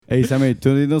Hey, Sammy,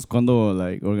 tú dinos cuando,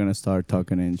 like, we're gonna start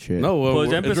talking and shit. No,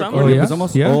 Pues ya empezamos. Oh, Yeah,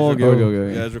 ¿empezamos? Yeah. Oh, okay.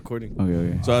 it's recording.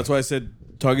 Okay. So that's why I said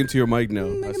talking to your mic now.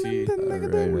 Así. As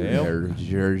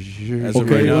of Ok,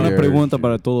 right now. una pregunta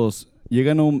para todos.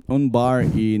 Llegan a un bar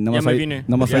y nada Ya más me hay... vine.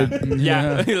 Nada más Ya.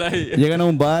 hay... Ya. Llegan a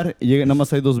un bar y nada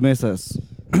más hay 2 mesas.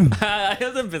 Ya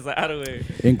vas a empezar, güey.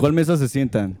 ¿En cuál mesa se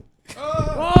sientan?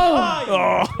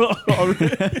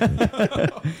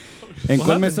 ¿En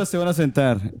cuál mesa se van a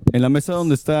sentar? ¿En la mesa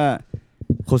donde está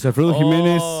José Alfredo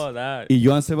Jiménez That. y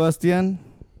Joan Sebastián?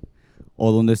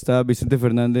 ¿O donde está Vicente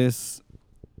Fernández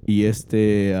y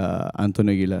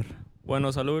Antonio Aguilar?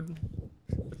 Bueno, salud.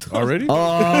 Already?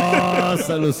 ¡Oh!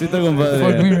 Saludcita,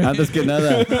 compadre. Antes que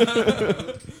nada.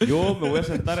 Yo me voy a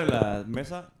sentar en la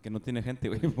mesa que no tiene gente,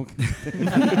 güey.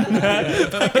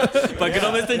 Para que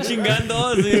no me estén chingando.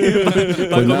 Así, para Pues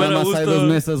comer nada a más gusto. hay 2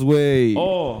 mesas, güey.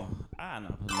 No.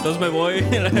 Entonces me voy.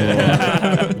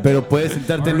 Pero puedes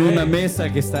sentarte en una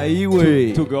mesa que está ahí,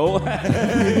 güey. To go.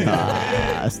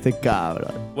 Este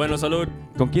cabrón. Bueno, salud.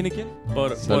 ¿Con quién y quién?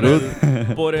 Salud.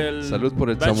 Por el Salud por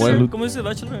el bachelor. Samuel. ¿Cómo dice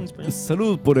bachelor en español?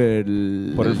 Salud por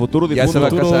el... Por el futuro Ya se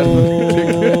difunto. va a casar.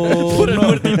 Por el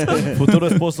No, futuro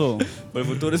esposo. Por el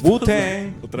futuro esposo.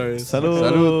 Wu-Tang. Otra vez. Salud.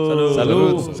 Salud.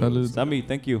 Salud. Salud. Sammy,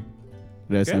 thank you.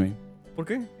 Gracias, ¿Qué? Sammy. ¿Por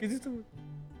qué? ¿Qué hiciste, güey?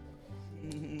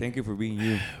 Thank you for being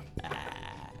you.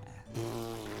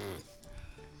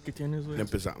 ¿Qué tienes, güey? Ya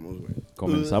empezamos, güey.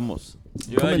 Comenzamos.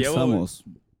 Yo ya llevo, güey. Comenzamos.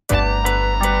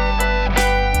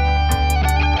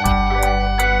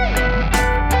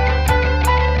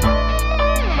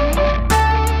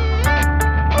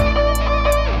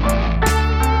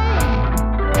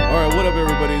 All right, what up,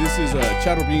 everybody? This is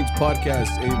Chatter Beans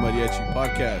Podcast, a Mariachi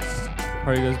podcast.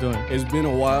 How are you guys doing? It's been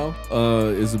a while.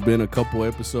 It's been a couple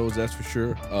episodes, that's for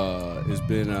sure. It's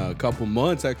been a couple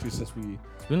months, actually, since we...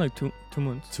 It's been like two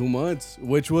months. 2 months,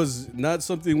 which was not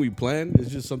something we planned.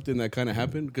 It's just something that kind of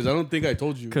happened, because I don't think I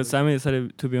told you. Because Sammy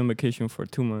decided to be on vacation for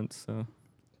 2 months, so...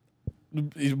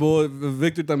 Well,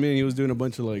 Victor también, he was doing a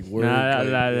bunch of like work. Nah,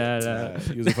 like,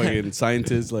 he was a fucking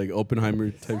scientist, like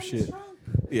Oppenheimer type shit.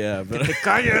 Yeah, but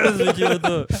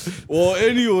well,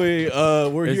 anyway,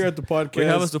 we're here at the podcast. We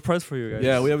have a surprise for you guys.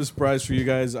 Yeah, we have a surprise for you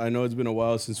guys. I know it's been a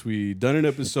while since we done an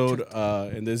episode,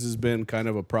 and this has been kind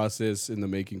of a process in the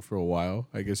making for a while,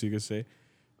 I guess you could say.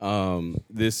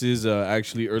 This is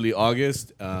actually early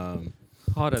August.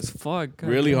 Hot as fuck. God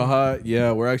Really damn. hot.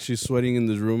 Yeah, we're actually sweating in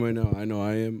this room right now. I know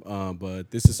I am.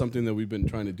 But this is something that we've been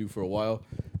trying to do for a while.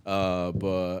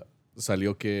 But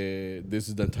salió que this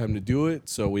is the time to do it.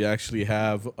 So we actually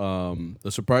have a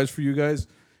surprise for you guys.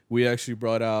 We actually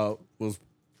brought out, was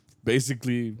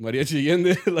basically Mariachi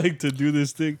Allende, like, to do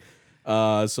this thing.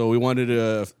 So we wanted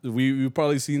to, we've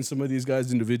probably seen some of these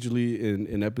guys individually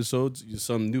in episodes.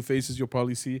 Some new faces you'll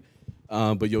probably see.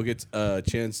 But you'll get a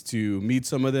chance to meet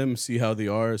some of them, see how they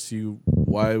are, see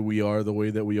why we are the way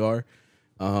that we are.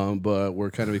 But we're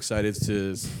kind of excited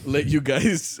to let you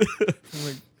guys...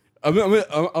 all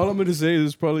I'm going to say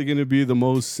is probably going to be the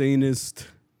most sanest,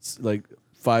 like,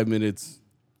 5 minutes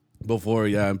before,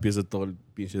 empieza todo el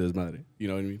pinche desmadre. You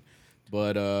know what I mean?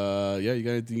 But, yeah, you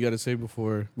got anything you got to say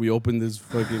before we open this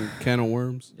fucking can of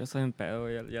worms? Ya estoy en pedo,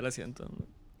 ya la siento.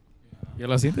 ¿Ya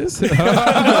la sientes?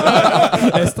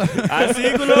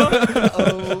 Así, culo.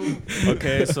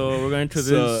 Okay, so we're going to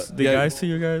introduce the guys to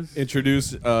you guys.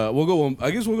 Introduce, I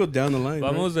guess we'll go down the line.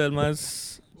 Vamos del más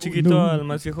chiquito al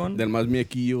más viejón. Del más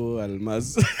miequillo al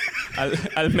más...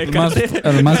 al mecate.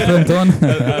 El más frentón.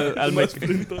 al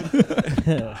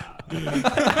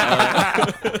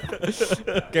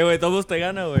Que, güey, todos te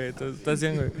gana, güey. Estás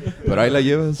bien, güey. Pero ahí la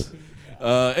llevas.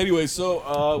 Anyway, so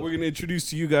we're gonna introduce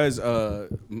to you guys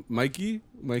Mikey.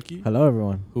 Hello,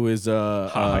 everyone. Who is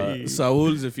Hi.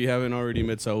 Saul? If you haven't already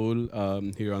met Saul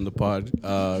here on the pod,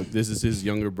 this is his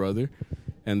younger brother,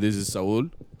 and this is Saul,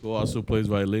 who also plays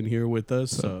violin here with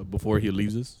us before he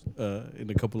leaves us in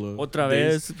a couple of Otra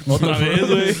days. vez,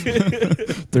 güey.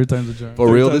 Third time's a charm.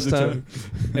 For real this time?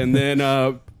 And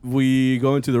then we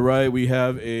go into the right. We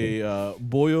have a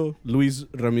Boyo Luis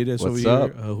Ramirez What's over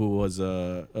up? here, who was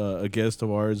a guest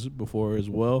of ours before as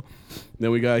well.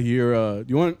 Then we got here. Do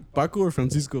you want Paco or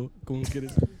Francisco? ¿Cómo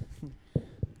quieres?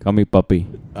 Call me papi.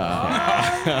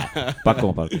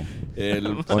 Paco.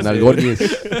 Con Algornies.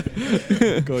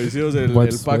 Como decimos, el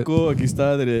Paco, aquí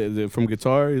está from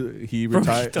guitar. He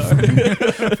retired.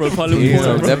 From Hollywood.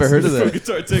 Yeah, I've never heard of that.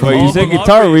 Guitar tech. Wait, you say from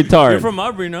guitar or Aubrey. retard? You're from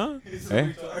Aubrey, no?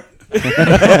 Eh?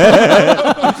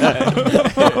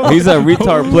 He's a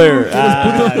retard player.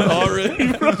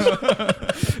 Already.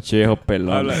 Chejo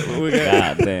pelón.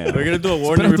 God damn. We're gonna do a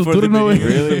warning Espera tu before the turno, beginning. güey.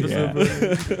 Really? Yeah.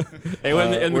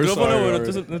 Güey, el We're micrófono, sorry güey.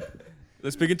 already.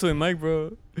 Let's speak into a mic,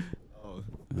 bro.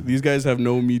 These guys have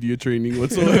no media training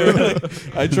whatsoever.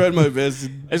 I tried my best.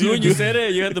 As when you said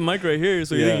it, you had the mic right here,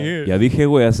 so you didn't hear it. Ya dije,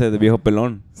 güey, hace de viejo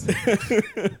pelón.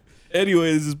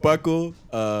 Anyway, this is Paco,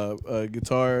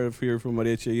 guitar here from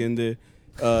Mariachi Allende.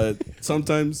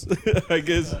 Sometimes, I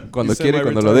guess. Cuando you quiere,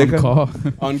 cuando lo semi-retired.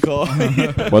 deja. On call.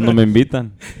 Cuando me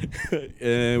invitan.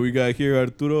 And we got here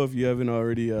Arturo, if you haven't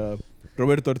already.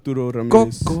 Roberto Arturo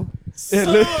Ramírez. Coco.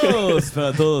 Saludos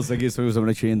para todos. Aquí estamos en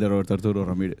Mariachi Allende, Roberto Arturo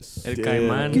Ramírez. El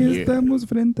Caimán. Aquí estamos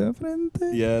frente a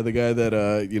frente. Yeah, the guy that,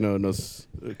 nos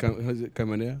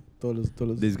caimanea todos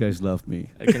los. These guys love me.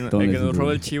 El que Don't nos listen to roba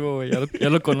me. el chivo, güey. Ya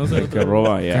lo conoce. El que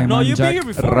roba, ya. No, you've been here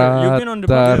before. You've been on the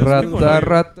podcast before.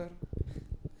 Rata.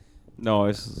 No,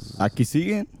 es... Aquí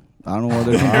siguen. I don't know what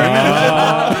they're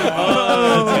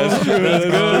That's true. That's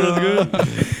good.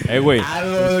 güey. I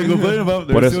don't know what they're complaining about.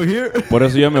 They're Por still here. Por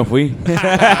eso ya me fui.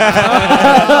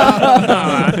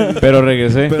 Pero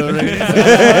regresé.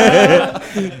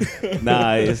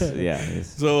 Nah, it's...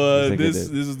 So It's like this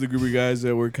is the group of guys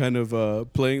that we're kind of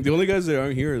playing. The only guys that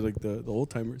aren't here are like the old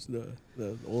timers, the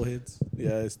old heads.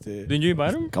 Yeah, Didn't you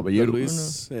invite him? Don Caballero.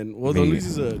 Luis and Don Luis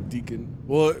is a deacon.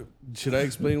 Well, should I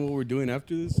explain what we're doing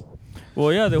after this?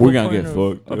 Well, yeah, the We're whole gonna point get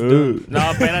of fucked. the- No,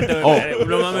 espérate, güey.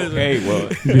 No mames, güey. Okay, well...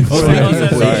 O sea,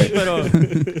 Sorry. sí, pero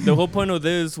the whole point of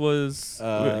this was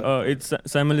it's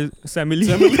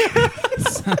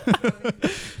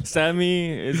Sammy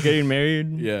is getting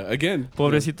married. Yeah, again.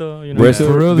 Pobrecito, you know. Rest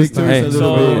for real Victor Hey,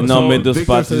 so- no me dos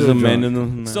Victor partes said o it,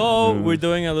 menos. So we're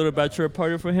doing a little bachelor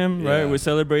party for him, right? Yeah. We're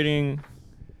celebrating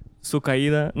su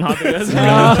caída. No, te creas.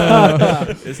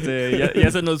 Ya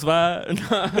se nos va.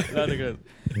 No, te creas.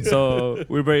 So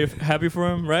we're very happy for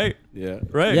him, right? Yeah.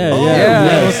 Right? Yeah, Oh,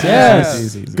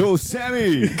 yes. Go,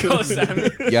 Sammy. Go, Sammy.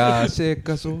 Ya se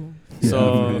casó.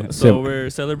 So we're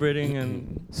celebrating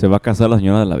and Se va a casar la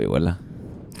señora de la vihuela.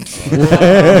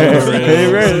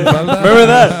 Remember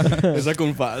that? Esa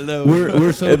con falda.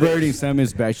 We're celebrating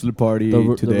Sammy's bachelor party The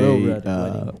real today. red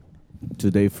wedding.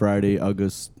 Today, Friday,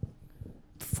 August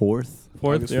 4th. fourth,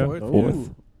 August yeah. 4th.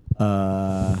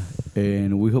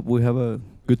 And we hope we have a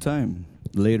good time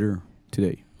later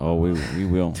today. Oh, we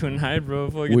will. Tonight, bro.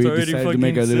 Fuck, We it's already decided to fucking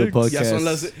make a little 6. podcast. Yeah, son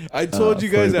las, I told you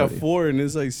guys for at everybody. 4 and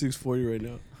it's like 6:40 right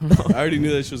now. I already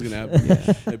knew that shit was gonna happen.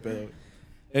 Ay, pedo.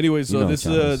 Anyway, so You know, this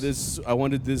Charles. I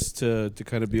wanted this to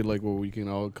kind of be like where we can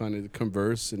all kind of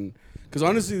converse, and because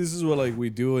honestly this is what like we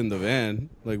do in the van,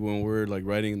 like when we're like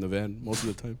riding in the van most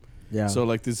of the time. Yeah. So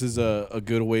like this is a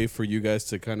good way for you guys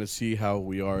to kind of see how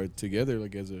we are together,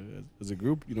 like as a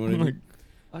group. You know what I mean?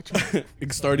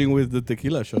 Like, starting with the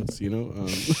tequila shots, you know.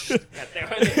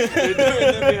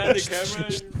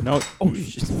 No.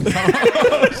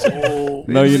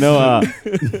 No, you know,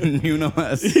 Ni una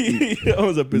más.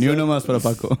 Vamos a Ni empezar. una más para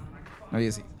Paco.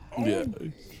 Oye, sí. Yeah.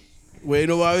 Wait,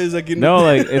 no mames, aquí no,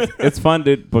 like it's fun,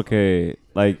 dude, porque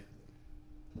like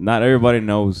not everybody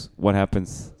knows what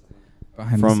happens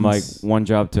Behind the from like scenes. one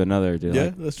job to another, dude. Yeah,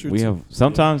 Like, that's true. we too. have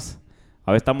sometimes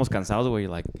a veces estamos cansados, güey,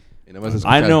 like Y nada más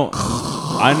I escuchar.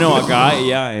 know a guy,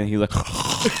 yeah, and he's like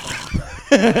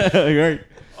right.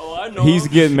 Oh, I know. He's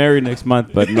getting married next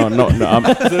month, but no no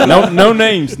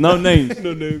names. No names.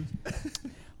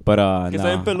 But Que está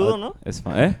bien peludo, ¿no? It's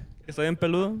fun. Eh? Que está bien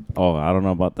peludo. Oh, I don't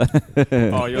know about that.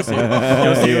 Oh, yo sí.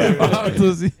 Yo sí, güey.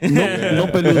 Tú sí. No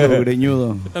peludo,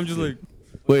 greñudo. I'm just like,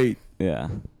 Wait, Yeah.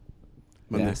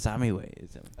 Mande. Yeah, Sammy, güey.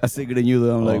 I say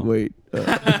greñudo. I'm like, Oh. wait.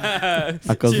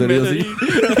 ¿Acaso sería así?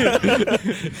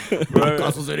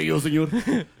 ¿Acaso sería yo, señor?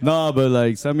 No, but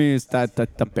like, Sammy está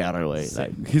perro, güey.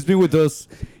 Like, he's been with us.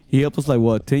 He helped us like,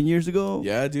 what, 10 years ago?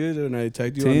 Yeah, dude, and I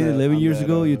tagged you 10, on that, 11 on years that,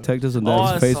 ago, you tagged us on that Oh,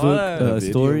 I saw Facebook that. That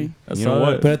video. story. You know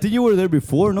what? But I think you were there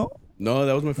before, no? No,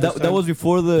 that was my first That time. was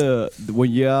before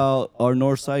when our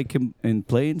north side came and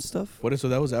play and stuff. What? So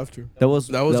that was after. That was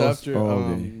After oh,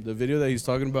 okay. the video that he's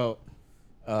talking about.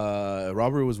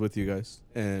 Robert was with you guys,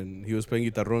 and he was playing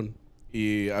guitarrón.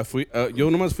 Y yo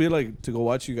nomás fui like to go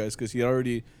watch you guys because I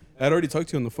had already talked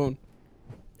to you on the phone,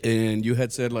 and you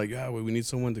had said like, yeah, we need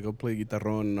someone to go play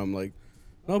guitarrón, and I'm like,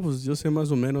 no, pues yo sé más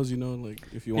o menos, you know, like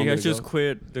if you want. you me guys to just go.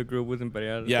 quit the group with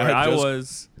Imperial. Yeah, Where I just-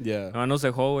 was. Yeah. No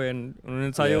se dejó, güey. En un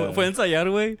ensayo. Yeah. Fue a ensayar,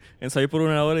 güey. Ensayó por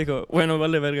una hora y dijo, bueno,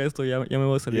 vale verga esto, ya me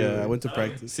voy a salir. Yeah, güey. I went to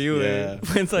practice. Sí, güey. Yeah.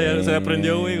 Fue a ensayar, se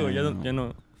aprendió, güey. Digo, ya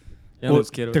no Well,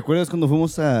 los quiero. ¿Te acuerdas cuando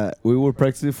fuimos we were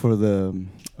practicing for the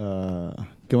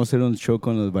que vamos a hacer un show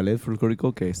con el ballet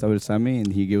folclórico que estaba el Sammy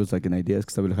and he gave us like an idea que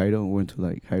estaba el Jairo. We went to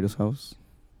like Jairo's house.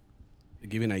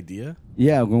 Give you an idea.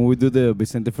 Yeah, when we do the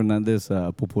Vicente Fernandez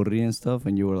popurrí and stuff,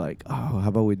 and you were like, oh, how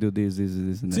about we do this,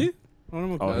 and that. Sí. No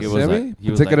me Oh, acuerdo. he was ¿Sammy? like, he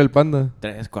was Pensé que era like el panda.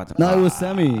 3, 4. No, it was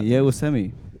Sammy. Yeah, it was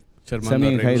Sammy. Sammy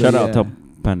and Jairo, Shout out yeah. to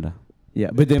Panda. Yeah,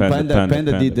 but then Panda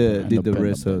Panda did the Panda,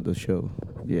 rest Panda. of the show.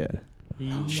 Yeah.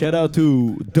 Shout out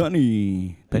to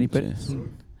Danny Perez.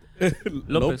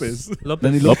 Lopez.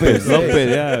 Danny Lopez. Lopez. Lopez,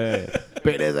 yeah.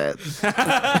 Perez.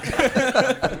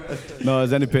 No,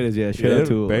 it's Danny Perez. Yeah. Shout out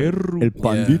to El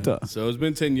Pandita. Yeah. So it's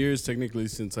been 10 years technically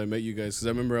since I met you guys. Because I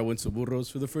remember I went to Burros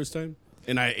for the first time.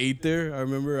 And I ate there. I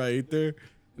remember I ate there.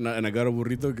 And I got a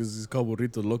burrito because it's called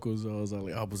Burritos Locos. So I was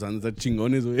like, pues anda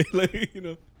chingones, güey. Like, you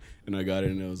know. And I got it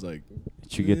and I was like,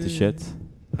 Did you get the shit?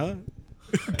 huh?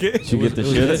 Okay. Did you get the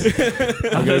shit?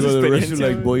 I gotta go to the restaurant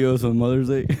like Boyos on Mother's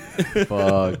Day.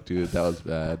 Fuck, dude, that was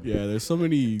bad. Yeah, there's so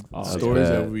many that's stories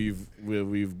that bad.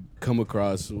 we've come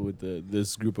across with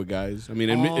this group of guys. I mean,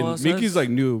 and, Oh, and so Mickey's that's- like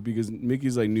new because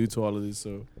Mickey's like new to all of this.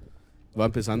 So va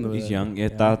empezando. He's ¿verdad? young.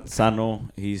 Está sano.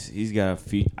 He's got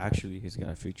a actually he's got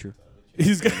a future.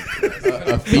 He's got.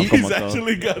 No, como He's todo.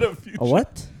 actually got a future. A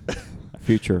what? A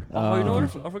future. Oh, you know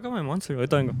what? I forgot my monster.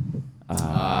 Ahorita vengo.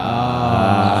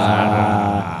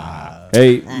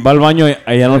 Hey, va al baño y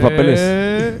allá los papeles.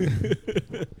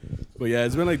 But yeah,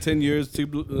 it's been like 10 years,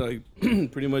 like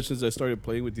pretty much since I started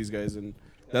playing with these guys, and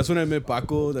that's when I met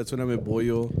Paco. That's when I met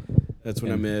Boyo. That's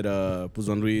when I met pues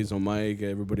Don Luis, Don Mike,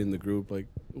 everybody in the group, like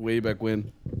way back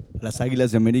when. Las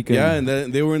Águilas de América. Yeah, and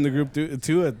then they were in the group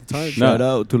too at the time. Shout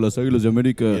out to Las Águilas de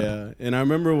América. Yeah, and I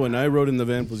remember when I rode in the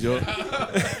van, pues yo,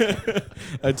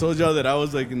 I told y'all that I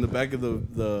was like in the back of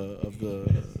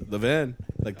the van,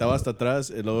 like estaba hasta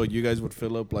atrás, and luego you guys would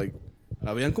fill up like,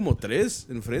 habían como tres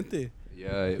enfrente.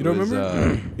 Yeah, it You don't was,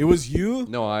 remember? It was you.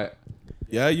 No,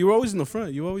 Yeah, you were always in the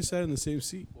front. You always sat in the same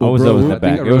seat. I was bro, always in I the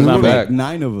back. think It was I not remember back.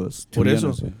 back. 9 of us. to Por be eso.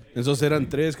 honest. Entonces eran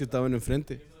tres que estaban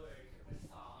enfrente.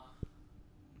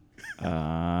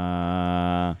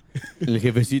 El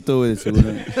jefecito, güey, de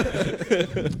seguro.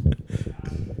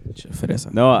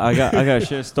 Fresa. No, I got to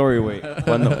share a story. Wait,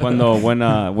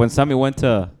 when Sammy went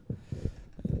to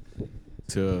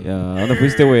 ¿dónde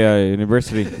fuiste, güey?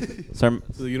 University. To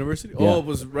the university? Yeah. Oh, it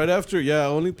was right after. Yeah, I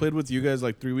only played with you guys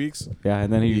like 3 weeks. Yeah,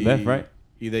 and then he left, right?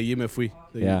 Y de ahí me fui.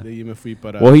 Yeah. De ahí me fui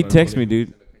para. Well, he para texted me, Colombia.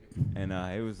 dude, and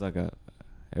it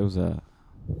was a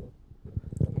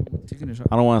Taking a shot.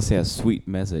 I don't want to say a sweet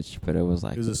message, but it was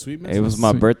like It was a sweet message. it was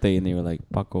my Sweet. birthday, and they were like,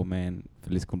 "Paco, man,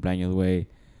 feliz cumpleaños, way.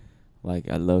 Like,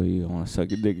 I love you. I want to suck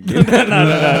your dick again."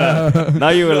 no. Now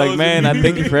you were like, "Man, I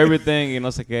thank you for everything. You know,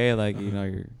 sé qué, like, you know,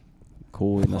 you're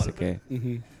cool. You know, sé qué."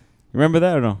 Mhm. Remember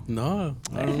that or no? No,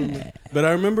 I don't remember. But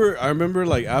I remember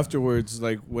like afterwards,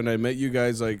 like when I met you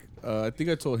guys, like I think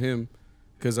I told him,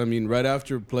 because I mean, right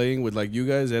after playing with like you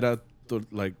guys, era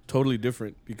like totally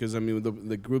different. Because I mean,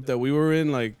 the group that we were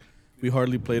in, like we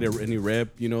hardly played any rep,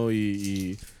 you know.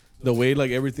 The way like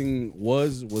everything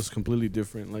was completely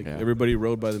different. Like Yeah. everybody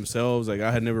rode by themselves. Like I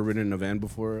had never ridden in a van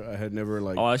before. I had never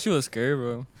like. Oh, that shit was scary,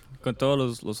 bro. Con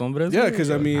todos los hombres. Yeah, güey.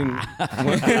 because I mean,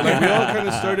 like we all kind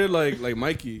of started like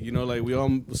Mikey, you know, like we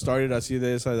all started así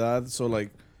de esa edad. So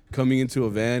like coming into a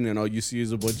van and all you see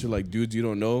is a bunch of like dudes you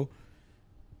don't know.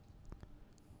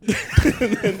 and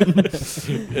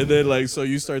then like so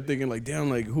you start thinking like, damn,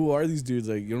 like who are these dudes?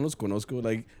 Like yo no los conozco.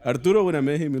 Like Arturo, when I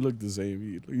met him, he looked the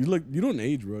same. You don't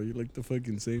age, bro. You look the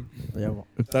fucking same. Yeah, well,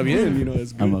 Está bien, you know,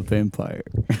 it's good. I'm a vampire.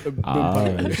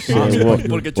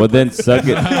 Shit. Well, then suck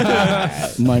it.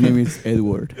 My name is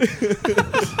Edward.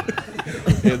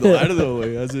 Eduardo,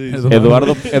 güey. Así.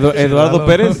 Eduardo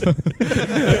Pérez.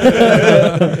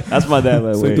 That's my dad,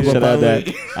 by the Soy way. tu Shout papá, out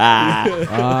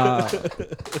dad.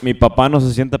 Mi papá no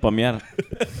se sienta pa' mear.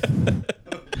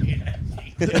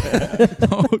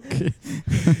 okay.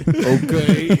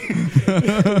 Okay.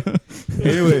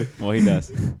 Anyway, Well, he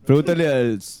does. pregúntale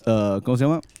al. ¿Cómo se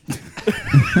llama?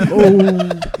 No,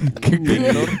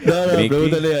 Mickey.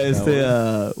 pregúntale a este.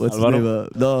 What's his Alvaro. name?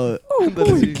 No.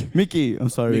 ándale. Mickey. I'm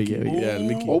sorry. Mickey. Yeah, el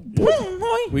Mickey. Oh,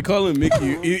 We call him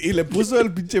Mickey. Y le puso el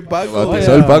pinche Paco.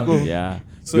 Bautizó el Paco. Yeah.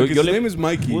 So his name is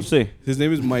Mikey. puse. His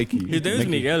name is Mikey. His name is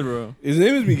Miguel, bro. His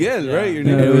name is Miguel, right? Your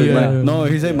name Yeah, is yeah. No,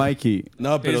 he said Mikey.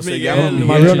 No, pero It's se Miguel. llama Miguel.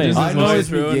 My real name. I know His it's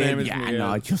real Miguel. name is Ya, Miguel.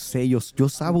 no, yo sé, yo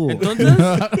sabo.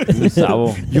 Entonces,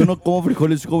 Sabo. Yo no como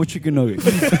frijoles, yo como chicken nuggets.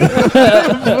 es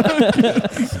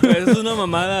una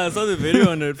mamada. I saw the video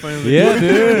on it finally. Yeah,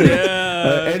 dude.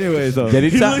 Yeah. Anyway, so.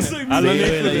 Yaritza. Eso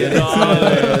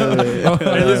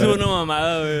es una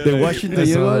mamada, güey. The Washington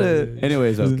llegó.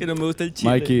 Anyway, so. Que no me gusta el chile.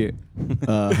 Mikey,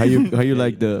 how you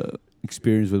like the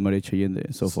experience with Mariachi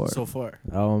Allende so far? So far.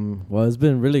 Well, it's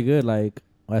been really good. Like,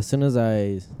 as soon as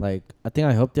I think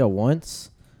I helped out once.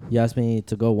 He asked me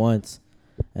to go once,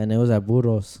 and it was at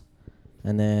Burros.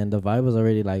 And then the vibe was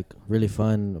already, like, really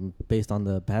fun based on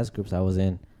the past groups I was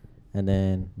in. And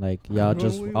then, like, y'all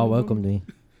just all welcomed me.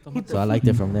 So I liked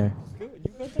it from there.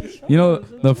 You know,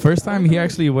 the first time he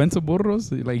actually went to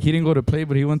Burros, like he didn't go to play,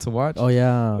 but he went to watch. Oh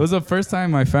yeah. It was the first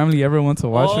time my family ever went to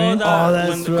watch me.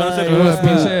 that's right. It was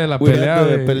pinche la We had pelea,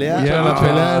 the güey. pelea. Yeah, la Ah,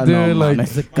 pelea, no dude. Like,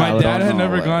 mames, my cabrón, dad had no,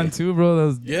 never güey. gone too, bro. That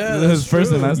was Yeah, his that's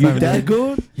first and true. last You time. that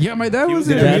good? Yeah, my dad was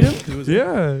Did there. I meet him?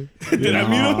 Yeah. Did I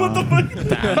meet him? What the fuck?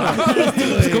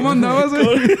 ¿Cómo andabas,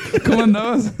 güey? ¿Cómo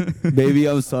andabas? Baby,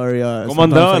 I'm sorry. ¿Cómo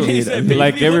andaba? sometimes I need-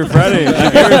 Like every Friday.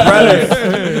 Like every Friday.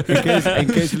 in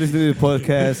case you listen to the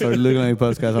podcast or looking at the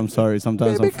podcast, I'm sorry.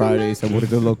 Sometimes on Fridays, I'm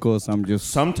Burrito Locos. I'm just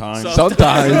Sometimes.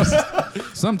 Sometimes.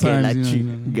 Sometimes, you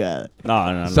know. chingada.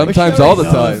 No. Sometimes all the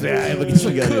time.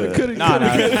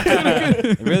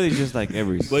 No. Really just like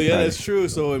every But yeah, Friday. that's true.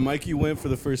 So when Mikey went for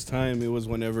the first time, it was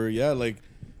whenever, like,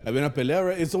 I've been a pelea,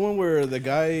 right? It's the one where the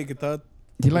guy que estaba...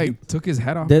 He like took his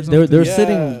hat off. They, or they, were- they were Yeah.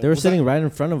 sitting. They were Was sitting that- right in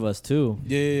front of us too.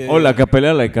 Yeah. Oh, la que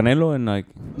pelea like Canelo and like...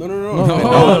 No.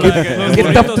 Oh,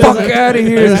 Get the fuck out of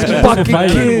here, this fucking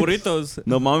kid. burritos.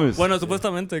 No mames. Bueno,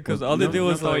 supuestamente, because all they did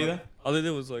was like, all they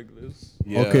did was like this.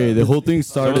 Yeah. Okay, the whole thing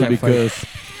started Can't fight. because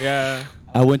Yeah.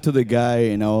 I went to the guy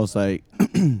and I was like,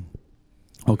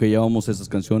 okay, ya vamos a esas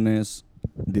canciones.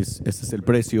 Este es el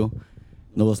precio.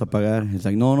 No vas a pagar. He's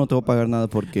like, no te voy a pagar nada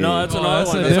porque. No, that's Oh, another that's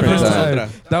one. a That's different another one.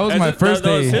 side. That was my first that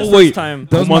was day. his Oh, wait. first time.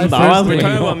 That was ¿Cómo my andabas, first We're day.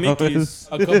 talking about Mickey's.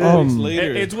 A couple weeks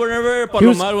later. It's whenever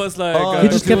Palomal was like, Oh, He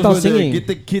just kept on was with the, singing. Get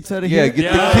the kids out of Yeah, here. get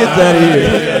Yeah. the kids out of here.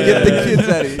 Yeah. Get the kids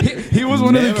out of here. He was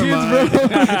one of the Never kids, bro.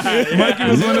 Mikey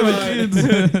was one of the kids.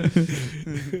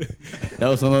 That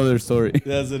was another story.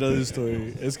 That's another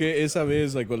story. Es que esa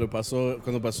vez, like, cuando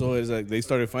pasó, is like they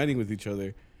started fighting with each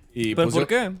other. Y, ¿Pero pues, por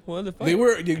qué? What the fuck? They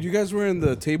were, you guys were in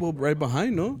the table right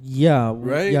behind, no? Yeah.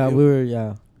 Right? Yeah, we were.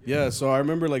 Yeah. Yeah, so I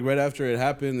remember like right after it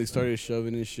happened, they started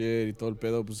shoving and shit y todo el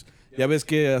pedo. Pues, ya ves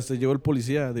que hasta llegó el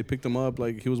policía. They picked him up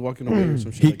like he was walking away or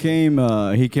some shit. He like came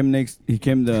the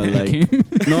like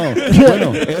no,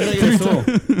 bueno,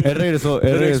 él regresó.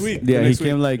 The next week, Yeah, the he next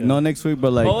came week, like yeah. not next week,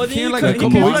 but like Oh, Came he like ca- a he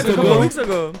couple came weeks like a couple ago. weeks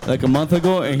ago. like a month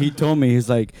ago, and he told me, he's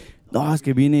like, no, es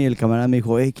que vine y el camarada me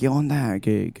dijo, hey, ¿qué onda?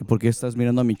 Que ¿por qué estás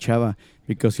mirando a mi chava?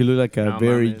 Because he looked like a No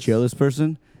very mames. jealous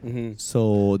person. Mhm.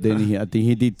 So then I think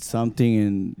he did something,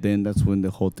 and then that's when the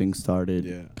whole thing started.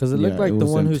 Yeah. Because it looked Yeah, like it the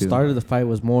was one them who too. started the fight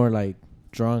was more like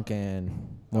drunk and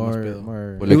more. pedo.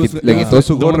 more Le quitó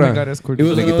su Don't make gorra. that escort. It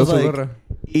was Le when I quitó was su like, gorra.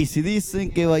 y si dicen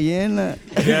que ballena.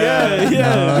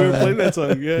 Yeah. We were playing that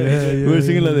song. Yeah. We were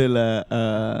singing la de la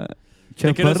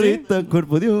 ¿Te quieres chaparrita,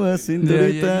 cuerpo de uva,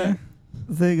 cinturita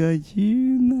de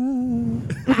gallina.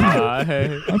 Ah,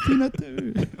 hey.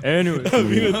 Afínate. Anyway.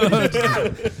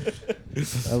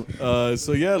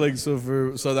 So yeah, like so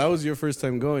that was your first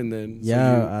time going then. So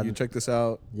Yeah, you checked this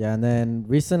out. Yeah, and then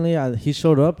recently he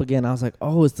showed up again. I was like,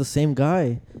 oh, it's the same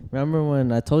guy. Remember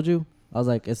when I told you? I was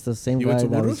like, it's the same You guy. went to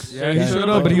that Burros? was, Yeah, he showed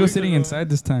up, but he was sitting inside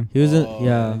this time. He was in, Oh,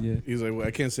 yeah. He's like, well,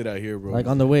 I can't sit out here, bro. Like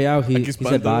on the way out, he Aquí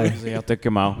said espanto, bye. güey. Ya estoy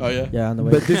quemado. Oh yeah. Yeah, on the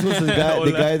way. But this was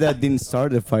the guy that didn't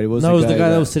start the fight. It was No, it was the guy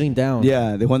that was sitting down.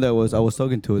 Yeah, the one that I was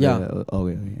talking to. Yeah. Oh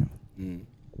yeah. Mm.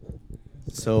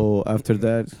 So after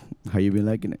that, how you been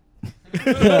liking it?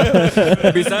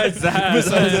 Besides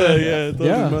that. Yeah. Told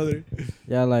Yeah. his mother.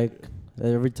 Yeah, like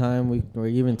every time we were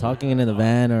even talking in the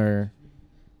van or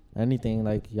anything,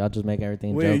 like y'all just make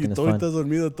everything joke Wait, and it's tú fun. estás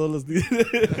dormido todos los días.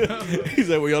 He's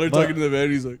like, well, y'all are talking to the man.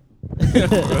 He's like,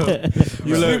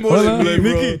 you sleep more than me,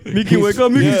 bro. Mickey, wake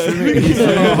up, Mickey.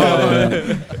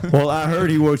 Well, I heard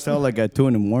he works out like at 2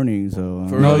 a.m. So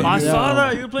For No, real? I Yeah. saw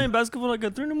that. You were playing basketball like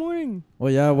at 3 in the morning.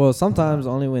 Well, yeah, well, sometimes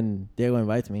only when Diego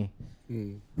invites me.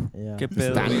 Mm. Yeah. Qué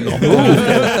pedo.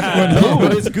 no,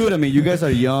 but it's good. I mean, you guys are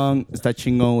young. Está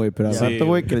chingón, güey. Pero al Sí, rato,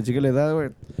 güey, que le llegue la edad, güey,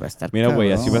 va a estar Mira, güey,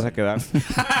 así cabrón. vas a quedar.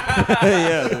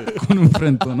 Con un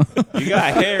frento, ¿no? You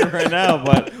got hair right now,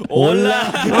 but...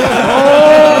 Hola.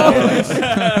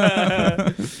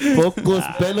 Pocos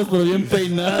pelos, pero bien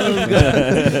peinados,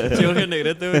 güey. Jorge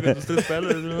Negrete, güey, con tus 3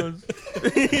 pelos. ¿no?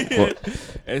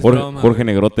 Es Jorge, broma. Jorge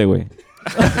Negrote, güey.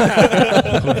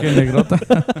 Jorge Negrota.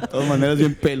 De todas maneras,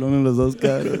 bien pelones los dos,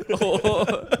 cabrón.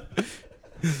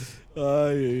 Oh.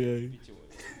 Ay.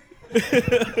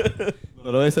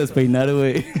 No lo vas a despeinar,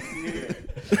 güey.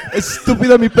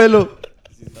 Estúpida mi pelo.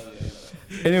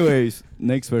 Anyways,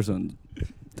 next person.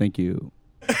 Thank you.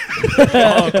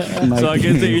 So I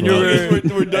guess the junior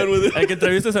We're done with it. I can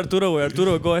entrevistas a Arturo, güey.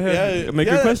 Arturo, go ahead. Make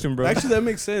your question, bro. Actually, that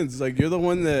makes sense. Like, you're the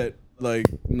one that, like,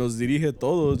 nos dirige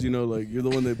todos, you know, like, you're the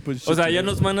one that pushes. O sea, ya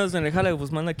nos mandas en el jale,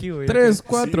 pues manda aquí, güey. 3,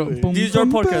 4. güey. pum, This is your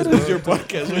pum, podcast, para. bro. It's your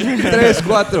podcast, güey. 3,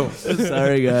 4.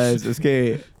 Sorry, guys. Es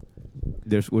que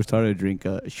we're starting to drink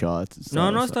shots. and No,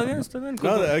 stuff, no, so- está bien, está bien.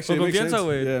 No, that actually Con makes confianza, sense.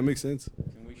 güey. Yeah, it makes sense.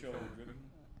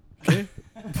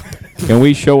 Can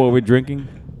we show what we're drinking?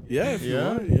 Yeah, if you Yeah.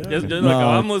 want. Yeah. Yes, just No, like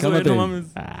acabamos, güey, cálmate. no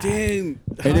mames. Damn.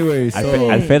 Anyway, so...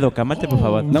 Alfredo, cámate, por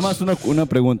favor. Nada más una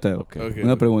pregunta. Okay.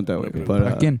 Una pregunta, güey. Una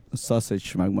Para ¿A quién?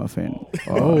 Sausage McMuffin.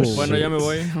 Oh, Bueno, ya me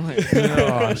voy.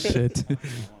 oh, shit.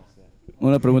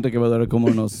 Una pregunta que va a durar como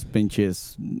unos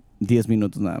pinches 10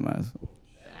 minutos nada más.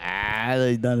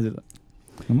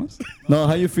 ¿Nomás? No,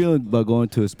 how you feel about going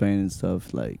to Spain and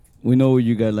stuff? Like, we know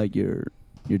you got like your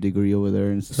degree over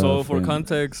there and stuff. So for and-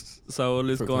 context, Saul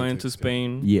is For going to context,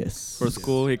 Spain Yes. for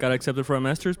school. He got accepted for a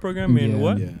master's program in Yeah.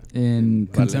 what? Yeah. In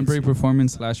contemporary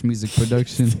performance / music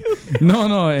production. No, in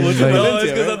No, like,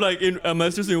 it's because I'm like in a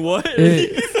master's in what?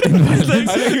 in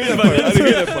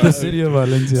Valencia. The city of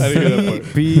Valencia.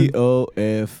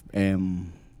 POFM.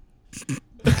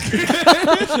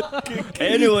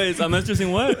 Anyways, a master's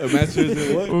in what? A master's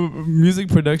in what? Music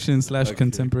production /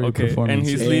 contemporary Okay, performance. and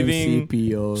he's leaving.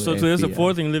 MCPO. So today's the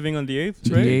 4th and living on the 8th,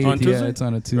 The right? 8th, On Tuesday? yeah, it's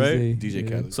on a Tuesday. DJ yeah.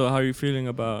 Khaled. So how are you feeling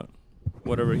about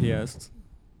whatever he asked?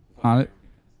 On it.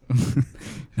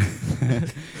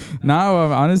 Now,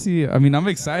 honestly, I mean, I'm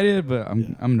excited, but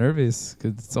I'm nervous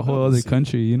because it's a whole other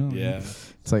country, you know. Yeah.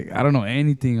 It's like I don't know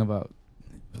anything about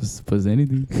was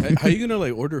anything. How you gonna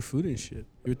like order food and shit?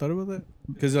 You ever thought about that?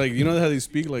 Because like you know how they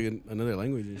speak like in another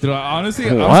language. And shit. Dude, honestly,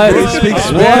 What? They speak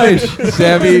Spanish,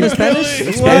 Sammy.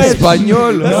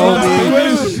 Español.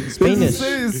 Spanish.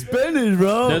 Spanish,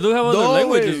 bro. They do have other No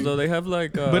languages way. though. They have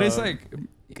like. But it's like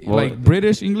Well,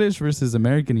 British English versus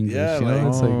American English. Yeah, you know, like-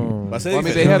 it's like. Va a ser Well, I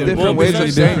mean, they diferente. have different Well, ways of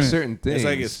it's saying different. certain things. It's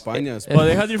like España. Well,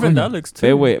 they have different dialects too.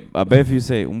 Hey, wait, I bet if you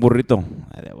say un burrito.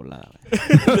 De volada. De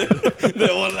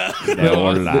volada. De Te va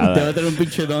volada. a tener un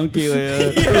pinche donkey,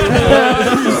 güey.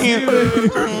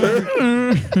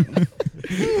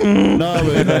 No,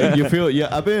 but like, you feel, yeah,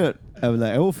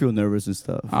 I will feel nervous and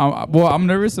stuff. Well, I'm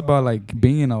nervous about like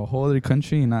being in a whole other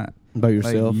country and not By like,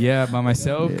 yourself. yeah, by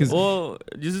myself. Because Well,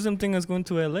 this is something that's going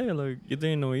to LA. Like you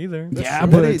didn't know either. yeah, true.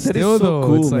 but That it's is still so though,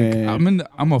 cool, it's like man.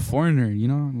 I'm a foreigner, you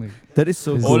know. Like That is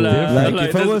so It's cool. Hola. Like, Like,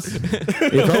 if I was,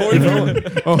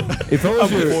 if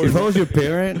I was your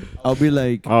parent, I'll be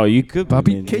like, Oh, you could.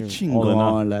 Papi, qué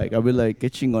chingón. Like, I'll be like, qué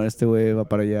chingón este güey va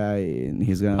para allá and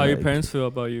he's gonna How your like, parents feel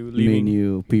about you meet leaving?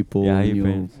 new people, Yeah, your new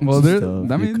parents. well, stuff,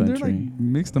 they're new they're like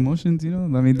mixed emotions, you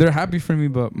know. I mean, they're happy for me,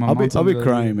 but my I'll mom be told me, like,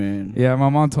 crying, man. Yeah, my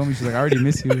mom told me she's like, I already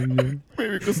miss you.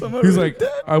 Maybe because I'm He's like,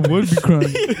 I would be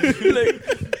crying. Like,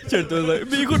 Ciento is like,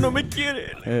 mi hijo no me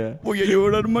quiere. yeah. Voy a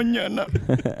llorar mañana.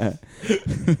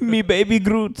 Mi baby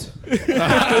Groot.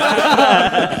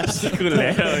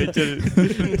 Culero, güey,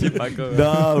 chipaco, güey.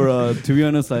 Nah, bro. To be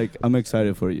honest, like, I'm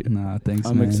excited for you. Nah, thanks,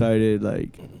 I'm man. excited,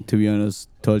 like, to be honest,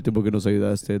 todo el tiempo que nos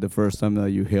ayudaste, the first time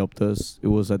that you helped us, it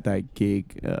was at that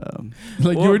gig Like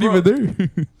Well, you weren't bro. even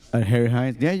there. at Harry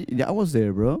Hines. Yeah, I was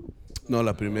there, bro. No,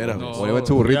 la primera. No. vez. When I went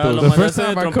to Ya, Burritos. lo The mandaste first de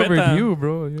time I trompeta. covered you,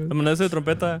 bro. Yeah. La mandaste de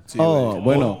trompeta. Sí, Oh, güey.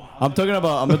 bueno. I'm talking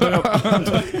about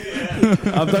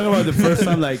the first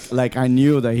time like I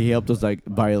knew that he helped us like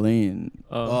violin.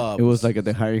 Oh. It was like at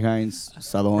the Harry Hines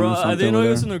salon Bro, or something. I didn't know over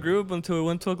he was there. in the group until we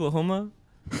went to Oklahoma.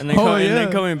 And then, Oh, and yeah.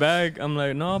 then coming back, I'm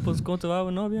like, no, pues, ¿cómo te va?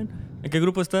 No, bien. ¿En qué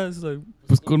grupo estás? He's like,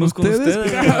 Pues con pues, con ustedes.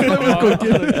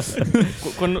 ustedes.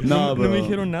 Cuando No, no me bro.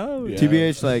 dijeron nada, güey. Yeah.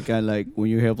 TBH, like when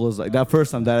you helped us, like that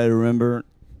first time that I remember,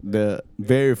 the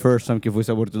very first time que fuiste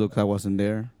a Puerto Rico, I wasn't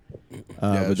there. But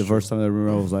that's the first time I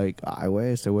remember, I was like, ay,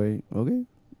 güey, este güey, okay,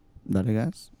 dale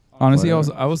gas. Honestly,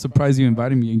 Whatever. I was surprised you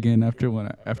invited me again after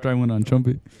I went on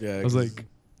trumpet. Yeah, I was 'cause like,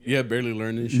 yeah, barely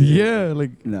learning shit. yeah,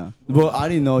 like No. Well, I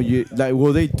didn't know you. Like,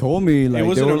 well, they told me, like, It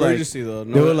was they an were like, emergency though.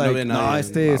 they were no like, había no, nadie.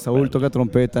 este Saúl toca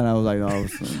trompeta, and I was like, no.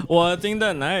 Well, I think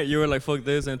that night you were like, fuck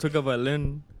this, and took a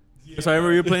violin. So I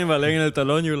remember you playing violin in el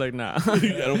talón, you were like, nah.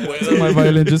 Ya no puedo. took my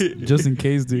violin just in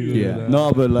case, dude. Yeah.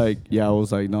 No, but like, yeah, I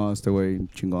was like, no, este güey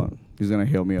chingón. He's gonna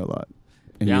help me a lot.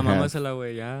 And Ya, you have. mamásela,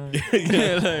 güey, ya.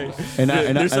 Like, And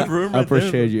I there's some room I right there,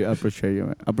 appreciate bro. you. I appreciate you,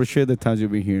 man. I appreciate the times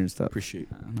you've been here and stuff. Appreciate.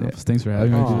 No, pues thanks for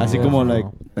having me. dude. Así como like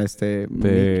este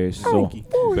Beso.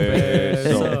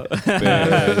 Beso.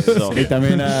 Beso. y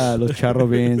también a los charro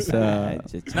beans.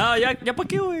 No, ya pa'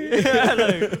 qué, güey.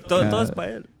 Like, todo es pa'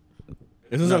 él.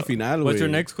 Eso es al final, güey. What's your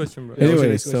next question, bro? Yeah, what's your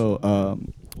Anyway, next so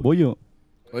Boyo,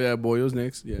 Oh yeah, Boyo's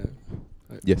next. Yeah.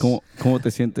 Yes. ¿cómo te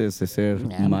sientes de ser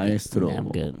maestro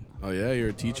Oh yeah, you're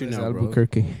a teacher It's now, bro.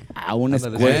 Albuquerque. a una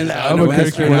Ándale. escuela?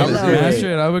 Albuquerque. Master.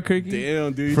 Master at Albuquerque.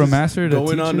 Damn, dude. From just master to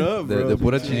going on teacher? up, bro. De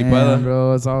pura Damn, chiripada.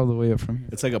 bro, it's all the way up from here.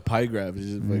 It's like a pie graph. It's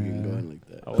just fucking Yeah. going like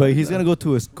that. But he's gonna go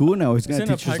to a school now. He's gonna He's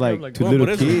in a teach us pie like graph, like, to well, little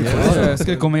por eso. kids. Yeah. Yeah, es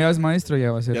que como ya es maestro,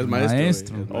 ya va a ser Ya es maestro, güey.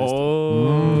 maestro. Ya es maestro.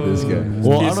 Oh. This guy.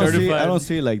 Well, He's I certified. don't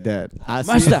see it like that. I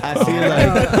see it like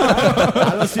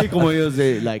I don't see it como ellos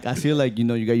de like I see it like you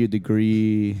know you got your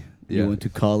degree You went to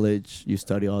college. You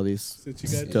study all this Since you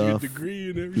got your stuff. degree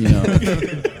and everything. You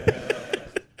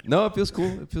know. No, it feels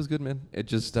cool. It feels good, man. It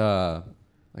just I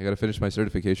gotta finish my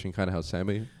certification, kind of how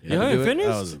Sammy. You had to do haven't it. finished?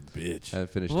 That was a bitch. I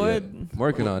haven't finished What? it yet. I'm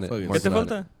working on it. Fucking- ¿Qué te Working on it.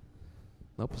 falta?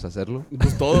 No, pues hacerlo.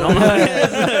 Pues todo.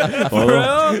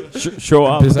 Show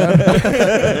up. Empezar.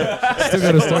 Still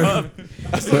gotta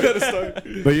start.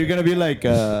 But you're gonna be like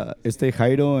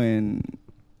Jairo and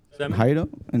Sammy? Jairo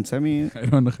and Sammy.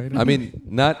 I mean,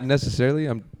 not necessarily.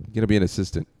 I'm gonna be an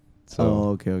assistant. So, Oh,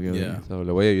 okay. Yeah. so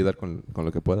le voy a ayudar con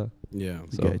lo que pueda. Yeah.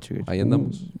 So, Gotcha. ahí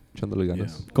andamos, echándole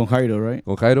ganas. Con Jairo, right?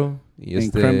 Con Jairo y And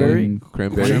Cranberry?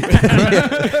 Cranberry.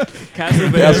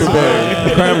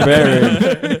 Castleberry.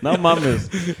 Cranberry. No mames.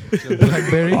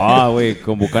 Blackberry. Ah, güey,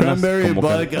 con bucanas. Cranberry con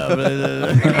bucanas. vodka.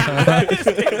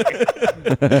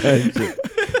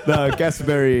 No,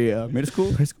 Castleberry, middle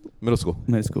school, high school, Middle school.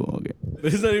 middle school. Okay.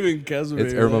 It's not even Castleberry.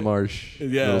 It's Irma Marsh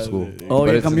Yeah. Middle School. Oh,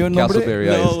 But ya it's cambió in el nombre? Castleberry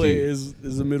No, ISD. wait,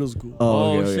 it's a middle school. Oh,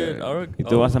 Oh, okay, shit. okay. Ahora- Y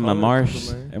tú vas a ahora-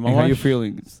 Marsh. And how you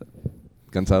feeling?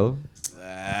 ¿Cansado?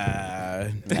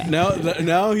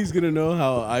 Now he's gonna know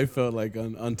how I felt like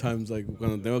on times like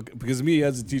when because me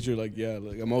as a teacher like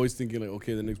I'm always thinking like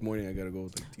okay the next morning I gotta go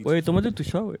teach. Güey, tómate tu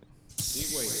shot, güey.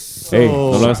 Ey,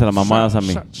 no lo hagas a la mamada,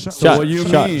 Sammy. So what you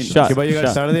mean? Shot, ¿Que va a llegar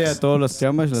shot. tarde a todos los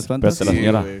chamas y las plantas? Espérate, la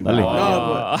señora. güey. Dale.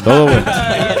 No, Todo, güey. Él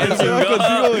se va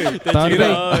contigo, güey. Tarde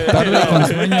con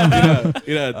sueño.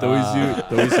 Mira, te voy a decir,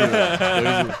 te voy a decir,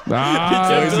 Ah,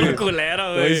 te voy a decir, Tú culero, te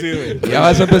voy a güey. decir, güey. Ya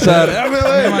vas a empezar.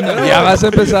 Ya vas a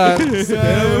empezar. Sammy,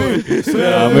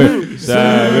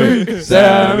 Sammy, Sammy,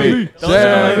 Sammy.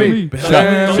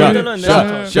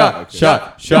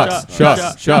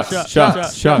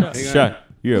 Shot.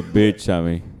 You're a bitch,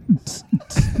 Sammy.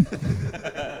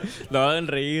 Lo hagan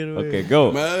reír, güey. Okay,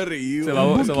 go. Me va a reír, Se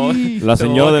güey. va, se va. La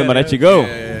señora del Mariachi, go.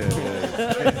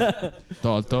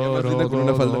 Totoro, con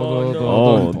una falda.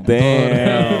 Oh,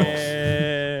 damn.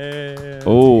 Eh.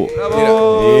 Oh,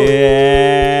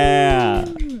 yeah.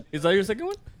 Is that your second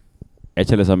one?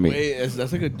 Échale, Sammy. Wait,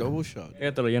 that's like a double shot.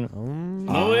 Ya te lo lleno.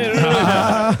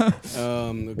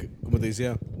 Okay, como te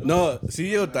decía. No, sí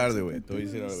llego tarde, güey. Te voy a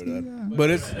decir la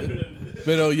verdad.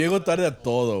 Pero llego tarde a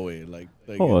todo, güey. Like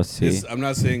Oh, sí. I'm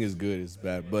not saying it's good, it's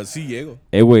bad. But sí llego.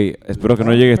 Güey, espero que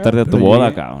no llegues tarde a tu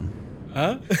boda, cabrón.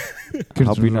 Huh? I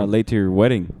hope you're not late to your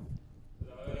wedding.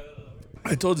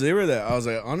 I told Zara that. I was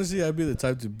like, honestly, I'd be the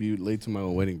type to be late to my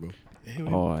own wedding, bro.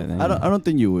 Oh, and then, I don't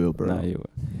think you will, bro. Nah, you.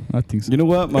 I think so. You know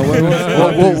what? My wife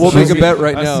was, We'll make a bet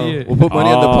right I now. see it. We'll put money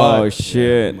on the Oh, pot.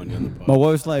 shit. Money on the pot. my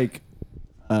wife's like,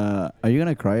 are you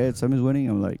gonna cry at Sammy's wedding?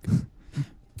 I'm like,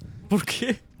 ¿Por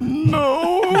qué?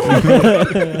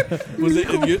 Was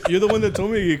it, you're the one that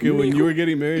told me que when you were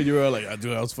getting married, you were like,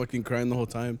 dude, I was fucking crying the whole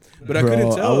time. But I bro,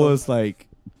 couldn't tell. I was like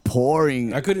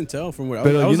pouring. I couldn't tell from where I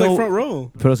Pero was. I was you like know- front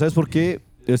row. Pero ¿sabes por qué?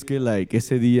 Es que like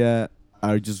ese día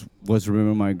I just was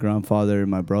remembering my grandfather and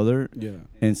my brother, Yeah.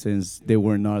 and since they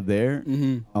were not there,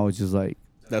 Mm-hmm. I was just like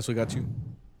That's what got you.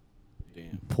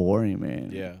 Damn. pouring, man.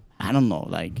 Yeah. I don't know,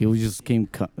 like it was just came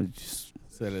just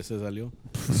Se salió.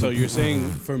 So you're saying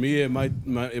for me it might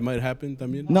happen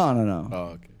también? no. Oh,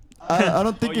 okay. I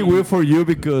don't think it will for you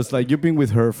because like you've been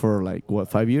with her for like what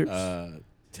 5 years?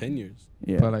 10 years.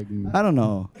 Yeah. But like, I don't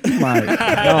know. My,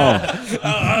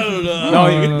 I don't know. No, no,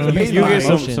 you get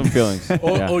emotions. some feelings.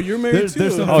 Yeah. Oh, you're married there's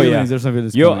too. some Oh, feelings. yeah. There's some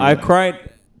feelings. Yo, coming I up. cried,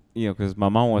 because my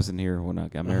mom wasn't here when I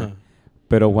got married. Uh-huh.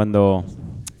 Pero cuando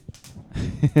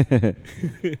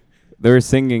they were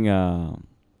singing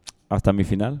Hasta mi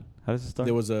final. How does it start?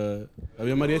 There was a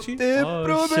había mariachi?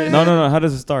 Oh, shit. No. How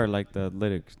does it start? Like the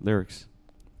lyrics.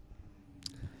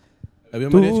 Había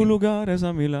Tu mariachi? lugar es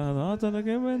a mi lado, hasta la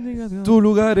que bendiga Dios. Tu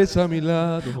lugar es a mi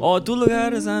lado. Oh, tu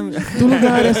lugar es a mi...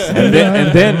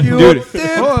 And then, dude.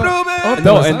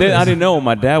 No, te and then I sabes. didn't know.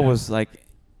 My dad was like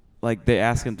they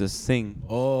asked him to sing,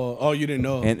 Oh, you didn't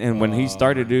know. and when he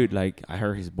started, dude, like I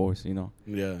heard his voice. You know,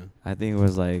 Yeah. I think it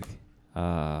was like,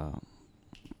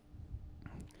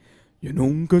 yo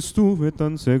nunca estuve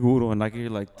tan seguro, and like he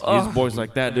like his voice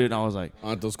like that, dude. And I was like,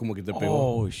 Entonces como que te pegó.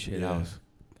 oh shit, Yeah.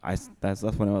 that's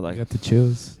when I was I like, got the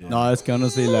chills. No, it's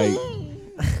honestly like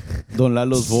Don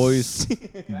Lalo's voice.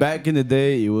 Back in the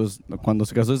day, it was cuando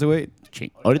se casó este güey.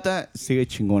 Ahorita sigue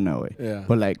chingona, güey. Yeah.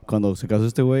 But like cuando se casó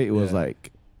este güey, it was Yeah.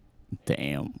 like,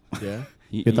 damn. Yeah.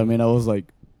 Yo también I was like,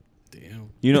 Damn.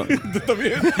 you know, Nada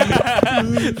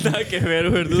que ver,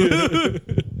 verdad.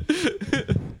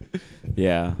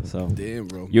 yeah. So Damn,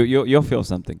 bro. you'll feel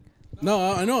something,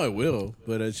 No, I know I will,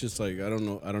 but it's just like I don't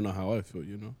know how I feel,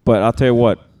 you know. but I'll tell you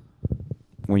what.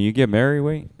 When you get married,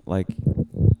 wait, like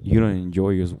you don't enjoy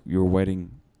your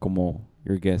wedding como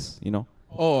your guests, you know.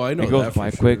 Oh, I know It goes that for by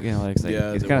sure. quick, you know, like, it's like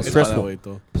Yeah, it's the- kind of it's that stressful. way,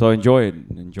 though. So enjoy it,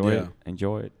 Yeah.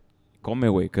 enjoy it. Come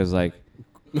away, cause like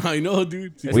I know,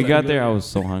 dude. we got there, I was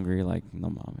so hungry, like no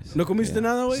mames. ¿No comiste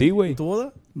nada, güey? Sí, güey. ¿En tu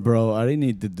boda? Bro, I didn't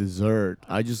eat the dessert.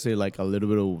 I just say like a little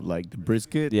bit of like the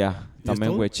brisket. Yeah,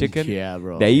 también with chicken. Yeah,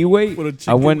 bro. De ahí, güey, Puro I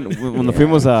chicken. went when the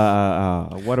fuimos a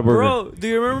Whataburger. Bro, do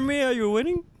you remember me at your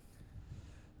wedding?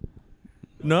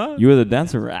 No. You were the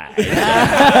dancer, right?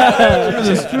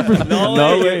 No,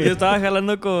 No, güey. güey. Yo estaba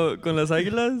jalando con las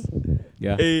águilas.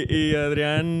 Yeah. Y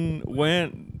Adrián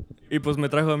went. Y pues me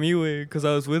trajo a mí, güey, because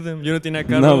I was with him. Yo no tenía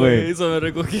carro, No, güey. güey. So me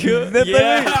recogió.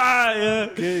 Yeah.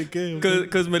 ¿Qué?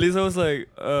 Because Melissa was like,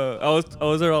 I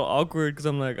was there all awkward because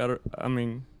I'm like, I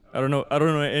don't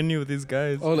know any of these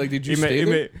guys. Oh, like, did you Y me- stay y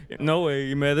there? me- No, güey.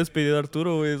 Y me he despedido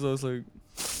Arturo, güey. So I was like,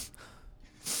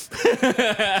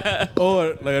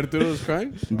 Oh, like Arturo was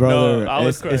crying? Brother, No, I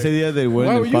was crying. ese día de Why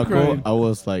went were in you Paco, crying? I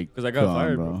was like, 'Cause I got "Come on,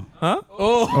 fired, bro. huh?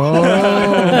 Oh.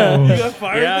 You got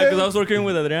fired Yeah, there? because I was working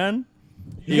with Adrián.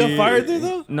 You got fired there,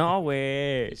 though? No,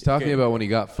 güey. He's talking about when he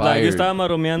got Like, fired. yo estaba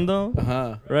maromeando,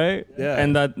 Uh-huh. right? Yeah.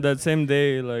 And that same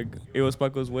day, like, it was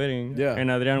Paco's wedding. Yeah. And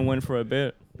Adrián went for a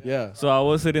bit. Yeah. So I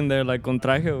was sitting there, like, con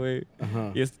traje, güey.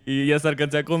 Uh-huh. Y ya hasta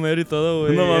alcancé a comer y todo,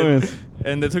 güey. No mames.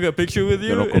 And they took a picture with Yo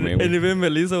you. no And, comí, güey. and even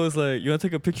Melissa was like, you want to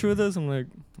take a picture with us? I'm like,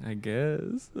 I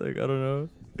guess. Like, I don't know.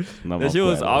 No That me shit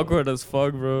was acuerdo. awkward as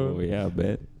fuck, bro. Oh yeah, I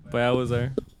bet. But I was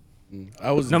there.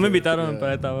 I was No me there, invitaron, yeah.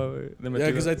 pero ahí estaba, güey. de Yeah,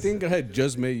 because I metido. think I had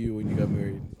just met you when you got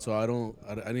married. So I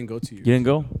didn't go to you. You didn't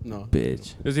go, No.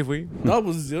 bitch. Yo sí fui. No,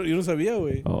 pues yo no sabía,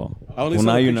 güey. Oh, I only well,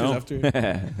 saw now the you pictures know.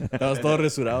 after. That was todo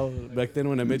resurado. Back then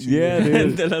when I met you. Yeah,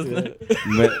 dude. De las-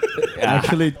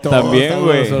 Actually, todos También, estábamos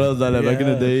güey. nosotros, dale, back in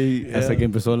the Yeah, day, hasta yeah. que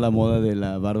empezó la moda de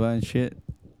la barba and shit.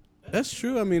 That's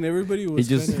true. I mean, everybody It was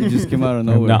just kinda- it just came out of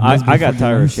nowhere. No, I got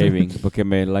tired of shaving. Because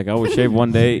man, like I would shave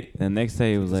one day, and the next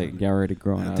day it was like y'all already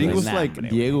grown. I think it was nah, like hombre.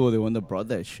 Diego, the one that brought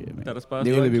that shit, man. Te raspaste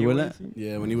Diego de aquí, Vihuela. güey, sí.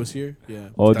 Yeah, when he was here. Yeah.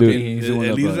 Oh, dude. También, He's the one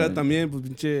that El Isra brought it. también, pues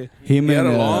pinche. Him He had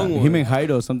and a long him one. and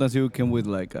Jairo. Sometimes he would come with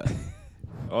like a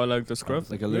Oh, like the scruff?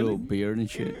 like a little beard and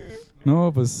shit.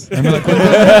 No, pues. ahí me la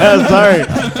cuento. Sorry,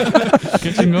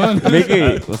 Qué chingón.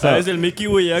 Mickey. What's Ah, up? es el Mickey,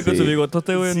 güey, ya con Sí. su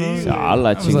bigotote, güey, ¿no? Ah,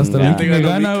 la Pues hasta el chingada. Mickey me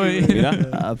gana, güey. Mira.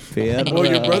 Ah, perro. Oh,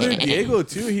 your brother Diego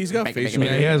too. He's got facial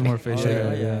Yeah, he hair. has more facial yeah,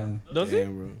 hair. yeah. ¿Does he?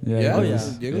 Damn, bro. Yeah, Yeah, he Oh,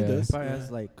 does. yeah. Diego Yeah. does. Probably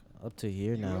has like up to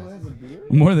here now.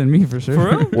 More than me, for sure.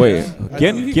 For real? Wait, I think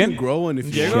 ¿quién? he ¿Quién? can grow one if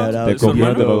you Diego? want. Shout out Te to copió,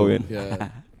 te Diego. lo bien. Yeah.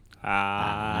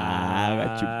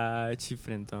 Ah,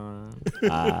 chifrentón.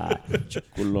 Ah,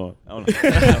 culo.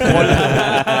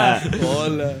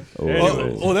 Hola.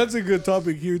 Oh. Oh, that's a good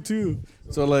topic here too.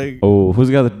 So like, Oh, who's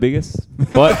got the biggest?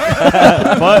 But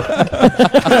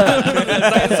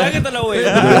Sáquetela, güey.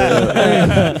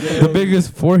 The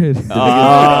biggest forehead.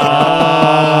 Ah.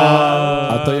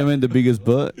 I thought you meant the biggest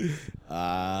butt.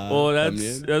 Oh,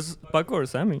 también. that's Paco or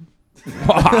Sammy.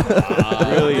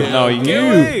 Really? No, ¿Qué,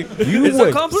 you. güey? You It's a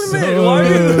wait. compliment. Why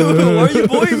are you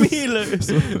bullying me?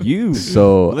 Like, You.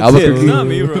 So Let's hear it. it's not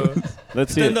me, bro.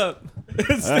 Let's see Stand it. up.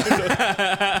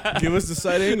 give us the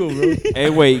side angle, bro. Hey,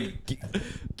 wait.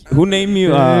 Who named you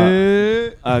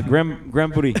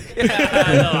Grand Booty?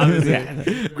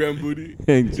 Grand booty.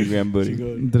 Grand Booty.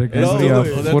 No,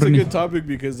 that's a good topic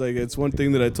because like it's one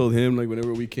thing that I told him like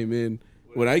whenever we came in,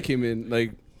 when I came in,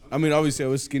 like I mean obviously I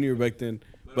was skinnier back then,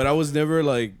 but I was never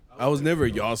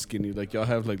y'all skinny, like y'all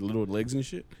have like little legs and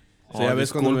shit. So Oh, ya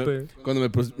ves cuando disculpe. me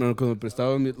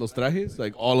prestaban los trajes,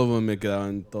 like all of them me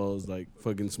quedaban todos like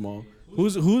fucking small.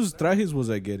 Whose trajes was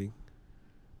I getting?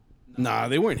 Nah,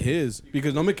 they weren't his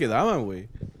because no me quedaban, way.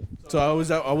 So I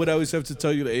would always have to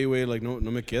tell you, hey, way, like no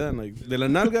me quedan, like de la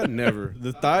nalga never,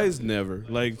 the thighs never,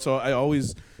 like so I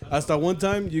always. Hasta one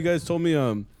time you guys told me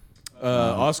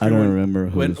Oscar. I don't remember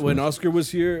who when this when was. Oscar was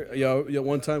here. Yeah,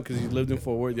 one time because he lived in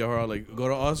Fort Worth. Y'all were like go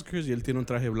to Oscar's y él tiene un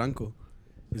traje blanco.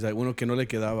 He's like uno que no le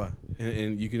quedaba,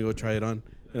 and you can go try it on.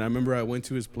 And I remember I went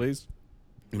to his place,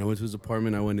 and I went to his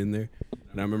apartment. I went in there,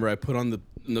 and I remember I put on no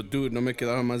me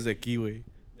quedaba más de aquí, güey.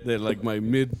 They're like my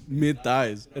mid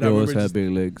thighs. And You I always remember had big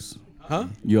legs. huh?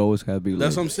 You always had big That's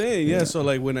legs. what I'm saying. Yeah. So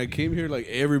like when I came here, like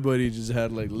everybody just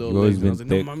had like little You always legs.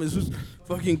 And I was like, been no, mames, whose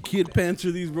fucking kid pants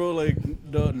are these, bro? Like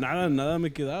nada me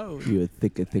quedaba. You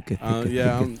thicker.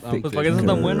 Yeah, I'm Pues para qué estás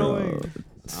tan bueno, güey.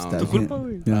 Está Tu culpa,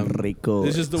 güey. bien rico.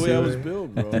 It's just the way I was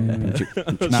built, bro.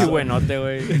 Pinche buenote,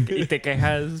 güey. Y te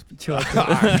quejas, chivato.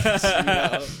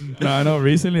 No, I know.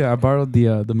 Recently, I borrowed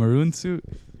the maroon suit.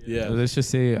 Yeah. Let's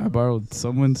just say I borrowed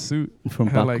someone's suit. From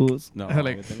I had, like, Paco's. No.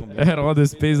 I had all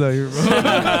this space out here, bro.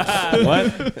 What?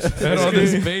 I had all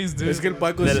this space, dude. Es que el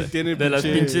Paco sí tiene De las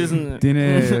pinches.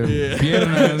 Tiene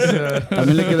piernas.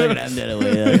 También le queda grande a la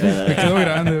güey. Me quedó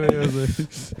grande, güey. I was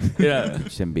Yeah.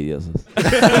 Pinches envidiosos.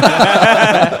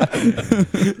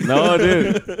 No,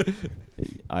 dude.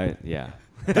 Yeah.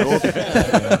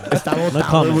 Está No botado,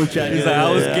 comment. muchacho. He's like,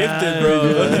 I was gifted, bro.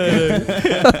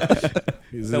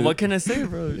 So what can I say,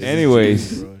 bro?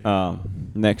 Anyways,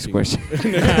 next question.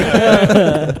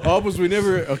 Oh, but we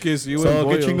never. Okay, so you went So,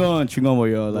 Boyo. qué chingón,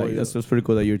 boyo. Like, Boyo. that's pretty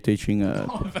cool that you're teaching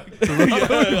all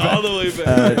the way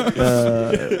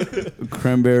back.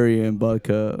 cranberry and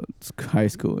vodka high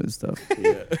school and stuff.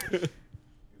 Yeah.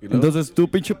 You know? Entonces, tú,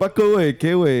 pinche Paco, güey,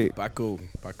 ¿qué, güey? Paco.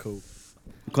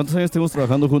 ¿Cuántos años tenemos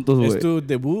trabajando juntos, Es güey? tu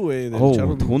debut, güey. del Oh,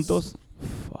 Charles. ¿juntos?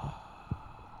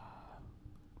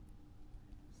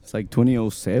 It's like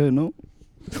 2007, ¿no?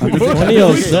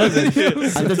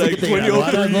 2007. Antes de que te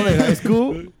graduaras, ¿no? De high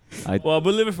school. Well, I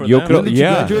believe it for Yo them. creo, When did you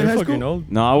yeah. graduate You're high fucking school? old.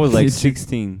 No, I was like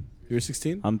 16. You were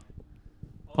 16? How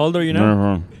old are you now?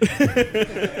 No.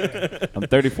 I'm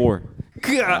 34.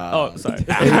 Oh, sorry.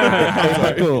 Hey,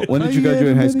 Paco, when did you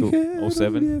graduate high school?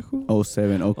 07.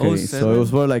 07, okay. So it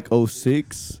was more like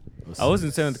 06. I was in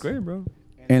 7th grade, bro.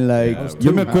 And like,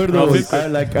 yo me acuerdo,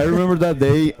 I remember that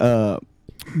day,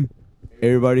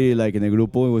 everybody like in the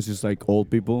grupo, it was just like old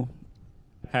people.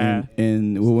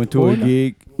 And we went to a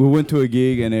gig.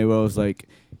 And everybody was like,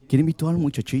 ¿quién invitó al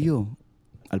muchachillo?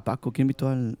 Al Paco, ¿quién invitó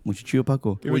al muchachillo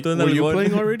Paco? ¿Quién Were, invitó al were you nalgón?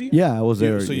 playing already? Yeah, I was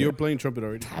there. So yeah. you were playing trumpet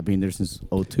already? I've been there since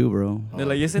 02, bro. They're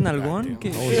like, ¿y ese nalgón?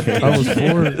 ¿Qué? I was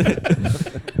 4.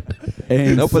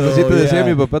 And No, pues así te decía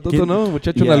mi papá, Toto, ¿no?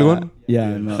 Muchacho nalgón.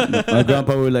 Yeah, no. My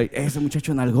grandpa was like, ese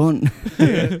muchacho nalgón.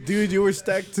 Dude, you were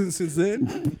stacked since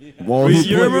then? Well,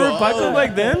 You remember Paco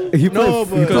back then? He No,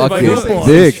 played but- Fucking football.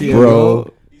 dick, Shit,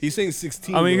 bro. He's saying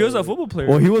 16. I mean, he bro. was a football player.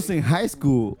 Well, he was in high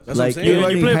school. That's what I'm Like, saying.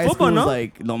 everybody You in played high football, school was no?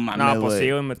 like, no mames, Nah, pues güey. sí,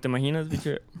 güey, ¿te imaginas,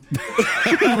 bicho?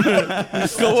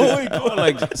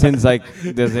 Like, since like,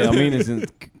 desde, I mean, since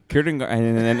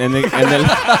kindergarten and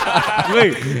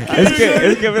wait,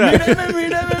 es que mira.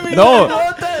 No,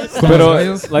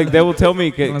 pero like they will tell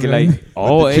me que like,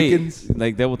 oh, the hey, chickens.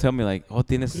 like they will tell me like, oh,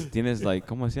 tienes like,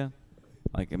 ¿cómo decía?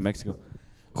 Like in Mexico.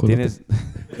 Tienes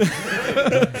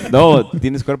no,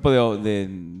 tienes cuerpo de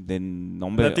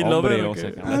nombre, Latin hombre, lover, o ¿o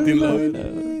sea, qué? Latin love.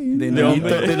 De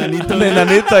nanito. de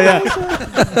enanito ya,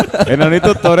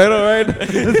 enanito torero, right?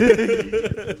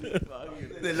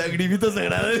 De lagrimitas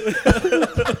sagradas.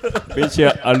 Pinche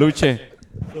aluche.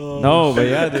 No, but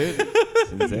yeah, dude.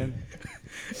 It's insane.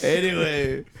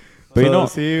 Anyway. But you So, know,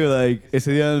 sí, like,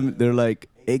 ese día, they're like,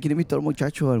 hey, ¿quién invitó al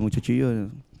muchachillo?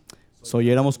 So,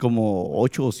 ya éramos como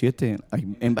 8 o 7. Like,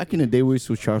 and back in the day, we used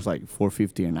to charge like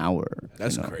 $4.50 an hour.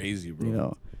 That's you know, crazy, bro. You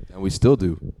know. And we still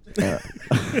do.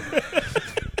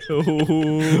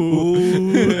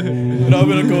 No,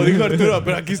 pero como dijo Arturo,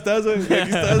 pero aquí estás, güey.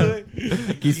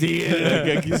 Aquí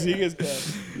sigues,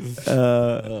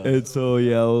 cabrón. And so,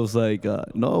 yeah, I was like,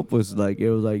 no, pues, like, it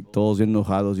was like, todos bien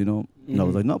enojados, you know. And I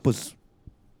was like, no, pues,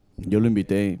 yo lo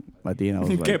invité a ti. And I was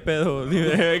 ¿Qué like, pedo?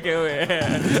 Dime, ¿qué güey?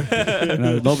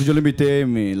 no, pues yo lo invité.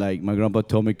 Like, my grandpa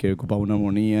told me que ocupaba una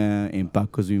armonía. And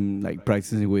Paco's been, like,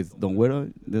 practicing with Don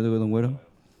Güero. Don Güero.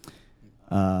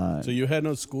 So you had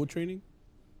no school training?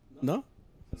 No?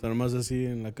 O sea, nomás así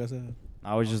en la casa.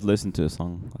 I was just listening to a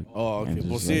song. Like, Oh, okay. and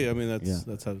Well, just, see, like, I mean, yeah.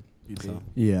 that's how you do it.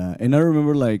 Yeah, and I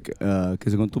remember like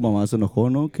que según tu mamá se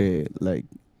enojó, ¿no? Que like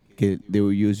que they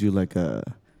would use you like a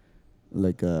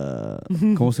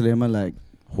 ¿cómo se le llama? Like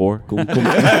whore. I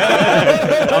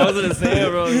was gonna say it,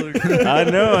 bro. I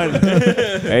know.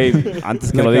 Hey,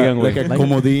 antes que lo digan, like güey. a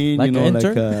comodín, like you know, an like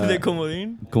intern? ¿De a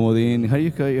comodín? comodín. How do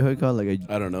you call it? Like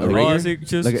I don't know. a Oh, ringer? así,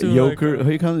 just like a to, yoker. like,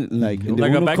 How you call it? Like in the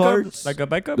like a Uno backup? cards. Like a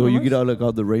backup? Do you nomás? get out like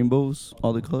all the rainbows,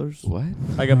 all the colors? What?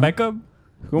 Like a backup?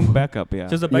 Un backup, yeah.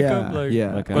 Just a backup? Yeah, Like,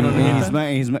 yeah. like a- cuando no And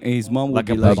necesita? his mom would Like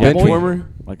be a like, bench Bench warmer? warmer?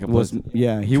 Like a was plus.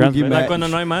 yeah, he would get Transmit. mad. Like cuando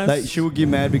no hay más? Like she would get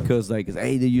mad because like,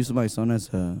 hey, they use my son as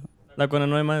a Like cuando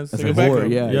no hay más? as Like a a backup. whore.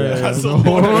 Yeah, Yeah, yeah. yeah. As a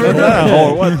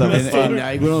Oh, what the and, fuck? and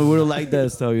like, we don't like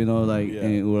that stuff, you know, like, Yeah.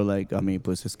 and we're like, I mean,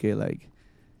 pues es que, like,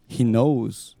 he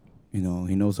knows, you know,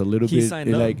 he knows a little He bit, signed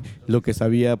and, up. like, lo que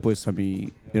sabía, pues, I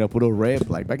mean, era puro rap,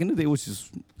 like, back in the day, it was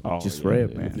just Yeah, rap,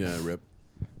 yeah. man. Yeah, rip.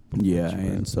 Yeah,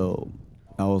 and so,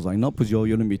 I was like, no, pues, yo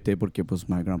lo invité porque, pues,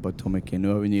 my grandpa told me que no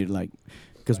iba a venir, like,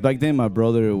 because back then, my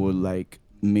brother would, like,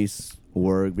 miss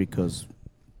work because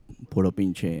pura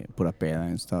peda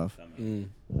and stuff. Mm.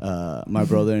 My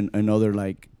brother and other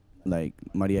like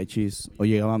mariachis or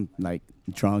llegaban like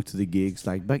drunk to the gigs.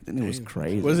 Like back then it was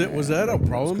crazy. Was man. that a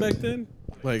problem back then?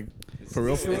 Like for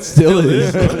real? It still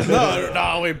is.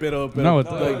 no, wait, pero No,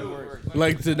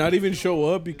 like to not even show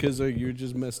up because like you're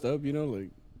just messed up, you know? Like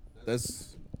that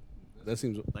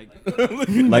seems like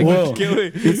Like, Well, ¿Qué,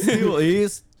 güey? it still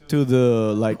is to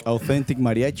the like authentic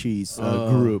mariachis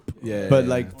group. Yeah. But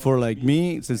like for like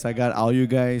me, since I got all you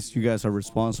guys are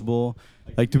responsible.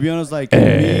 Like to be honest, like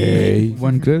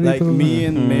One credit. like me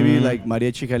and maybe like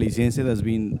Mariachi Jalisciense that's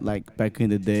been like back in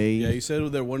the day. Yeah, you said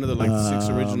they're one of the like 6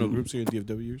 original groups here in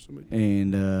DFW or something.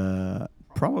 And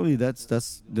probably that's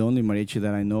the only mariachi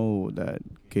that I know that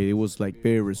it was like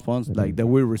very responsible, like that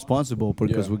we're responsible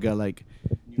because we got like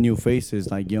new faces,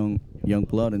 like young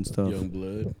blood and stuff. Young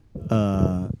blood.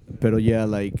 Pero yeah,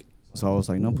 like so I was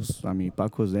like, no, pues I mean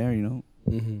Paco's there, you know.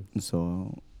 Mm-hmm.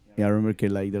 So yeah, I remember que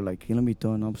like they're like, ¿quién lo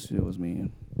invitó? No, pues it was me.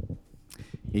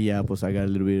 Y yeah, pues I got a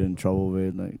little bit in trouble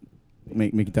with like me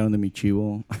quitaron de mi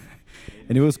chivo.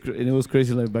 And it was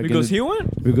crazy like back Because in he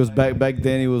went? because back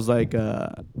then it was like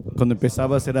cuando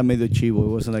empezabas era medio chivo, it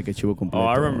wasn't like a chivo completo. Oh,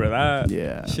 I remember that.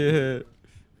 Yeah. Shit.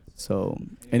 So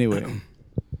anyway,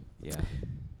 Yeah.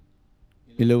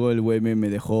 y luego el güey me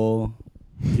dejó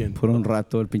 ¿Quién? por un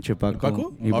rato el pinche Paco.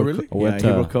 ¿Paco? He Oh, broke- really? Yeah, he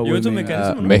broke up You with went to me.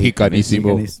 Mechanism?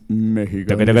 Mexicanísimo.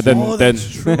 Mexicanismo. Oh,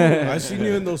 that's true. I seen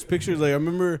you in those pictures. Like I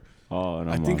remember. Oh,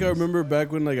 no. I think I remember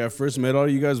back when like I first met all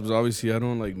you guys, but obviously I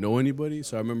don't like know anybody.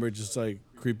 So I remember just like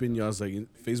creeping y'all's like in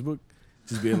Facebook,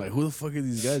 just being like, who the fuck are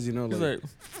these guys? You know, He's like,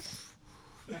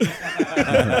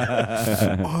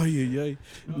 like, oh yeah.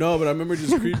 No, but I remember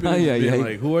just creeping, Ay, ay, being ay.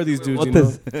 like, who are these dudes? What You know,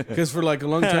 is- because for like a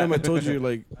long time I told you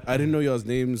like I didn't know y'all's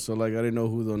names, so like I didn't know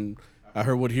who Don. I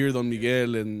heard what here Don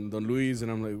Miguel and Don Luis, and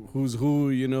I'm like, who's who?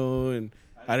 You know, and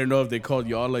I didn't know if they called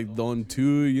y'all like Don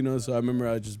too. You know, so I remember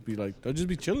I'd just be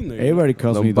chilling there. Everybody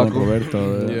calls Don me Don Paco.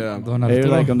 Roberto. Yeah. Don They're Arturo.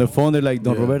 like on the phone. They're like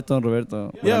Don Yeah. Roberto, Don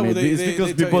Roberto. Yeah, I mean, well, it's they because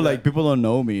tell people you like that. people don't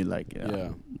know me. Like, Yeah.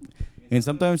 And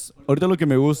sometimes, ahorita lo que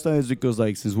me gusta is because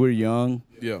like since we're young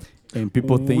Yeah. and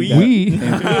people think We- that We.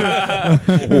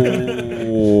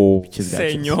 Oh. Pinches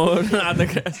gachos. Señor. Nah, te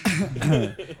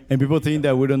creas. And people think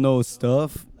that we don't know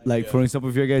stuff. Like for example,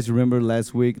 if you guys remember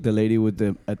last week, the lady with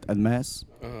the at mass,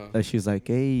 that she's like,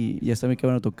 hey, ya saben que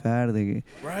van a tocar, de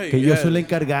Right. que yo yeah. soy la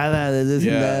encargada de this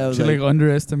and Yeah. that. I was She like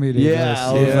underestimated. yeah, us.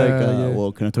 I was Yeah, like, yeah.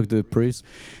 well, can I talk to the priest?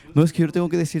 No, es que yo tengo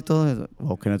que decir todo eso.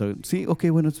 Oh, can I talk? Sí, okay,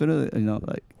 bueno, espera, you know,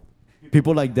 like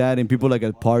people like that and people like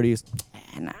at parties,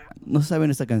 nah, no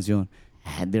saben esta canción.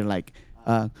 And they're like,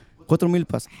 4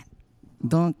 milpas.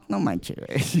 No manches,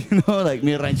 güey. You know, like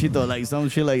mi ranchito, like some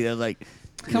shit like that, like.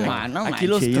 Come on, no Aquí manches,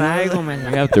 los you know? traigo,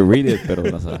 man. We have to read it, pero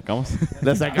la sacamos.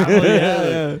 La sacamos,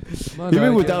 yeah. No,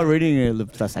 Even no, without reading it, la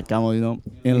sacamos, you know.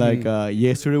 And like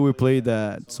yesterday we played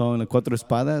that song, La Cuatro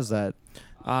Espadas, that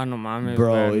Ah, no mames.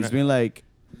 bro, man. it's been like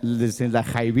listen, La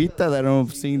Jaivita that I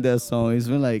don't sing that song. It's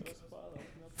been like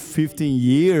 15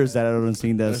 years that I don't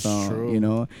sing that That's song, true. you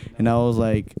know. And I was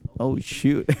like, oh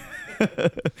shoot.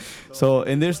 So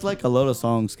and there's like a lot of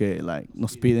songs que like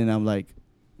Nos Piden. I'm like,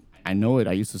 I know it.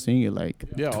 I used to sing it like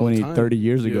Yeah, all the 20, time. 30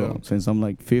 years ago. Yeah. Since I'm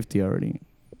like 50 already.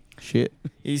 Shit.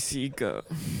 Y sí, ca-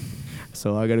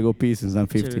 So I gotta go pee since I'm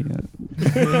 50. Sure.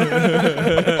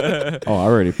 Oh, I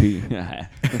already pee. I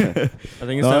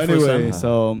think it's No, time for anyway,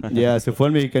 some. so yeah, se fue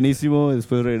al mexicanísimo,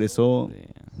 después regresó,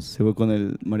 se fue con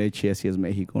el mariachi así es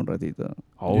México un ratito.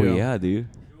 Oh, Yeah. yeah, dude.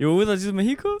 You were with us in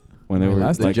Mexico? When they were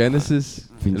Last The like Genesis.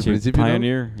 El pinche principio, ¿no?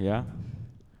 pioneer, yeah.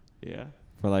 Yeah.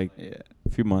 For like Yeah. a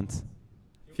few months.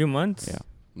 Few months? Yeah.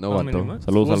 No, How many vato. months?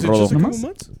 Saludos Was al it just a Rodo. couple Nomás?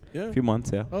 months? Yeah. A few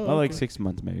months, yeah. Oh, Not like okay. 6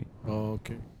 months, maybe. Oh,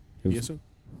 okay. It ¿Y was- eso?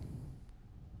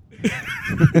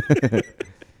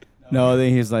 No,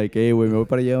 then he's like, hey, güey, me voy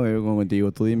para allá, me voy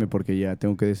contigo, tú dime porque ya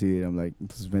tengo que decidir. I'm like,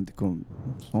 pues vente con,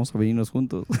 vamos a venirnos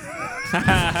juntos.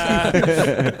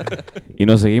 Y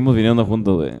nos seguimos viniendo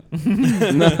juntos, güey.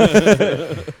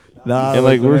 No, Yeah,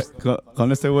 güey, like, we're-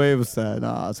 con este güey, pues,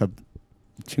 no, o sea,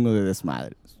 chingo de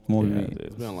desmadre. Somos, Yeah, bien-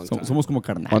 It's been a long time. somos como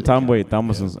carnales. One time, güey,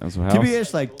 estábamos en su house.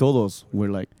 TBH, like, todos,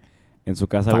 we're like, En su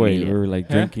casa, güey. Familia. We were like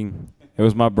 ¿Eh? drinking. It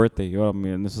was my birthday. Yo,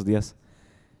 en esos días.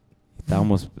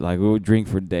 Estábamos, like, we would drink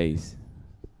for days.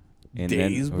 And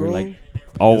Days, then we were bro? like,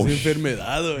 oh, Es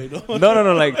enfermedad, güey, ¿no?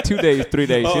 no, like 2 days, 3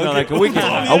 days. You know, okay. like a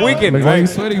weekend. A weekend, Like, why are you right?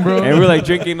 sweating, bro? And we're like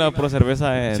drinking pura cerveza.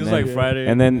 And Feels then, like Friday.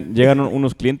 and then llegan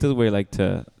unos clientes, güey, like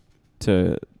to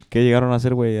 ¿qué llegaron a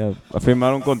hacer, güey? A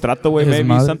firmar un contrato, güey, His maybe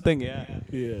mother. something, yeah.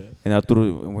 Yeah. And Arturo,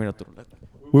 güey, Arturo.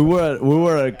 we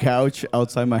were at a couch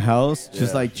outside my house,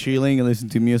 just Yeah. like chilling and listening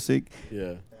to music.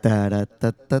 Yeah.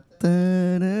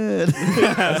 Ta-ra-ta-ta-ta-ra.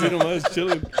 Así nomás,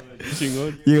 chilling.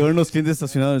 Chingón. Llegaron los clientes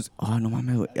estacionados. Oh, no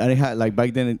mames, güey. I had, like,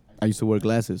 back then, I used to wear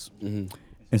glasses. Mhm.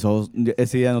 And so,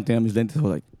 ese día no tenía mis lentes. I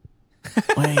was like,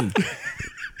 güey,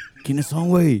 ¿quiénes son,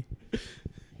 güey?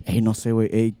 Ey, no sé, güey.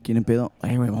 Ey, ¿quién pedo?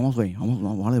 Ey, güey, vamos, güey.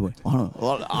 Vamos, vale, güey. Vámonos.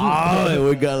 Oh,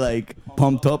 we got, like,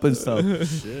 pumped up and stuff.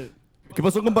 Shit. ¿Qué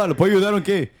pasó, compa? ¿Lo puedo ayudar o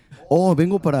qué? Oh,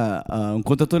 vengo para un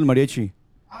contrato del mariachi.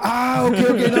 Ah, ok,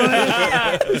 no.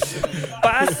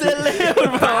 Pásele,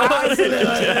 por favor.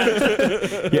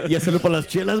 Ya salió para las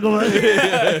chelas,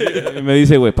 compadre. Y me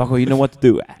dice, güey, Paco, you know what to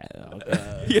do.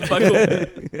 Y el Paco.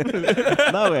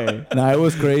 No, güey. Nah, it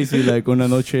was crazy. Like, una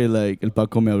noche, like, el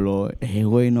Paco me habló.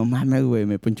 Güey, no mames, güey.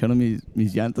 Me poncharon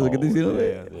mis llantas. ¿Qué te hicieron,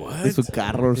 güey? De su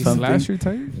carro o They something. slash your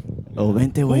tire? Oh,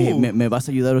 vente, güey. Me vas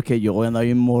a ayudar, que yo voy a andar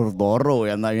bien mordorro,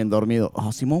 güey. Andar bien dormido.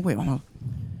 Oh, Simón, güey, vamos.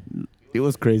 It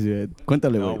was crazy, güey.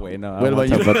 Cuéntale, güey. No, güey, no. Voy al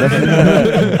baño. Anyways,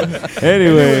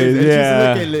 El chiste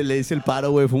yeah. es de que le hice el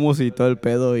paro, güey. Fuimos y todo el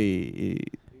pedo y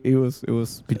it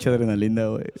was pinche adrenalina,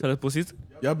 güey. ¿Se los pusiste?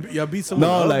 Ya vi someone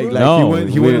No, else, like, bro? like No,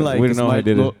 he we went like, don't know how he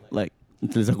did it. like,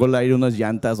 le sacó el aire unas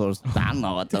llantas or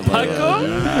no, what the fuck.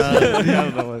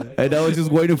 And I was just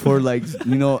waiting for like,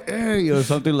 you know, or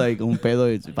something like un pedo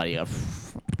para llegar.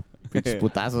 Pinches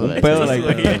putazos. Un pedo like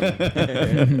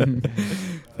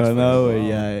Pero no, güey,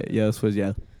 ya después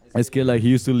ya. Es que like he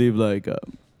used to live like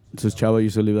sus chavas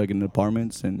used to live like in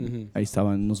apartments and ahí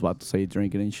estaban unos vatos ahí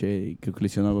drinking and shit y creo que le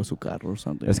hicieron algo a su carro or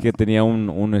something. Es que tenía un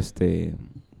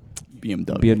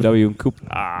BMW, un coupe.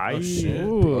 Ay. Oh, shit.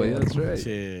 Oh, yeah, that's right.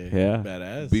 Shit. Yeah.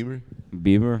 Badass. Beamer.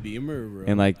 Beamer, bro.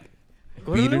 And like,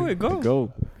 Go, güey, go.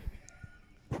 go.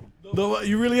 No,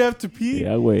 you really have to pee?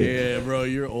 Yeah, güey. Yeah, bro,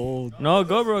 you're old. No,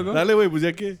 go, bro, go. Dale, güey, pues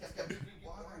ya que.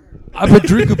 I've been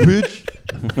drinking, bitch.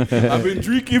 I've been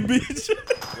drinking, bitch.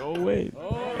 Go away.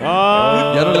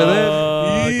 Ya no le den.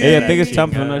 Hey, I think it's time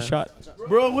for another shot.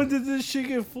 Bro, when did this shit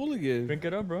get full again? Drink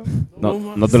it up, bro. No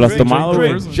te lo has tomado,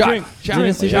 güey. Shot, shot.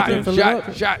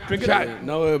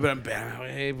 No, güey, pero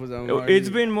hey, pues I'm It's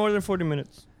been more than 40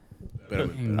 minutes.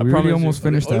 Espérame. We already promise almost you.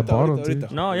 finished that Ahorita, bottle, ahorita, dude.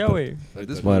 ahorita. No, yeah, güey. At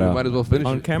this But, point, we might as well finish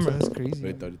On it. camera. That's crazy.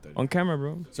 Ahorita. On camera,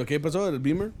 bro. So, ¿qué pasó? ¿El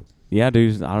Beamer? Yeah,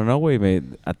 dude. I don't know, güey,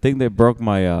 man. I think they broke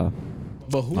my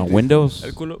But who my did? windows.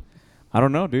 El culo. I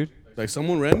don't know, dude. Like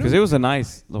someone random? Because it was a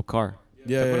nice little car.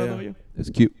 Yeah. It's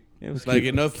cute. It was Like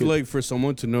cute. enough to like for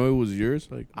someone to know it was yours?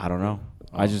 Like, I don't know.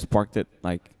 I just parked it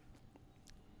like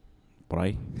por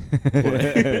ahí.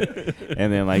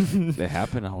 And then like it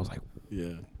happened. I was like,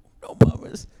 yeah. no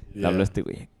mames. Le Yeah. hablé a este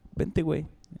güey. Vente, güey.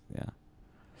 Yeah.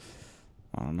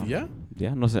 I don't know. Yeah?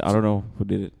 Yeah, no sé. I don't know who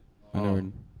did it. I Oh. never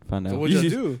found So out. what'd you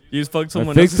do? You just fucked I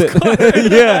someone fixed else's it. car.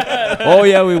 Yeah. Oh,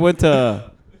 yeah, we went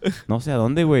to no sé a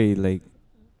dónde, güey. Like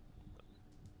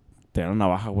tenía una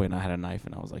navaja, güey, and I had a knife,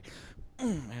 and I was like, I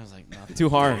was like, nah, too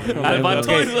hard. I was like,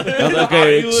 okay. I was like,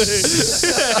 okay.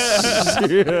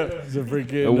 It's a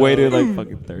freaking. I waited like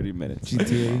fucking 30 minutes.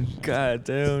 GTA. God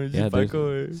damn, Yeah, yeah, dude. Paco,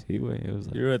 güey. Sí, güey. It was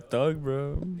like, You're a thug,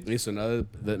 bro. Hey, so now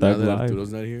that Thug life.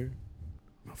 Arturo's not here.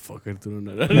 No, fuck Arturo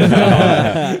not.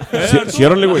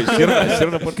 ciérrale, güey. Cierra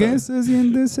la puerta. ¿Qué se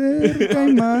siente ser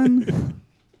caimán?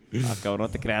 Ah, cabrón, no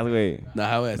te creas, güey.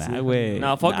 Nah, güey. Nah, güey.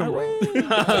 Nah, fuck him, bro.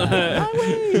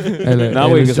 No,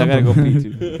 güey, because I gotta go pee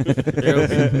too.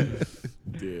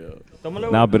 Yeah.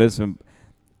 No, but it's been,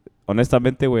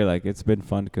 honestamente, güey, like it's been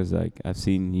fun because like I've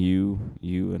seen you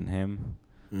and him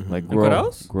like grow.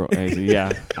 Encuerados?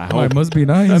 Yeah, I Oh, it hope. must be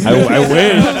nice. I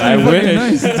wish. I wish.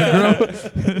 Nice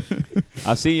to grow.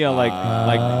 I've seen you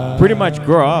like pretty much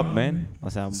grow up, man. O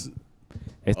sea,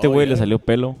 este güey le salió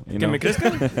pelo. You ¿Que know? me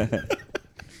crezca?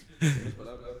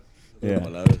 Yeah.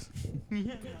 Palabras.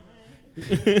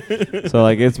 So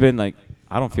like it's been like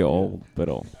I don't feel old,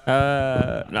 pero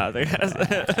No, te creas.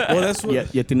 Well, that's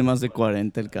what. Ya tiene más de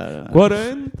 40 el cara.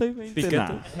 40 y 20. Piquete.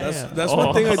 Nah. That's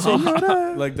one thing I told.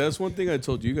 Like that's one thing I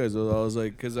told you guys. Though I was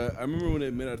like, because I remember when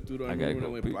I met Arturo. I remember when I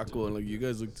gotta went go Paco, and like you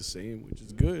guys look the same, which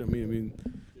is good. I mean,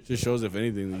 just shows if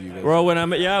anything that you guys. Bro, when I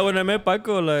met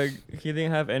Paco, like, he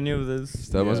didn't have any of this.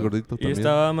 Estaba más gordito Y también.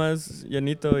 estaba más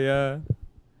llenito, yeah.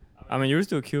 I mean, you're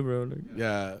still cute, bro. Like,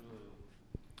 Yeah.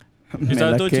 Me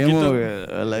estaba la todo quemo, chiquito. güey.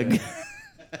 Like,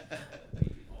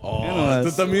 Oh, know,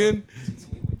 ¿tú también?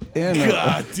 you know.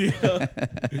 God damn.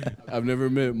 I've never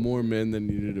met more men that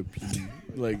needed a pee.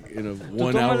 Like in a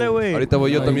 1 hour. tómale, güey. Ahorita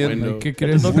voy yo Ay, también. bueno. ¿Qué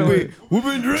crees? toca, güey. We've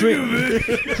been drinking, man.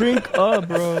 Drink up,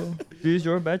 bro. This is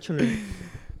your bachelor.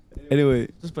 Anyway,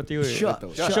 Esto es para ti, güey. shot.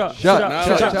 Shot.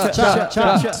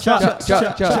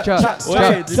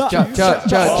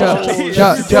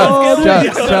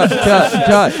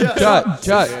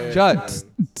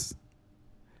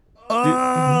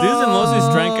 This is the most he's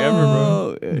drank ever,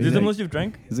 bro. This is the most you've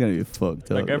drank? It's gonna be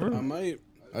fucked up. Like ever? I might.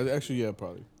 Actually, yeah,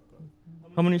 probably.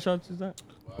 How many shots is that?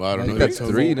 Well, I don't know. That's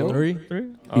three, no? Three? Y-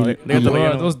 Oh, y they got the luego-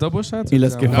 relleno. Those double shots? Y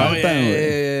las que No, faltan, yeah,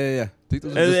 güey. yeah. I think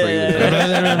those are just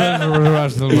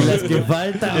regular. Y las que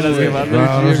faltan, Y las que güey.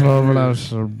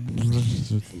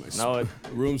 No,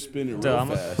 Room spinning Te real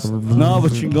damos. fast. No,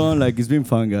 but chingón, like, it's been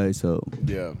fun, guys, so.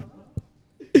 Yeah.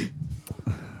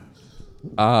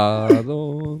 ¿A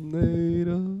dónde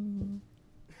irá?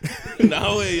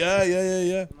 No, wait,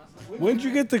 yeah. When'd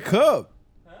you get the cup?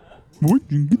 What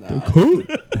you get the code?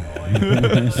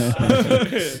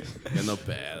 Yeah, not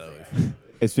bad.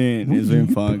 It's been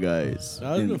fun, guys. That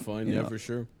has And, been fun, you yeah, know, for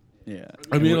sure. Yeah.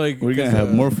 I mean, like, we're gonna 'cause,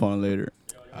 have more fun later.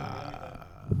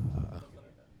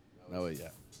 No, wait, yeah.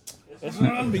 That's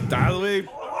not on mitad, güey.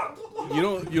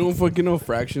 You don't fucking know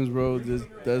fractions, bro.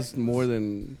 That's more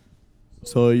than.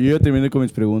 So yo ya terminé con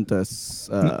mis preguntas.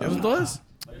 ¿Eso todas?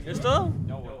 ¿Es todo?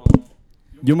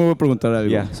 Yo me voy a preguntar algo.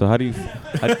 Yeah. So how do you?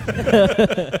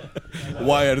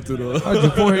 Why, Arturo? How'd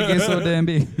your forehead get so damn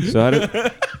big? So how do?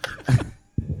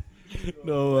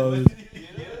 No,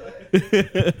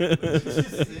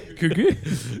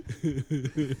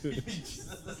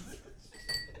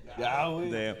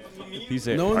 Damn. He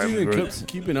said. no one's "I'm even good."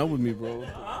 keeping up with me, bro.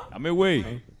 I'm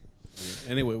away.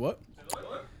 Anyway, what?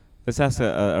 Let's ask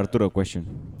Arturo a question.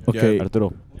 Okay.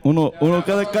 Arturo. Uno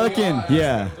cada quien.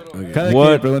 Yeah. Cada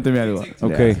What? quien pregúnteme algo.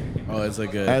 Okay. Oh, it's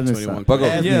like a Hazme 21. Paco.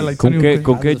 Yeah, like ¿Con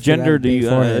 21. qué Just gender that do you big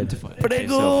forehead. identify?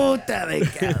 Pregúntame,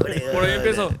 cabrón. Por ahí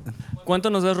empiezo. ¿Cuánto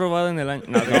nos has robado en el año?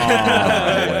 No,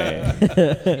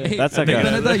 That's like Neta,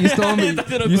 a. neta, you stole me.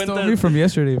 Te lo You stole cuentas. me from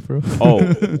yesterday, bro. Oh.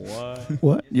 What?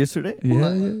 What? Yesterday?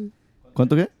 Yeah, yeah.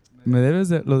 ¿Cuánto qué? ¿Me debes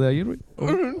de lo de ayer, güey?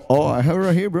 Oh, I have it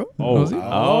right here, bro. Oh. sí?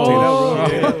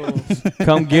 Oh.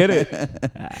 Come get it.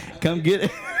 Come get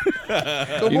it.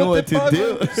 You know what to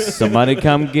do. Somebody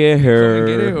come get Get it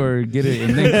her. or get it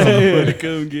and then come.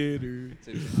 Come get her.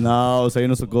 No, o sea,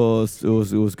 nos tocó.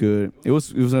 It was good. It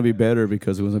was gonna be better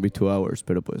because it was gonna be 2 hours.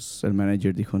 Pero pues el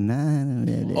manager dijo nah.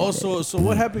 Also, so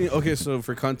what happened? Okay, so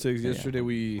for context,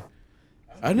 yesterday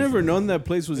I never known that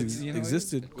place was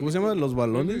existed. ¿Cómo se llama? Los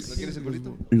Balones?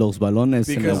 Los balones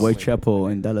in the Because- Whitechapel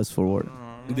in Dallas Fort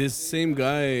Worth. This same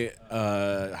guy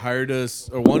hired us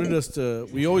or wanted us to.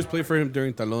 We always play for him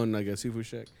during Talon, like a seafood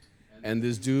shack. And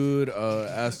this dude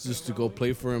asked us to go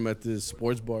play for him at this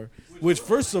sports bar. Which,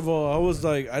 first of all, I was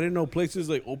like, I didn't know places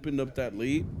like opened up that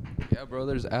late. Yeah, bro,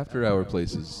 there's after hour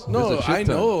places. No, There's a shit I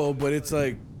ton. know, but it's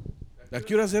like, ¿a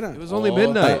qué horas era? It was only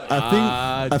midnight.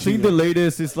 I think the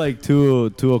latest is like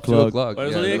 2 2 o'clock. o'clock. Por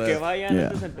eso Yeah. dije que vayan Yeah.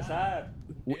 antes de empezar.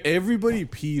 Everybody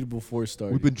peed before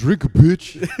starting. We've been drinking,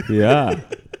 bitch. Yeah.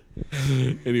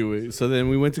 Anyway, so then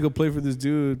we went to go play for this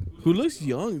dude who looks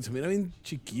young to me. I mean,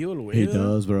 chiquillo, el güey. He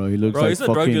does, bro. He looks Bro, like he's a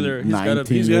drug fucking dealer. He's gotta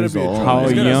 19 be- he's gotta years be a old. drug How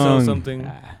He's gonna sell young?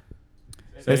 something.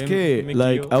 Es que, Mickey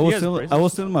like, O. I He was has telling, braces. I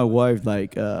was telling my wife,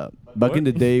 like, back in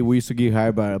the day, we used to get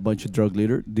hired by a bunch of drug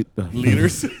Leaders? Drug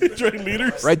leaders?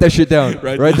 Write that shit down.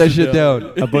 Write Write that that shit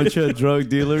down. a bunch of drug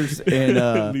dealers,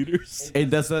 and Leaders.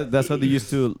 that's how they used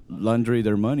to laundry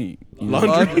their money. You know?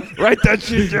 Laundry. Write that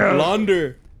shit down.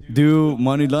 Launder. Do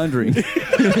money laundering. Bro,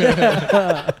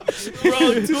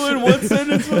 2 in 1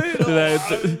 sentence, wait.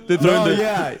 They throw in the,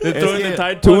 yeah. they throw in the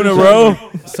Tide 2 in a Pod. row.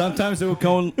 Sometimes they would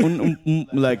come un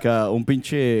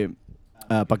pinche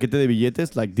paquete de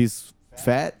billetes like this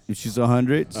fat, which is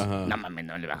 100. Uh-huh. No mames,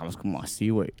 no le bajamos como así,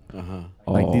 güey. Uh-huh.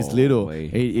 Like this Oh, little. güey.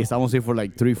 Hey, estamos here for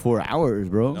like 3-4 hours,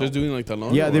 bro. Just doing like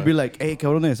talon? Yeah, or they'd be what? like, hey,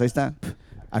 cabrones, ahí está.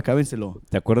 Acábenselo.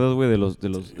 ¿Te acuerdas, güey, de los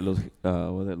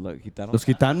gitanos? Los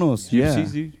gitanos. Yeah.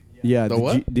 Gypsies, dude? Yeah. The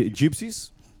what? The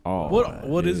gypsies? Oh.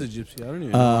 What is a gypsy? I don't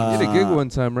even know. Uh, We did a gig one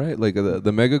time, right? Like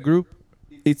the mega group.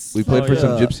 It's We played Oh, for yeah.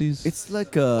 some gypsies. It's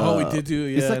like a. Oh, we did do-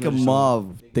 It's yeah, like I a know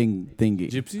mob thingy.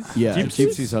 Gypsies? Yeah, Gypsies?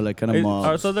 gypsies are like kind of It-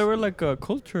 mobs. so they were like a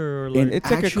culture, or like And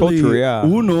It's like a actually, culture, yeah.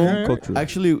 Uno, Yeah. Culture.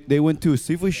 actually, they went to a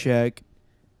seafood shack.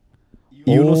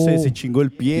 Y uno se chingó el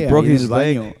pie broke ahí en his el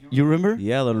baño. leg. You remember?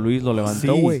 Yeah, don Luis lo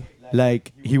levantó, Sí. güey.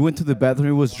 Like, he went to the bathroom,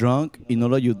 he was drunk, y no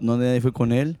nadie fue con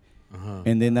él. Uh-huh.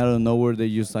 And then out of nowhere, they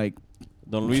just like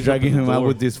Don Luis dragging opened him the out door.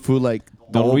 with this food, like,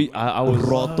 Don todo Luis, I was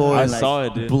roto I and, saw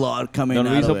like, it, dude. blood coming Don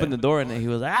out Luis of opened it. the door and then he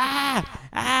was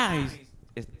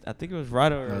I think it was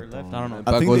right or left. I don't know.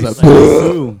 I think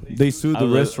Paco's they sued the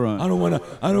restaurant. I don't want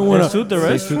to. They sued the They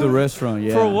rest sued the restaurant,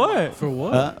 yeah. for what? For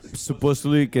what?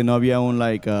 Supposedly que no había un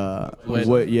like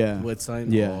yeah. Wet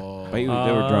sign? Yeah. Oh. But they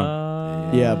were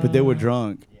drunk. Yeah, but they were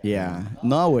drunk. Yeah.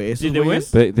 No way. Did they win?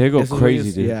 They go Esos crazy,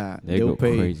 güeyes, dude. yeah, They they'll go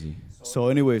pay. crazy. So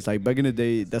anyways, like back in the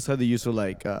day, that's how they used to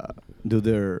like do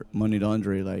their money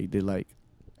laundry. Like they like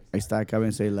ahí está,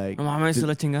 acábense like No mames, se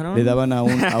la chingaron. le daban a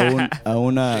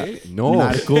una No.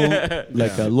 narco,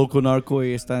 like a local narco,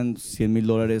 y están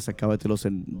 $100,000, acábatelos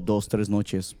en 2-3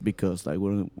 noches because like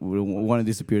we want to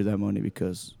disappear that money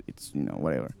because it's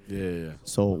whatever. Yeah.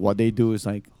 So what they do is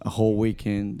like a whole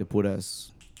weekend they put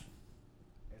us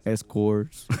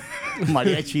escorts.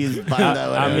 Mariachi is banda,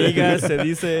 güey. Amigas, se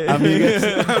dice.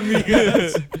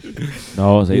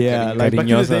 No, say Yeah, like back in the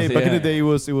cariñosas, day,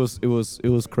 yeah. it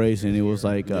was crazy, and it was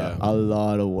like a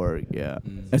lot of work. Yeah,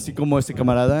 así como este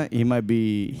camarada, he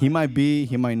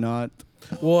might not.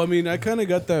 Well, I mean, I kind of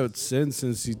got that sense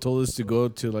since he told us to go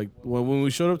to like when we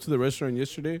showed up to the restaurant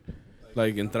yesterday,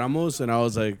 like entramos, and I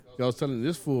was telling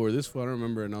this fool, I don't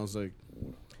remember, and I was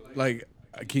like,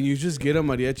 can you just get a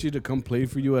mariachi to come play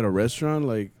for you at a restaurant?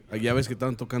 Like ya ves que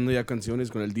estaban tocando ya canciones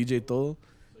con el DJ y todo.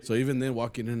 So even then,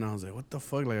 walking in, I was like, what the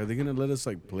fuck? Like, are they gonna let us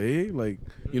like play? Like,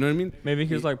 you know what I mean? Maybe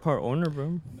he's like part owner,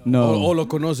 bro. No, O lo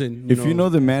conocen. if you know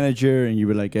the manager and you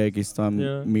were like, aquí están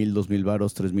Yeah. 1,000, 2,000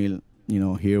 varos, 3,000, you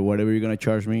know, here, whatever you're gonna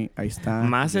charge me, ahí está.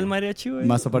 Más el mariachi, güey.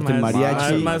 Más aparte el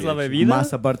mariachi. Más la bebida.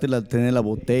 Más aparte tener la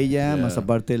botella, más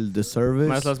aparte the service.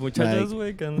 Más las muchachas,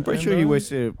 Like, güey. I'm pretty sure he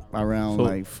wasted around So-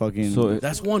 like fucking so-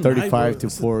 That's one 35 night, to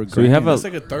bro. 4 So you have It's a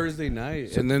like a Thursday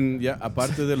night. And then, yeah,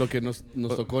 aparte de lo que nos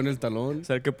tocó en el talón.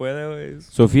 Ser que puede, güey.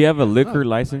 so if you have a liquor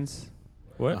license,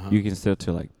 What? Uh-huh. you can sell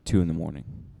till like 2 in the morning,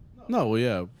 No, well,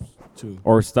 yeah, two.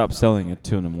 or stop selling at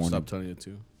 2 in the morning. Stop telling you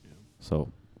two. So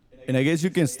And I guess you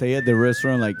can stay at the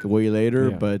restaurant like way later,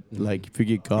 Yeah. but like if you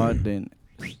get caught, then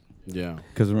Yeah.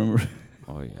 because remember,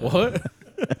 oh yeah. What?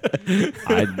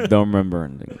 I don't remember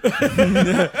anything.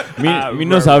 Me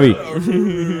no sabe.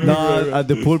 no, at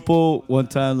the pulpo one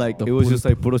time like it was just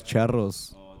like puros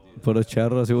charros.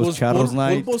 It was charros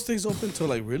night, Pulpo stays open till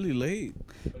like really late.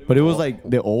 but it was like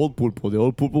the old pulpo. The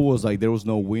old pulpo was like there was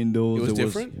no windows. It was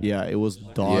different? Yeah, it was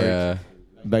dark Yeah.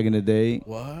 back in the day.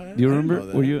 What? Do you I didn't remember? know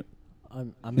that. Were you? I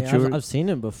mean, But you were- I've seen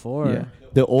it before. Yeah,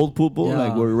 the old pulpo, Yeah.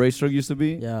 like where racetrack used to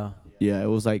be. Yeah. Yeah, it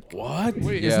was like What?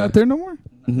 Wait, Yeah. it's not there no more?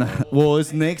 nah, well,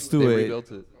 it's next to They it.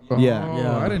 rebuilt it. Yeah. Oh,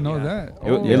 Yeah. I didn't know that.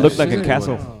 It looked like a shit.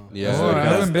 castle. Yeah. Oh, I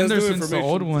haven't been there That's new since the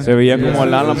old one. Se veía Yeah. como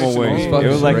el Alamo, It was güey. fucking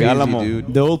It was like crazy, Alamo.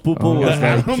 dude. The old pulpo was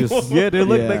like just Yeah, they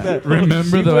looked like Yeah. that.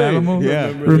 Remember the Alamo?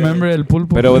 Yeah. Remember el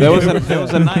pulpo? Pero there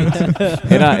was a night.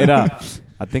 Era,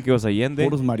 I think it was Allende,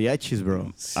 puros mariachis,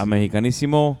 bro. a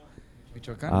Mexicanísimo,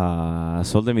 Michoacán.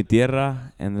 Sol de mi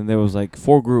Tierra, and then there was like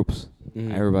 4 groups.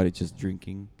 Mhm. Everybody just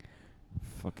drinking,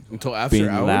 fucking Until after being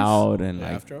hours? loud and Yeah,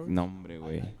 like, after hours? no hombre,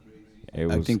 güey. It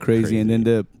was Acting crazy. And then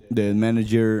the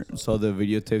manager saw the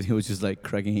videotape. He was just like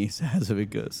cracking his ass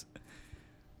because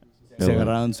They se were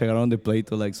agarraron de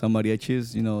pleito like some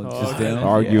mariachis, you know, just okay. them.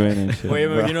 arguing and shit. Oye,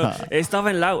 me imagino, estaba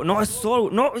en lago. No, es sol.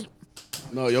 No.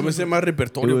 No, yo me sé más It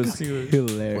repertorio. was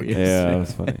hilarious. Yeah, it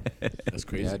was funny. That's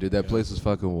crazy. Yeah, dude, that place was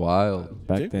fucking wild.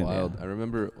 Back then, Wild. I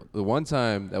remember the one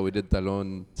time that we did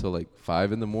talon till like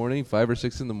 5 in the morning, 5 or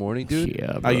 6 in the morning, dude.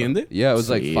 Yeah, bro. Allende? Yeah, it was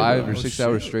like Sí, 5 bro. or 6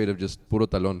 hours straight of just puro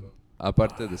talon.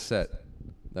 Aparte the set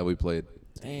that we played.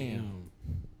 Damn.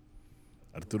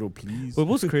 Arturo, please. It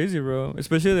was crazy, bro.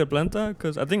 Especially the planta,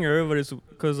 because I think everybody's,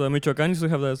 because Michoacán used to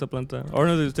have that as a planta. I don't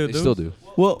know if they They still do. still do.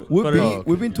 Well, But,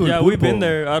 we've been to Yeah, El we've been Pulpo.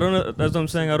 there. I don't know. That's what I'm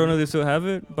saying. I don't know if they still have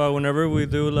it, but whenever we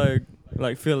do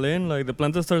like fill in, like the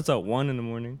planta starts at 1 in the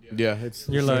morning. Yeah, it's.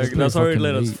 You're So like, it's pretty that's already fucking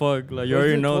late as late. fuck. Like you Was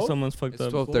already it know 12? someone's fucked It's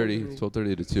up. 12:30. It's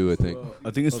 12:30 to 2, I think.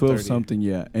 I think it's 12:30. 12 something,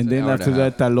 yeah. And an then hour and after a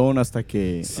that, half. talón hasta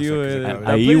que. Sí, güey. That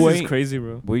Ahí, place is güey. crazy,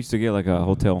 bro. We used to get like a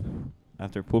hotel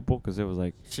after Pulpo because it was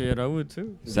like Shit, I would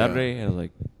too. Saturday, and it was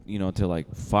like, till like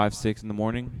 5, 6 in the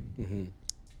morning. Mm-hmm.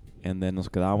 And then nos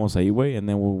quedábamos ahí, güey. And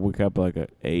then we'll wake up like at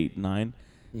 8, 9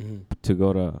 Mm-hmm. to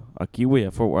go to aquí, güey,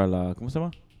 a la, ¿cómo se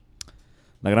llama?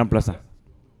 La Gran Plaza.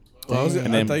 Well, And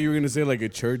I then thought you were gonna say like a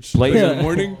church play- like in the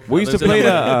morning. We used to There's play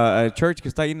a- a church que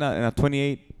está ahí en la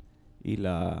 28 y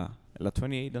la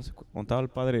 28, no sé, contaba el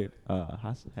padre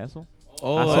Hassel.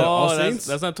 Oh, Ah, All that's, Saints.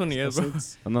 that's not 28, bro.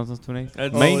 No, that's 28.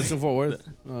 That's- Oh, Main. it's in Fort Worth.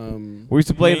 We used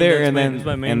to play Main, there, that's and Main, then it's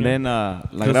by Main, La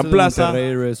Close to Gran the Plaza,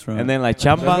 Monterrey restaurant. and then like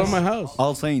That's by my Chambas, house.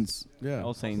 All Saints. Yeah.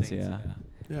 All Saints, yeah.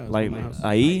 Yeah. it's Like by my house.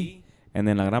 ahí, and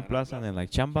then La Gran Plaza, and then like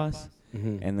Chambas,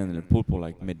 Mhm. and then the Pulpo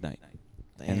like midnight.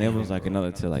 And it was like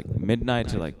another till like midnight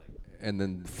to like And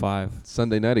then 5.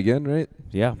 Sunday night again, right?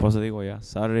 Yeah, por eso digo, yeah.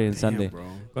 Saturday and Sunday. Bro.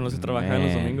 Cuando se trabajaba en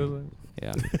los Man. domingos, güey.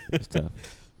 Yeah, stuff.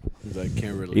 He's like,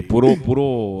 can't relate. Y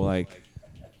puro, like,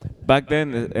 back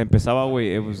then, empezaba,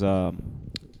 güey, it was,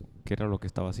 ¿qué era lo que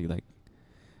estaba así? Like,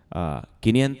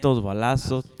 500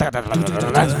 balazos.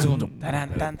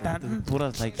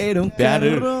 Puras, like, Era un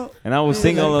battered. carro. And I was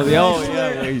singing all of the, oh,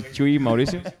 yeah, güey, Chuy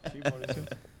Mauricio.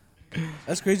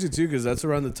 That's crazy too, because that's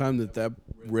around the time that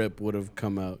rip would have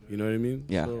come out. You know what I mean?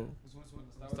 Yeah. So,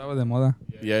 Estaba de moda.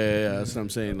 yeah. That's what I'm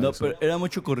saying. No, Like, so- pero era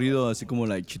mucho corrido, así como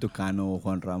like Chito Cano,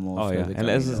 Juan Ramos. Oh, yeah. Fede And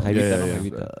this is Camino. Jaivita, Yeah, no, yeah,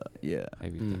 Jaivita. Yeah.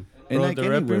 Jaivita. Mm. And Bro, like the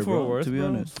anywhere, rapping for bro, worth, to be bro.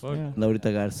 honest. Fuck. Yeah.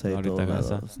 Laurita Garza y Laurita todos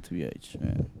Garza. lados, TBH.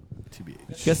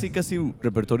 Yeah. Casi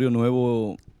repertorio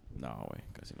nuevo. No, güey,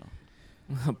 casi no.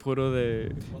 Puro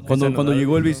de... Cuando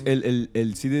llegó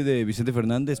el CD de Vicente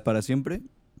Fernández para siempre,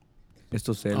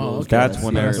 estos celos. Oh, okay. That's así,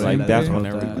 when they're así, like, la that's de- when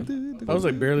everything. I was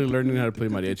like barely learning how to play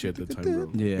mariachi at the time,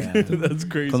 bro. Yeah. That's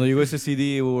crazy. Cuando llegó ese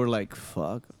CD, we were like,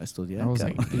 fuck, a estudiar. I was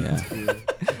like, cabrón. yeah.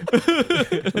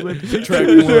 Track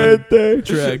 1,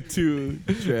 track 2,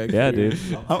 track Yeah, 3. dude.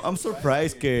 I'm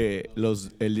surprised que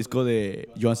el disco de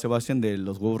Joan Sebastian de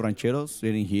Los Huevos Rancheros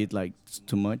didn't hit like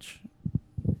too much.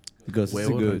 Because it's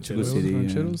a good Rancheros. CD.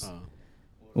 Huevos man. Rancheros. Ah.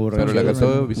 Huevos Pero la Rancheros, cantó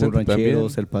Huevos Vicente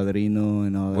Rancheros, también. El Padrino,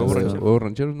 and all that ¿Huevos stuff. rancheros? ¿Huevos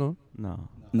rancheros no? No,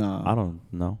 No. I don't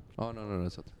know. Oh, no,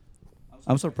 that's otro.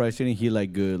 I'm surprised it didn't hit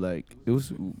like good. Like, it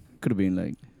was, could have been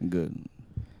like good.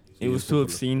 It was too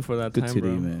obscene for that Good time, CD,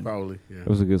 bro. man. Probably, yeah. It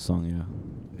was a good song, yeah.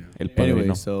 Yeah. El Padrino.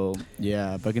 Anyway, so,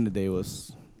 yeah, back in the day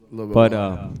was A little bit But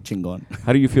more. chingon.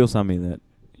 how do you feel, Sammy, that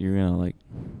you're gonna like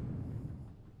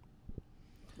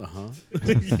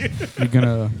You're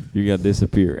gonna. you're gonna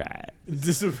disappear?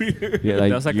 Disappear. Yeah, Te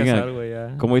like vas a you're casar, gonna, güey, ya.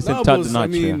 como dicen, No, top pues, notch.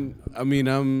 I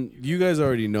mean, you guys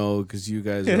already know because you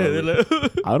guys are,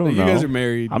 I don't you know. guys are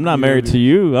married. I'm not You married know to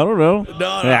you. I don't know.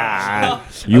 No. Ah,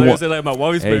 You you want say like my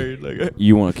wife is Hey. married. Like,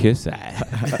 you want to kiss that?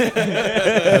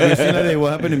 Have you seen like,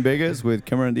 what happened in Vegas with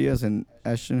Cameron Diaz and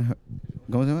Ashton?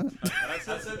 ¿Cómo se llama?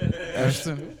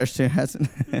 Ashton Hassan.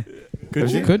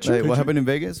 Could you? Could you? Like, what happened in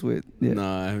Vegas with No,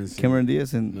 I haven't seen Cameron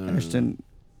Diaz and No, no, no.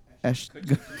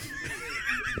 Ashton?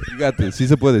 You got this. Sí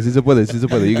se puede.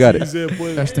 You got it. Ashton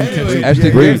Anyway, Kutcher. Ashton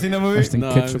You Green. ever seen that movie? Ashton No,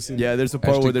 I haven't Kutcher. seen Yeah, there's a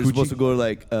part Ashton where they're supposed Kutcher. to go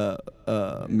like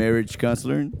marriage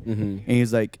counseling, Mm-hmm. and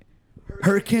he's like,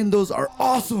 "Her candles are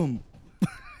awesome."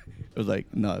 It was like,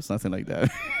 no, it's nothing like that.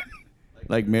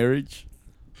 Like marriage.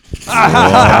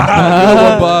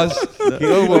 Boss.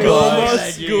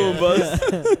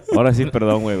 Ahora sí,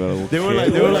 perdón, güey, pero They were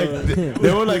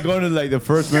like going to like the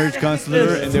first marriage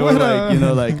counselor, and they were like,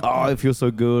 like, oh, it feels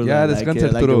so good. Yeah, I that's like it. I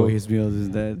like the Arturo. way he smells is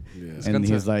that. Yeah. And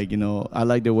he's like, I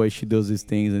like the way she does these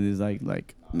things, and he's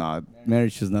like, nah,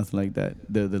 marriage is nothing like that.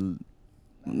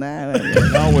 Nah.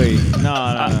 no, güey. No.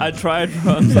 I tried,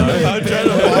 bro. I'm sorry. I'm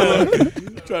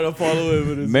trying to follow it,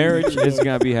 but it's Marriage is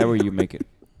gonna be however you make it.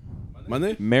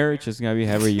 Monday? Marriage is gonna be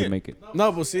however you make it.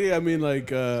 No, but see, I mean,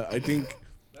 like, I think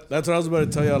that's what I was about to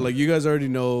tell y'all. Like, you guys already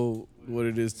know what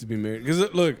it is to be married. Because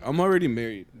look, I'm already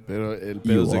married. Pero el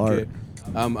pedo es de are. que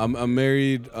I'm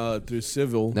married through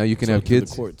civil. Now you can so have through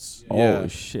kids? The courts. Oh Yeah.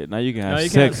 shit! Now you can have Now you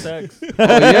can sex. have sex.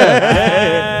 Oh,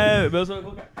 yeah.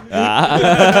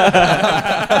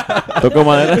 Toco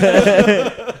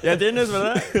madera. Ya tienes,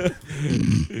 ¿verdad?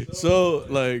 So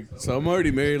I'm already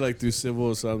married like through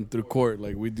civil, so I'm through court.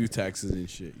 Like we do taxes and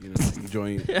shit,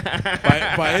 joint.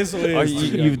 Pa eso es, Oh,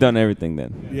 you've done everything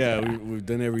then. yeah, we've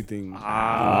done everything.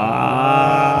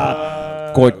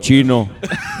 Cochino.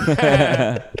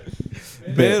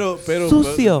 Pero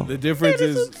Sucio. the difference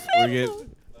is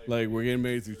we're getting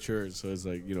married through church, so it's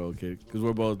like okay, because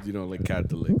we're both like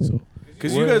Catholic, so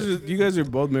because you guys are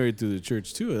both married through the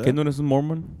church too. ¿Qué no eres un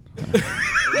Mormon?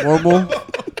 Mormon.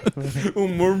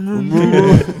 Un Mormon.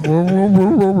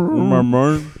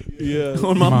 Yeah.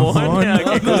 Un mamón. Ya,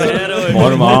 qué culero, güey.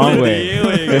 Mormón, güey. Sí,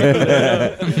 güey, qué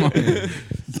culero.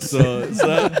 So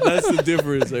that's the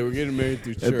difference. Like we're getting married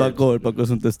through El church. Paco es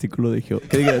un testículo de Jehová.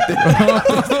 ¿Qué diga?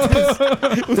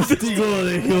 Un testículo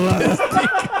de Jehová.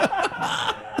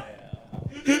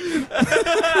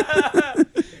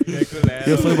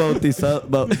 Yo soy bautizado.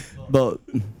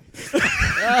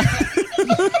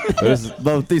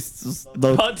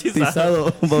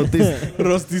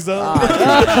 Rostizado.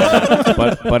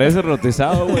 Parece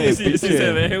rotizado, güey. Sí, sí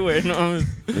se ve, güey. No mames.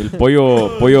 El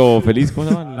pollo feliz, ¿cómo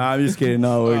se llama? Nah, I'm just kidding.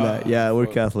 No, we're not. Yeah, we're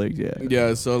Catholics. Yeah.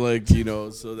 Yeah, so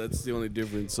so that's the only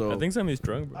difference. So I think Sammy's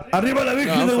drunk, bro. ¡Arriba la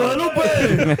Virgen de Guadalupe!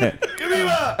 ¡Que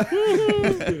viva!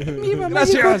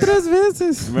 Gracias. 3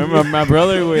 veces. Remember my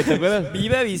brother, güey, ¿te acuerdas?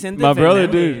 Viva Vicente My brother,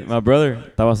 Fernández. dude. My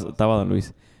brother. Estaba Don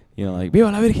Luis. Like, Viva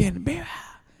la Virgen, viva!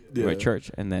 Yeah. We're at church.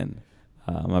 And then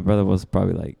my brother was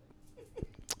probably like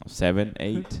 7,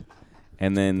 8.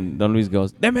 And then Don Luis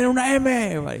goes, Deme una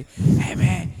M! Like,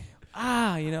 M!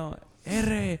 R,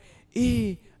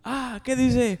 I, ¿qué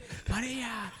dice?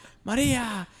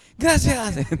 María,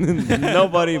 gracias! And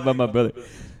nobody but my brother.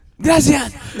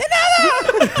 Gracias!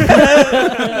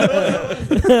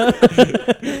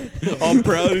 all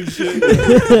proud and shit.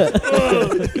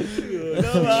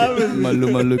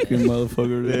 Maluma looking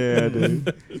motherfucker. Yeah, dude.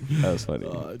 That was funny.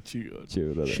 Chido.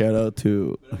 Chill, brother. Shout out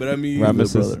to But I mean,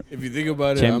 Ramesses. brother. if you think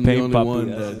about it, Champagne I'm the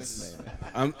only Papu. one that's.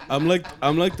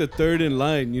 I'm like the third in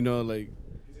line. Like,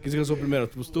 ¿quién se casó primero?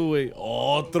 Pues tú, güey.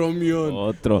 Otro mión.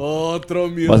 Otro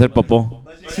mión. Va a ser popó.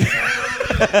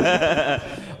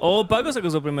 Oh, Paco se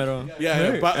casó primero.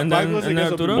 Yeah, And Paco then se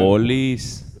casó Arturo? primero.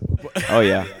 Bolis. Oh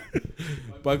yeah.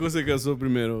 Paco se casó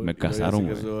primero. Me y luego ya casaron,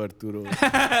 se casó güey. Arturo.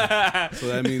 So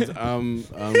that means I'm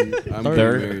getting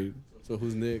Third. married. So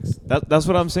who's next? That's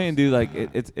what I'm saying, dude. Like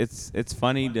it's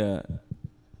funny to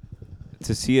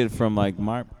see it from like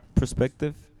my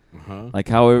perspective, like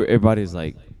how everybody's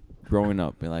like growing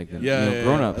up and like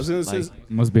grown I ups. was gonna say, Like,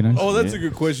 Must be nice. oh, that's Yeah. a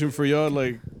good question for y'all.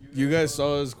 Like, you guys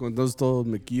saw us cuando todos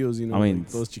mequillos, you know, I mean, like,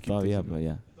 todos chiquitos. oh yeah, but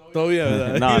yeah.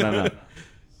 Todavía, No, ¿verdad? no, no.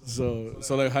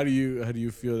 So like, how do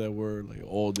you feel that we're like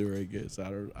older? I guess I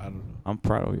don't know. I'm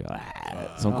proud of you.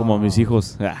 Son como mis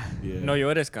hijos. Yeah. No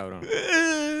llores, cabrón.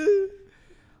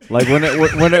 Like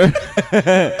whenever,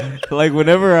 like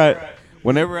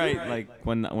whenever I like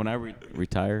when I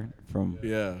retire from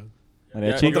Yeah.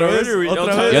 Mariachi. Otra vez.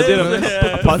 Y'all did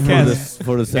a podcast.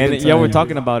 For the second And yeah, we're time.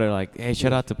 talking about it like, hey,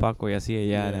 shout out to Paco y así,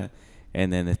 yeah.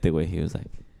 And then este güey, he was like,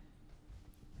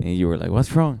 and you were like,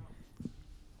 what's wrong?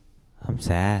 I'm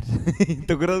sad. ¿Te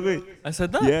acuerdas, güey? I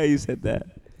said that? Yeah, you said that.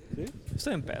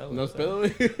 Estoy en pedo. ¿No es pedo,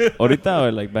 güey? Ahorita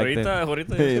or like back Ahorita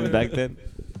then? Back then.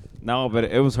 No, but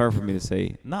it was hard for me to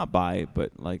say, not bye,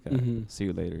 but like, see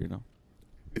you later, you know?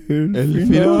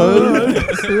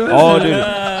 Oh, dude.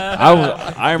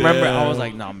 I remember, I was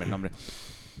like, no, man.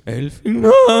 El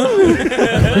final.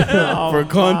 For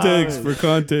context.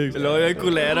 Luego el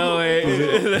culero, güey.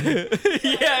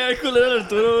 Yeah, el culero del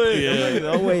Arturo, güey. Yeah.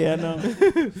 No, güey, ya no.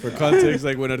 For context,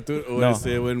 like when Arturo, No.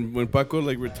 when Paco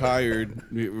like retired,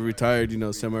 you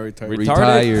know, semi-retired.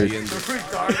 Retired.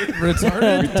 Retarded.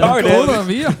 Retarded.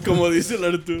 Todavía. Como dice el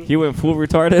Arturo. He went full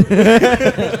retarded.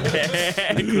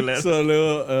 Culero. So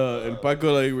luego, and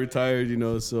Paco like retired, you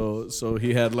know, so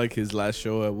he had like his last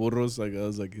show at Burros, like that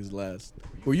was like his last.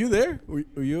 Were you there? Were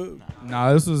you?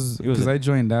 Nah, this was because I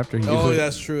joined after he. Oh,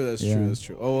 that's true. Yeah. That's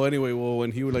true. Oh, anyway, well,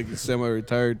 when he was like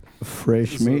semi-retired,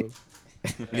 Fresh so- meat.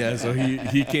 Yeah, so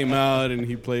he came out and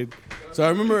he played. So I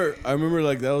remember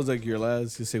like that was like your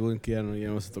last. You say when que ya no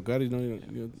íbamos a tocar, you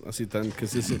know, así tan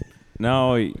consistent.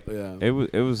 No, Yeah. it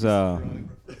was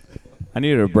I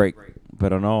needed a break,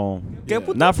 pero no, Yeah.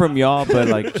 not from y'all, but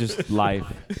like just life.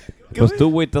 Pues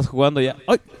tú, güey, estás jugando ya.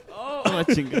 Ay, la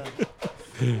chingada.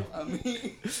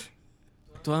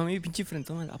 Tú a mí, pinche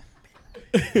frentón.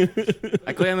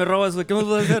 Aquí ya me robas, güey. ¿Qué más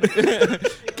vas a hacer?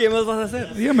 ¿Qué más vas a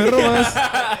hacer? Yeah, me robas.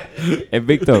 Hey,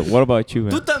 Victor, what about you,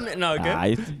 man? Tú también. No, ¿qué?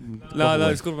 Ay, No,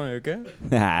 discúlpame, ¿qué?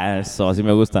 eso así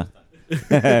me gusta.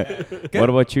 What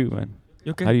about you, man?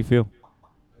 ¿Yo qué? How do you feel?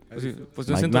 Pues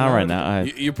yo Like, siento not nada. right now.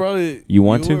 You probably You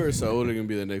want to? or Saul are gonna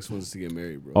be the next ones to get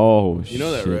married, bro. Oh, You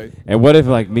know that, shit. right? And what if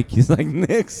like Mickey's like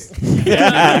next?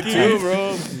 Yeah, too,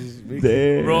 bro.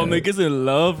 Damn. Bro, Mick is in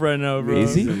love right now, bro.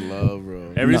 Is he? He's in love,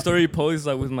 bro. Every No. story he posts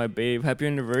like with my babe. Happy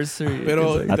anniversary.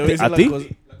 Pero It's te like, voy a decir ¿A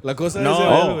ti? la cosa No, es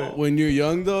oh. when you're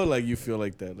young though, like you feel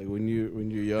like that. Like when you're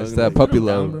young. It's that like, puppy down,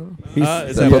 love. bro.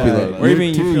 It's that puppy love. What do you You're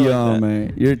mean you too feel like young, that?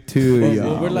 man. You're too Well,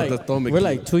 young. we're That's todo me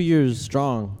like 2 years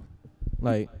strong.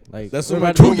 Like That's we're what my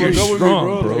about to 2 years go with me,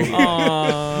 strong,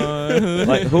 bro.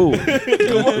 Like who?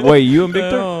 Wait, you and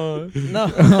Victor?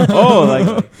 No. Oh, like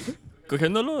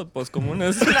Cogiéndolo, pues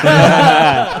comunes.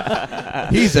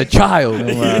 He's a child.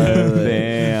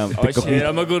 damn. Oh shit,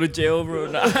 I'm gonna go to jail, bro.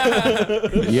 Nah.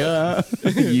 Yeah,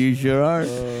 you sure are.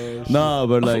 No,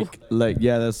 but like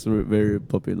yeah, that's very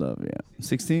popular. Yeah,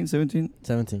 16, 17.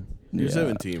 17. You're Yeah.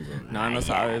 17, bro. No, no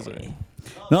sabes, güey.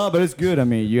 No, but it's good. I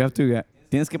mean, you have to.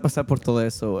 Tienes que pasar por todo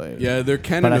eso, güey. Yeah, they're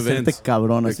canon Para hacerte events.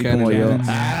 cabrón, They're así canon como yo. events.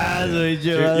 Ah, soy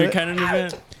yo. You're kind of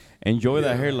event. Enjoy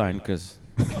that hairline, cause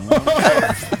I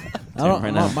don't.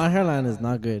 Right now. My hairline is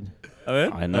not good. A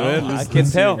ver. I know A ver, I let's can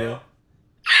see, tell. bro.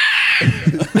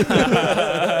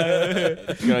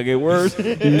 It's gonna get worse.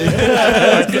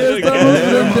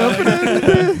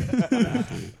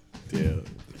 Yeah.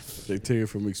 They take it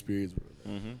from experience, bro.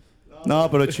 No,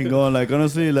 pero chingón. Like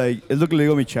honestly, like es lo que le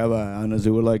digo a mi chava.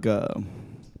 Honestly, we're like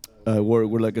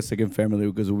we're like a second family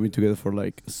because we've been together for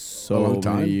like so A long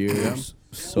time. many years. Yeah.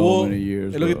 So many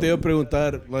years. Es lo que bro. te iba a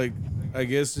preguntar, like, I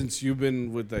guess since you've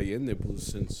been with Allende, pues,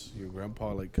 since your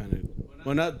grandpa, like, kind of,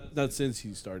 well, not since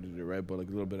he started it, right, but like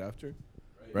a little bit after,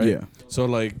 right? Yeah. So,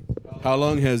 like, how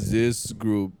long has this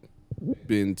group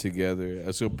been together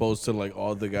as opposed to like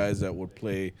all the guys that would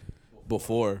play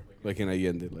before, like in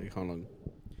Allende? Like, how long?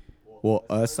 Well,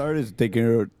 I started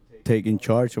taking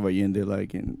charge of Allende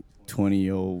like in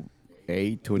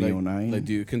 2008, 2009. Like,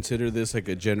 do you consider this like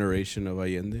a generation of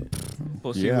Allende?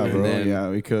 Yeah, And bro. then- Yeah,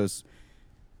 because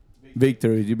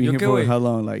Victor, you've been Yo, here ¿qué, for güey? how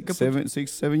long? Like ¿Qué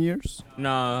 7 years?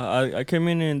 Nah, I came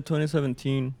in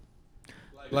 2017.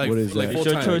 Like, What is that? full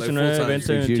time, 18, like 19, full-time. 20,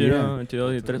 6 years, 21,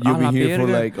 22, 23. You've ¡A la been here for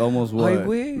verga! like almost what? Ay,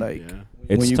 güey. Like Yeah.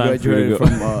 It's when you time for you to graduated go.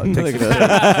 from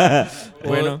Texas.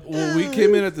 Well, we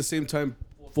came in at the same time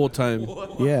full time,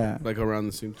 Yeah. like around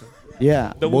the same time.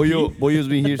 Yeah. Double Boyo's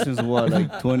been here since what,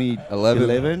 like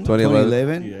 2011?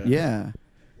 2011. Yeah.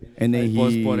 And then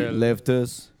he left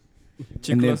us.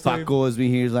 And then Paco has been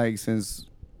here like since,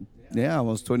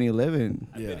 almost 2011.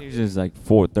 Yeah. He's just like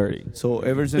 4:30. So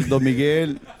ever since Don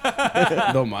Miguel,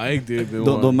 Don Mike, dude.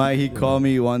 Don Mike, he called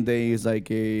me one day. He's like,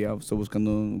 hey, I'm still buscando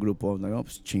un grupo. I was like, oh,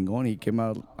 pues chingón. He came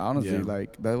out, honestly,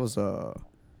 like, that was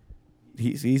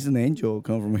he's an angel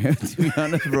come from him, to be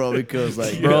honest, bro, because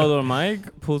like... Bro, Don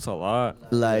Mike pulls a lot.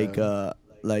 Like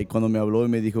cuando me habló y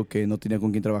me dijo que no tenía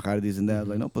con quién trabajar, this and that. I was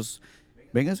like, no, pues,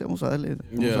 véngase, vamos a darle,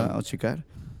 vamos a checar.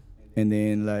 And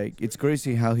then, like, it's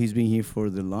crazy how he's been here for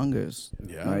the longest.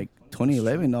 Yeah. Like,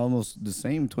 2011, almost the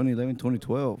same, 2011,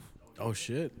 2012. Oh,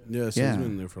 shit. Yeah, so Yeah. he's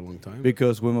been there for a long time.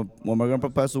 Because when my grandpa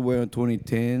passed away in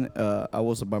 2010, I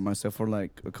was by myself for,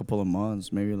 like, a couple of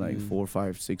months, maybe, like, 4,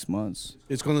 5, 6 months.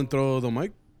 It's going to throw Don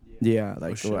Mike? Yeah,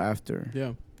 like, shit. or after.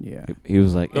 Yeah. Yeah. He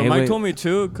was like, Don hey, Mike wait. told me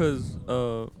too, cause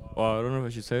well, I don't know if I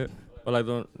should say it, but like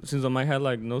since Don Mike had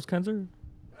like nose cancer,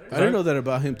 I didn't know that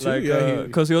about him, too. like yeah,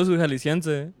 cause he also had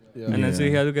Jalisciense, yeah. and then so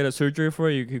he Yeah. had to get a surgery for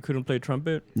it. He couldn't play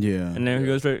trumpet, Yeah. and then he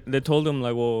goes. They told him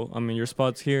like, well, I mean, your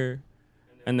spot's here.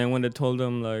 And then when they told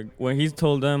him like, when he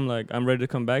told them like, I'm ready to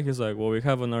come back, he's like, well, we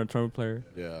have another trumpet player.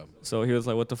 Yeah. So he was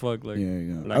like, what the fuck, like.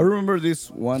 Yeah. Like- I remember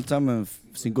this one time on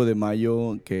Cinco de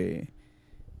Mayo que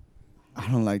I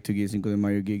don't like to get Cinco de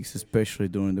Mayo gigs, especially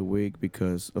during the week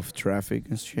because of traffic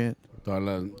and shit. Todo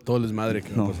el desmadre que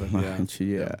va No, a pasar. manches,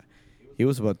 yeah. He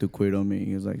was about to quit on me.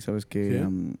 He was like, ¿sabes qué?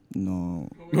 ¿Sí? No.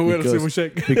 No voy a hacer un Because,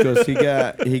 check. because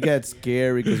he got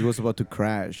scared because he was about to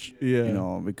crash. Yeah. You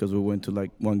know, because we went to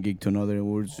like one gig to another and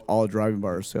we were just all driving by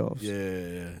ourselves.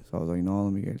 Yeah. So I was like, no,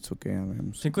 let me get it's okay.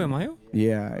 I'm Cinco de Mayo?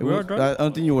 Yeah. It We was, are driving? I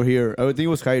don't think you were here. I think it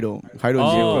was Jairo. Jairo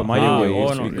Oh, and Diego. Mayo, güey, oh,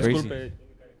 it's no, been crazy. disculpe.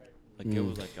 Like, it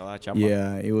was like a la chamba.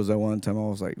 Yeah, it was like one time I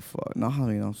was like, fuck, no,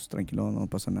 tranquilo, no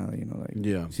pasa nada, you know, like,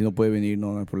 Yeah. si no puede venir,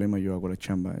 no hay problema, yo hago la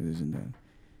chamba, this and that.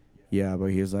 Yeah, but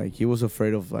he was like, he was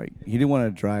afraid of, like, he didn't want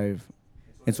to drive.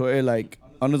 And so, like,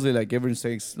 honestly, like, everyone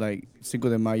says, like, Cinco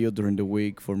de Mayo during the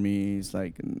week, for me, it's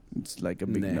like a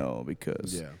big Nah. no,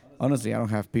 because, Yeah. honestly, I don't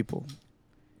have people.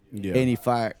 Yeah. And if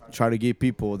I try to get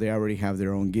people, they already have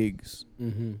their own gigs.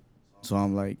 Mm-hmm. So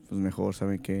I'm like, pues mejor,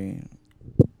 ¿saben qué?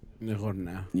 Mejor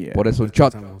nada. Yeah. Por eso un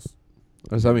shot. Estamos.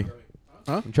 Sammy.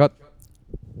 Huh? Un shot.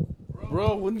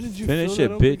 Bro, when did you Finish fill it,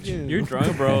 that up bitch. again? You're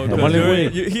drunk, bro. 'cause Come on, you're-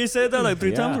 güey. he said that like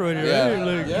 3 times already, Yeah.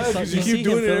 right? Like, Yeah, because you You keep see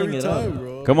doing him it every filling it up. time,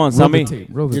 bro. Come on, Roll Sammy. the tape.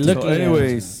 Roll the You're tape. looking So at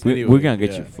anyways, We're gonna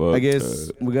get Yeah. you fucked. I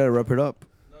guess we gotta wrap it up.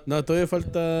 No, todavía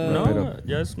falta. no, Pero-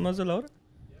 ya es más de la hora.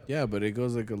 Yeah, but it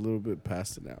goes like a little bit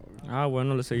past an hour. Ah,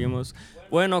 bueno, le seguimos.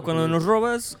 Bueno, cuando nos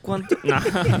robas, ¿cuánto? Nah.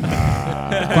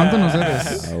 ¿Cuánto nos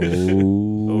debes?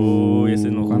 Oh, Uy, ese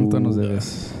no. ¿Cuánto nos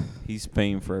debes? He's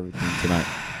paying for everything tonight.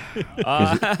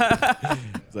 Ah.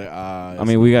 It's like, I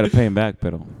mean, we gotta pay him back,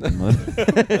 pero.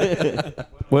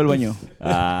 Voy al baño.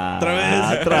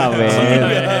 Otra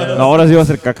vez. No, ahora sí va a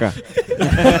ser caca.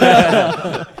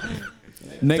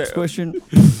 Next question.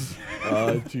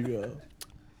 chica.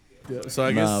 Yeah, so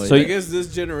I guess Nah, So I you- guess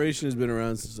this generation has been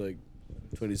around since like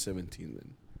 2017 then.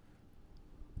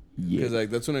 Because like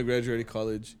that's when I graduated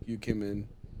college. You came in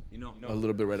a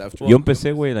little bit right after. Yo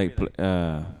empecé, güey, like.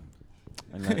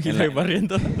 Y like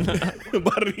barriendo.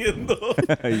 Barriendo.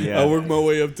 I Yeah. worked my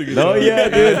way up to get No, out. yeah,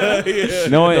 dude. Yeah.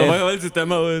 No, No, baja el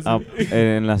sistema, güey.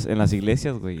 en las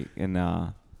iglesias, güey. En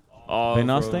Oh, Ben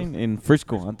bro. Austin, en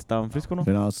Frisco. Antes estaba en Frisco, ¿no?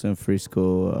 Been Austin,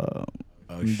 Frisco.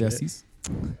 Oh, De shit. Asís.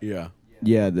 Yeah.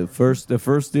 Yeah, the first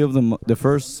day of the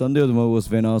first Sunday of the month was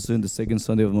Van Austin. The second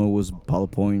Sunday of the month was Palo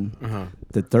Point. Uh-huh.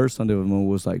 The third Sunday of the month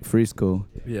was like Frisco.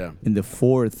 Yeah. And the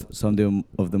fourth Sunday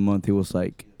of the month, it was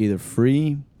like either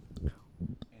free,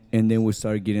 and then we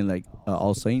started getting like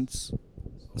All Saints.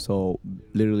 So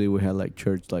literally, we had like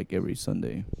church like every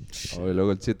Sunday. Oh, y luego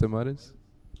el Siete Mares.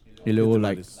 Y luego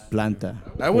like Planta.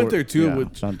 I went Or- there too yeah,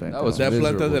 with Planta. That was that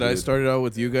planta miserable, that I dude. started out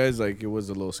with you guys. Like it was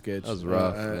a little sketch. That was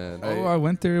rough, I- man. Oh, I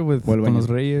went there with Fue al con baño. los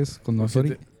Reyes, con los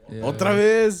Ori. Otra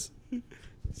vez.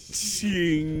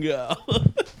 Chinga.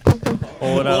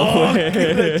 Ahora, Oh, güey.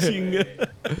 que la chinga.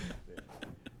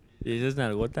 ¿Y esas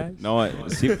nalgotas? No,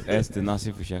 sí, no,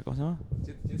 sí fui ¿cómo se llama?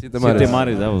 Siete Siete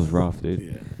Mares, that was rough, dude.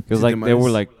 Yeah. Because like Siete they were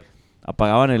Mares. like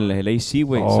apagaban el AC,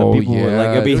 güey. Oh, So people were like,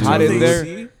 yeah, it'd be dude. hot in there.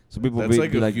 See? So people That's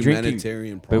would be like a like drinking.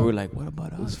 humanitarian They problem. were like, what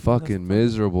about us? It's fucking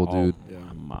miserable, dude. Yeah.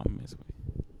 Mames,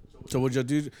 güey. So what y'all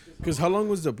do? Because how long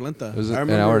was the planta? It was I an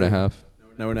remember- hour and a half.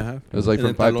 An hour and a half. It was like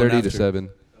And from then Talon 5:30 to after. 7.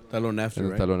 Talon after, And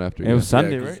right? then Talon after. It was yeah.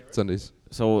 Sunday, 'cause- right? Sundays.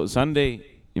 So Sunday,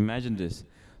 imagine this.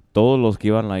 Todos los que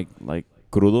iban like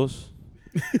crudos,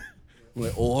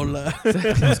 Like, hola.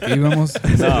 Los que íbamos.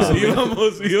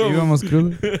 Íbamos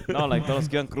crudo. No, like todos los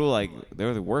que iban crudo, like they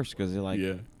were the worst because they like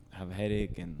Yeah. have a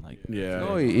headache and like. Yeah.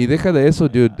 No, y deja de eso,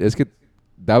 dude. Es que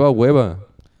daba hueva.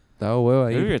 Daba hueva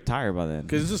Maybe ahí. you're tired by then.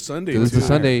 Because it's a Sunday. Because it's a too.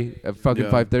 Sunday at fucking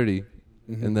Yeah. 5:30.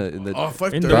 Mhm. In the Oh,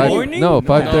 5:30. In the Friday- morning? No,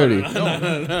 5:30.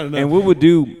 No. And we would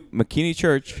do McKinney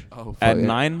Church Oh, at fuck, yeah.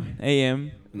 9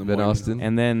 a.m. In the Ben morning. Austin.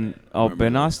 and then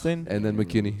Ben Austin And then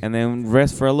McKinney. and then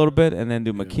rest for a little bit and then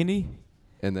do McKinney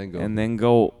And then go. and then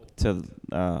go to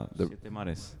Siete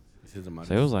Mares. It doesn't matter.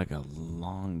 So it was like a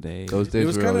long day. Those It days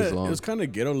was were kind always of long. it was kind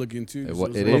of ghetto looking too. It so wa-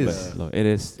 was it like, is. It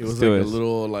is. It was Still like is. a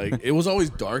little like it was always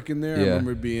dark in there. I Yeah.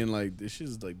 remember being like, this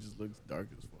shit's like just looks dark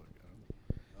as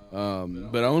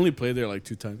fuck. But I only played there like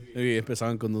 2 times. Maybe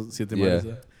empezaban con los Siete Yeah. Mares.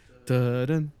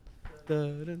 Dun,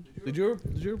 dun. Did you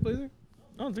ever play there?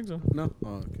 I don't think so. No.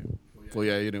 Oh, okay. Well,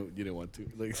 yeah, you didn't want to.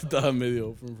 Like estaba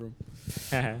medio from.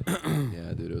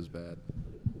 Yeah, dude, it was bad.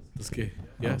 Es que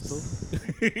yeah. So.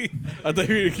 I thought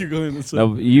you were gonna keep going. So.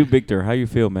 Now, you, Victor, how you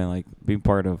feel, man? Like being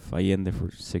part of Allende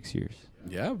for 6 years.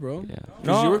 Yeah, bro. Yeah.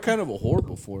 Because you were kind of a whore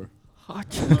before.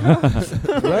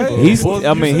 Right? He still is.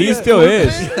 He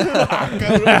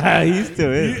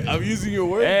still is. I'm using your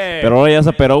word. Hey. Pero ahora ya se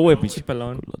operó, güey, pinche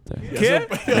Pelón. culote. ¿Qué?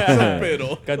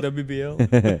 Pero. Got the BBL.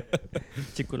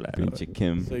 Chiculado. Pinche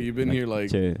Kim. So you've been here like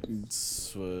Che.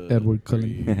 Edward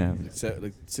Cullen.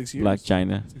 like 6 years. Black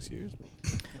China. 6 years.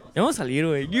 Ya vamos a salir,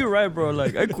 güey. You're right, bro.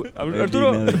 Like,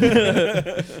 Arturo.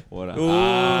 Ahora.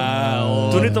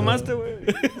 Tú ni tomaste, güey.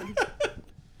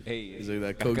 He's like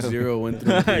that Coke Zero went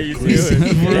through. You see,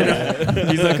 güey.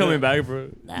 He's not coming back, bro.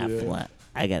 Nah, fool,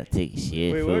 I gotta take a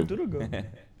shit. Wait, fool. where Arturo go?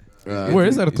 Where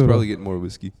is He's Arturo? probably getting more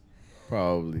whiskey.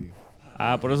 Probably.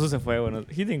 Por eso se fue, bueno.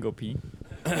 He didn't go pee.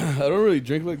 I don't really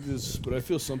drink like this, but I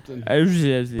feel something.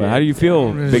 But how do you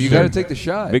feel, But But you gotta Victor? take the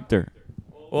shot. Victor.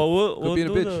 Well, we'll being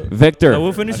a do bitch. the... Victor.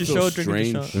 We'll finish I the feel show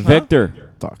drinking the strange. shot. Victor.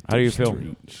 How do you feel?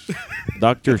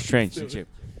 Doctor Strange.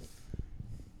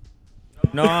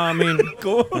 No, I mean...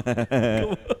 ¿Cómo?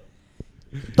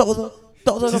 Todo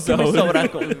lo que me sobra.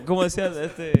 ¿Cómo decía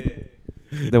este?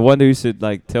 The one that used to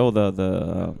like tell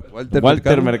the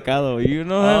Walter Mercado. You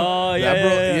know him? Oh, yeah, Yeah,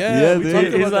 bro. yeah, Yeah, we dude. talked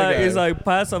It's about that like, guy. it's like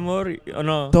paz, amor. Oh,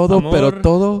 no. Todo, amor. pero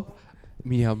todo,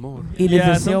 mi amor. Y les Yeah,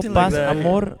 deseo something like paz, that.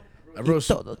 amor. I wrote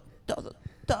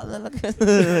Todo lo que...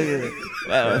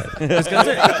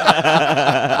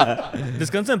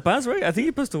 Descansa en paz, right? I think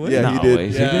he passed away. Yeah, No, he did.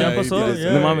 güey. Ya pasó, he did.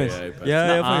 ya. No mames. he passed. Ya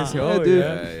Nah. falleció, Yeah, güey. dude.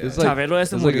 ya. It's like, Chabelo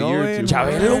ese it's like a murió, year or güey. two.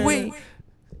 Chabelo, güey.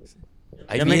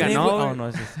 Ahí Ya me viene, ganó, güey. güey. Oh, no,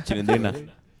 ese es Chilindrina.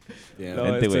 Yeah. No,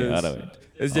 Vente, este güey. es- Ahora, güey.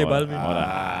 Es J Balvin.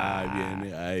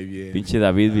 Ahí viene. Pinche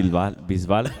David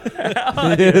Bisbal.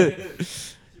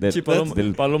 Sí,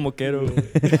 Pablo Moquero.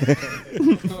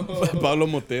 Pablo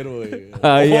Motero, güey.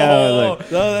 Ah, yeah, Oh,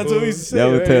 like, No, that's what we say. ya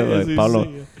right? usted, That's like, what we Pablo.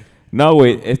 say. No,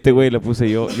 güey, este güey le puse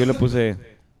yo. Yo le puse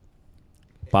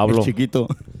Pablo El chiquito.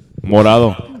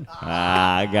 Morado.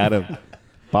 Ah, got him.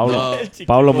 Pablo, No.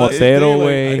 Pablo Well, Motero, este, like,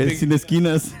 güey. El sin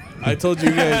esquinas. I told you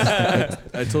guys.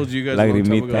 I told you guys. a long time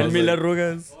Lagrimita. ago, I El was Mil like-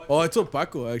 Arrugas. Oh, I told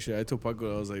Paco actually. I told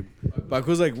Paco I was like,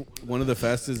 Paco's like one of the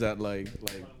fastest at like.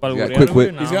 Pa'l got guriano, quick güey.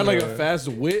 wit. No, He's got like a güey. fast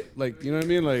wit, like you know what I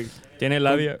mean, like. Tiene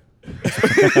labia.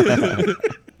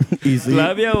 Easy.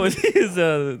 Labia was his,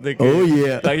 the Oh,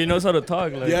 yeah. Like, he knows how to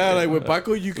talk. Like, Yeah, like with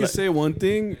Paco, you can say one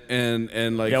thing and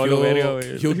like Ya valió verga,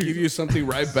 güey. he'll give you something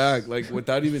right back, like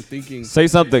without even thinking. Say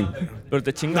something. Pero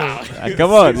te chinga. Ah,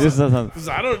 come on. This is something. 'Cause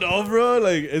I don't know, bro.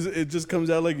 Like it just comes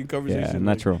out like in conversation. Yeah, like,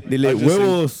 natural. Dile I just say-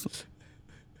 huevos.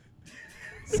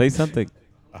 Say something.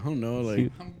 I don't know,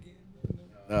 like.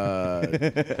 I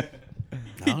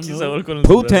don't Pinche know. sabor con el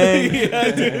Putang.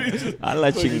 Yeah, dude. A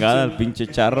la chingada, el pinche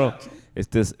charro.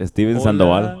 Este es Steven Hola.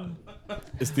 Sandoval.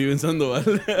 Steven Sandoval.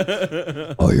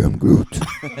 I am Groot.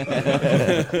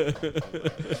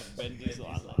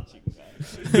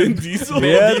 Ben Diesel.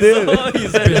 Yeah, dude. He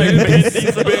said like Ben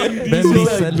Diesel.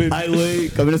 Ben Diesel. Ay, güey.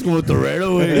 Caminas como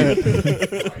torero, güey.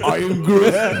 I am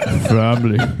Groot.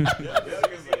 Family.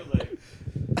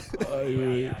 Ay,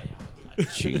 güey.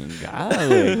 Chingada,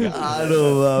 güey. Ah,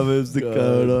 no mames, este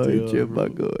cabrón. tío, Che, bro.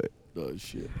 Paco, güey. Oh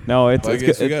shit. No, it's, Well, I it's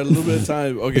guess we good. got a little bit of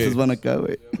time. Okay, Estos van acá,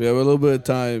 güey. we have a little bit of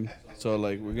time, so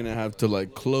like we're gonna have to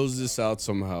like close this out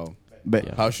somehow. Ve.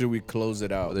 Yeah. How should we close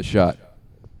it out? The shot.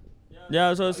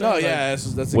 Yeah, so it's No, like, yeah,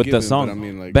 that's a With given, the song. But I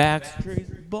mean, like,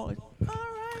 Backstreet Boys.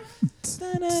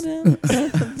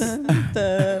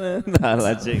 A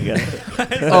la chingada.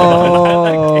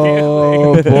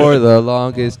 Oh, for the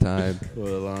longest time. for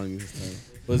the longest time.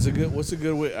 What's a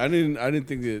good way? I didn't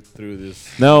think it through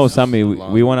this. No, this Sammy,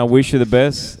 long. we want to wish you the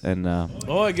best, and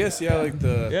Oh, I guess like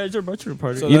the. Yeah, it's your bachelor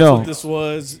party. So You that's know- what this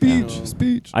was.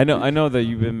 Speech. I know that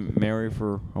you've been married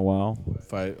for a while,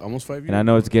 Almost 5 years. and I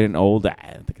know it's getting old.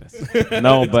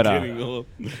 No, but Getting old.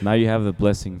 now you have the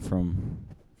blessing from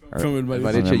From el Mariachi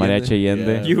Mariachi. the Mariachi Allende.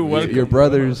 Allende, You welcome. Your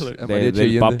brothers. Like, at de, Mariachi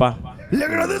del Allende. Papa. Le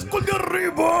agradezco el de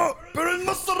arriba, pero el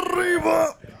más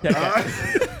arriba.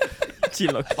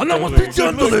 Chilo. Andamos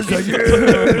pichando desde ayer.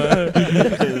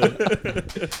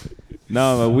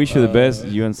 No, but wish you the best.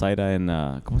 You and Saida and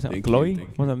 ¿cómo se llama? Thank Chloe. you,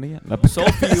 thank ¿Cómo se llama ella?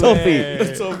 Sophie.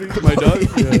 Sophie. Sophie, my dog.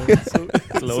 Yeah.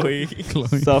 Chloe.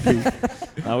 Sophie.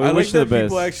 I We like wish you the that best.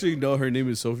 people actually know her name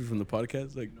is Sophie from the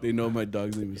podcast. Like they know my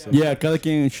dog's name is Sophie. Yeah, cada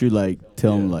quien should like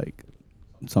tell him like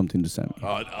something to Sammy.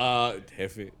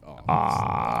 Jefe.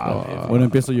 Bueno,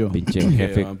 empiezo yo. Pinche Va a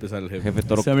jefe. empezar el jefe. Jefe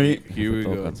toro. Sammy. Here we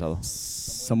Todo go. cansado.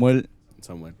 Samuel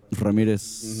Someone.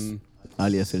 Ramírez,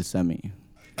 alias el Sammy.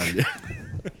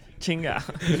 Chinga.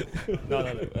 No.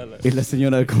 Y la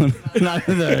señora con. Nah,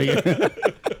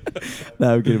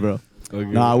 I'm kidding, bro. Okay.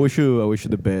 No, I wish you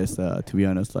the best. To be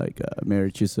honest, like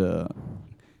marriage is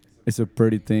it's a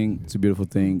pretty thing. It's a beautiful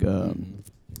thing.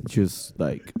 Just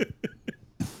like.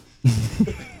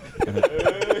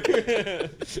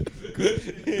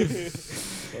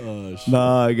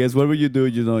 Nah, I guess whatever you do,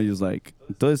 just like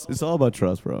it's all about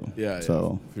trust, bro. Yeah,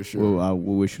 So for sure. I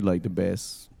wish you like the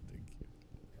best.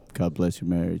 God bless your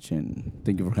marriage, and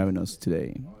thank you for having us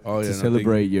today Oh, to yeah,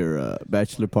 celebrate your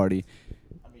bachelor party.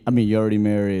 I mean, you're already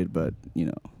married, but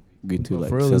good to like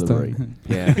For real this celebrate. time.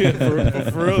 Yeah.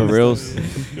 For reals.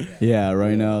 Yeah,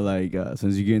 right now, like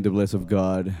since you're getting the bless of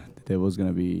God, the devil's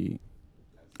gonna be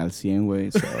al 100 way.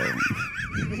 So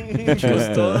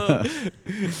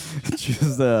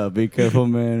just be careful,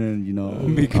 man,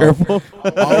 and Be careful.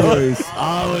 always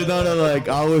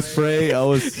pray.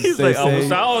 Always He's like,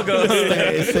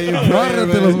 abusado. stay in prayer,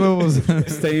 Agárrate los man.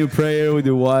 huevos. Stay in prayer with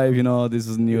your wife. This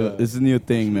is new. Yeah. This is a new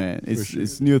thing, man. It's sure.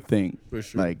 it's new thing. For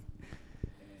sure. Like,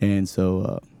 and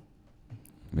so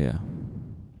Yeah.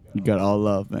 you got all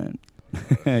love, man.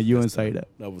 You and Saida.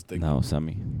 That was thank No,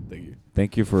 Sammy. Thank you.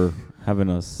 Thank you for having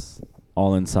us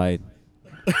all inside.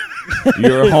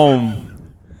 Your home.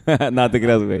 Not the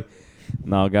creas, güey.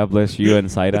 No, God bless you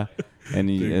and Saida. And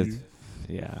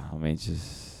yeah, I mean,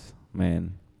 just,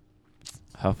 man,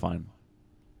 have fun.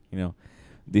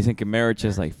 Dicen que marriage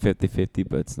is like 50-50,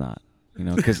 but it's not.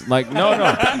 Because, like, no.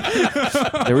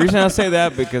 The reason I say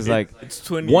that, because, like, It's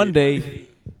 20. one day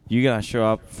you're going to show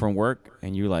up from work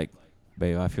and you're like,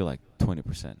 babe, I feel like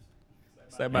 20%.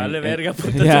 Vale verga,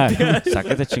 puta. Yeah,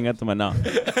 sácate chinga tu mano.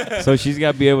 So she's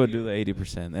got to be able to do the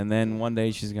 80%. And then one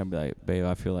day she's going to be like, babe,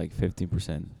 I feel like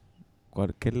 15%.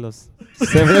 ¿Qué los?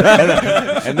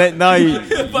 And then, no, yeah.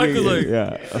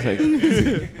 I was like,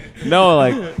 no,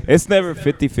 like, it's never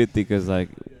 50-50 because, like,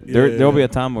 there'll be a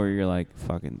time where you're like,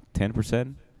 fucking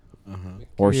 10%.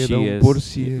 Or she is.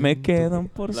 Me queda un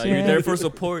por Like, you're there for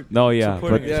support. No, yeah.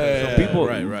 Supporting But each other. Yeah, people,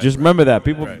 right, just remember that.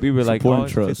 People Right. be like, Support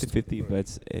oh, and it's trust. 50-50, but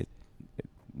it's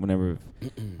whenever,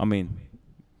 I mean,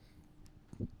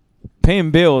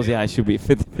 paying bills, yeah, it should be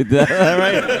 50-50,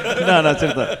 right? No,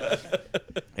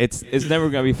 it's never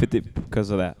gonna be 50 because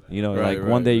of that. Right, like one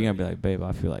right, day you're gonna be like, babe,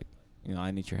 I feel like,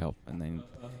 I need your help, and then,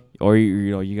 or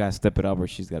you gotta step it up, or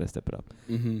she's gotta step it up.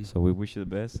 Mm-hmm. So we wish you the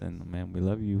best, and man, we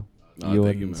love you. Oh, You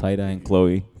thank and you, man. Saida and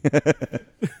Chloe.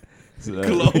 So,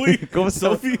 Chloe? ¿Cómo se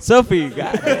llama? Sophie? Sophie.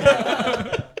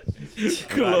 God.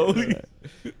 Chloe.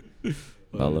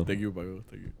 Pablo. Thank you, Pago.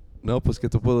 Thank you. No, pues, ¿qué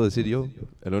te puedo decir yo?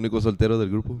 El único soltero del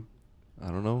grupo. I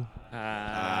don't know.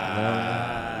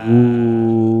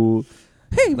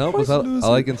 No, pues,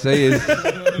 all I can say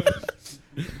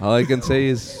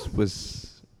is...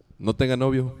 pues, no tenga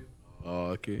novio.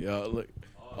 Oh, okay. Yeah,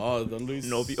 Don Luis.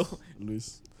 Novio.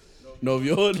 Luis.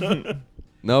 Novio. No.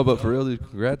 No, but for real, dude,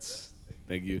 congrats.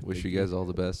 Thank you. Wish Thank you guys all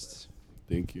the best.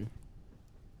 Thank you.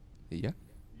 Yeah.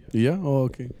 Yeah? Oh,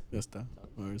 okay. Ya está.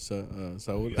 Or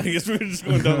Saúl. I guess we're just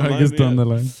going down the line. I guess down the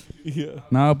line. Yeah.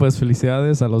 No, pues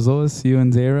felicidades a los dos, you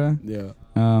and Zara. Yeah.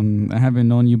 I haven't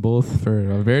known you both for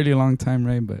a very long time,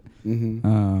 right? But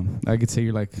Mm-hmm. I could say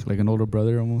you're like an older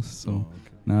brother almost. So okay.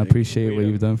 no, I Thank appreciate you. what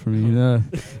you've done for me.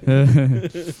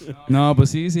 No, but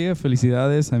sí,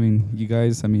 felicidades. I mean, you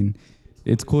guys,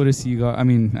 it's cool to see you guys. I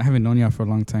mean, I haven't known y'all for a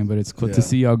long time, but it's cool Yeah. to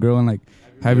see y'all grow and like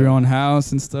have your own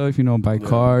house and stuff, buy Yeah.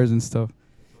 cars and stuff.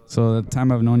 So the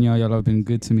time I've known y'all have been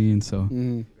good to me, and so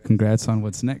Mm-hmm. congrats on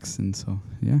what's next. And so,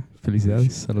 yeah,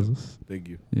 felicidades a los dos. Thank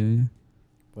you. Yeah.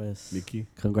 Pues, Mickey.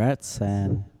 congrats,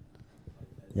 and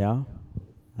yeah,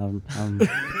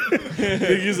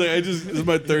 He's like, this is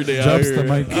my third day out Drops here. the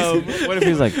mic. What if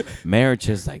he's like, marriage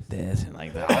is like this and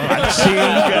like that?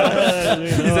 He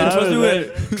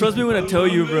said, trust me when I tell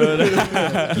you, bro.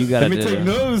 You gotta Let me do take that.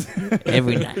 notes.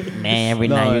 Every night. Man, every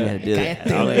night you gotta do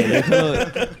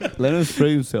that. Let him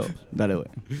spray himself. Dale,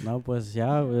 güey. No, pues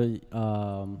yeah.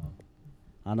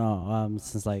 I know.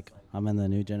 Since like I'm in the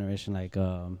new generation, like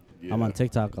I'm on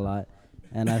TikTok a lot,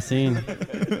 and I seen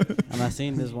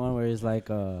this one where he's like,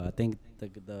 I think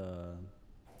the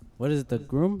what is it? The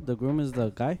groom? The groom is the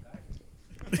guy.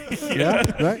 Yeah,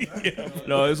 right.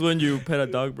 No, it's when you pet a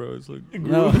dog, bro. It's like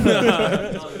No.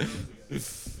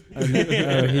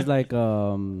 He's like,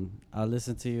 I'll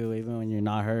listen to you even when you're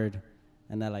not heard,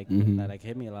 and that like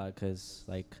hit me a lot because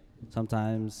like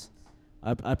sometimes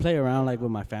I play around like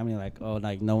with my family, like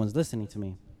like no one's listening to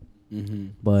me,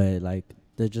 but like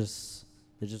they just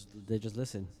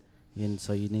listen, and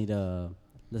so you need to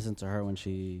listen to her when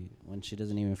she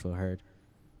doesn't even feel heard,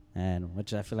 and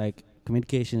which I feel like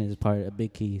communication is a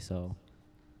big key. So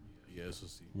Yeah, eso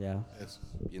sí. yeah.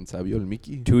 Bien sabio el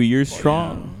Mickey. 2 years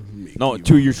strong. No,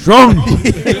 2 years strong.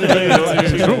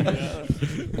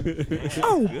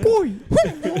 Oh, boy.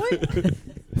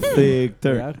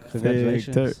 Victor. Yeah,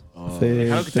 congratulations. Victor. Claro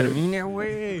que Victor. termine,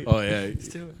 güey. Oh, yeah.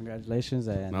 Congratulations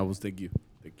and No, pues thank you.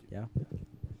 yeah.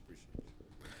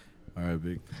 All right,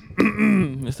 big.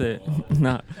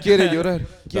 Nah. Quiere llorar.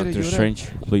 Quiere Doctor llorar. Strange,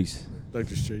 please.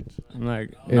 Doctor Strange. I'm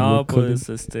like, El no, Cullen. pues,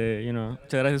 muchas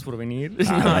gracias por venir.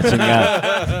 Ah,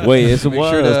 chingada. Güey, eso Make fue.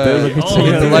 sure Ustedes to lo que hit the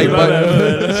chingan. like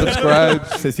button, subscribe.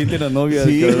 Se siente la novia.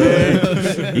 Sí, del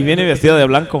cabrón. güey. Y viene vestido de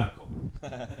blanco.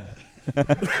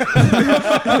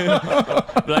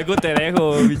 Blanco te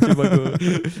dejo, bicho Paco.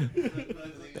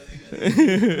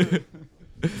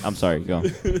 I'm sorry, go.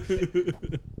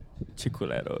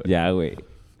 Chiculero. güey. Yeah, güey.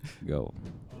 Go.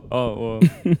 Oh, well,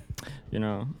 you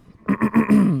know,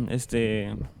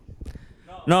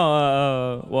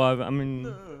 no, well, I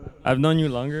mean, I've known you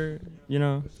longer, you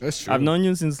know. That's true. I've known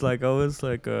you since like I was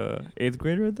like 8th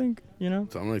grader, I think, you know.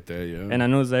 Something like that, yeah. And I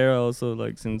know Zara also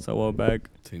like since a while back,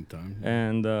 Same time.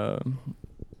 and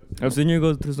I've seen you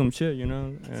go through some shit, you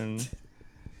know, and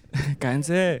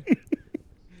cállense.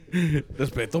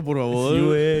 Respeto, por favor. Sí,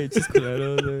 güey,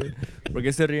 chisculeros, güey. ¿Por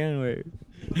qué se ríen, güey?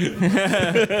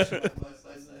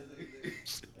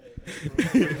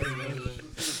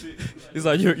 It's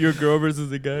like your girl versus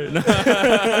the guy.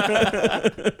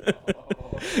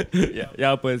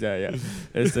 yeah, pues, yeah.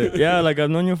 Yeah, like I've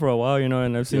known you for a while, you know,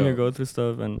 and I've seen you go through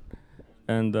stuff, and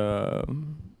I don't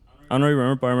know if you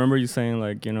remember, but I remember you saying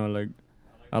like, you know, like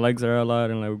I like Zara a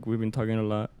lot, and like we've been talking a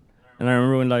lot. And I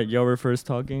remember when like y'all were first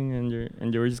talking, and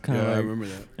you were just kind of Yeah, I like, remember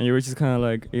that. and you were just kind of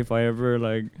like, if I ever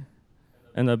like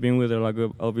end up being with her, like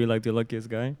I'll be like the luckiest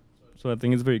guy. So I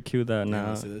think it's very cute that Yeah,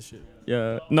 now. I say that shit.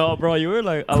 Yeah, no, bro, you were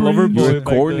like a lover boy. You're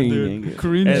back corny, then, dude.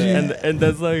 nigga. And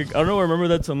that's like, I don't know, I remember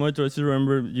that so much. I just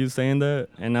remember you saying that,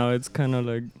 and now it's kind of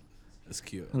That's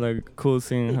cute. like cool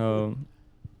seeing how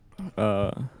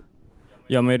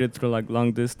y'all made it through like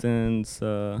long distance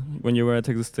when you were at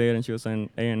Texas State and she was in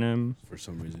A&M. For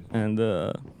some reason. And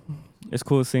it's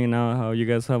cool seeing now how you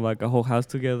guys have like a whole house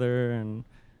together, and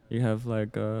you have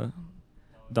like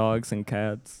dogs and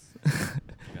cats.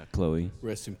 Chloe.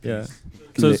 Rest in peace. Yeah.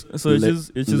 So it's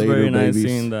just later very nice babies.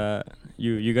 seeing that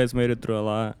you guys made it through a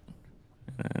lot,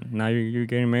 and now you're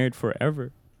getting married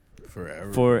forever.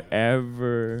 Forever.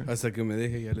 Forever. Hasta que me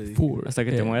deje, ya le dije. Hasta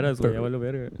que te mueras, güey, ya vale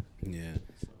verga. Yeah.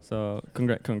 So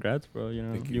congrats, bro. You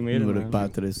know, Thank you you. made it, Número man.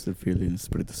 Padres de Feeling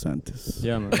Espíritu Santos.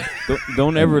 Yeah, man.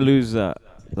 Don't ever lose the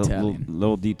Italian.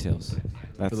 little details.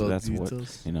 That's Little what,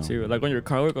 details. you know. Sí, güey, like on your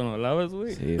car, güey, cuando lavas,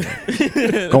 güey. Sí,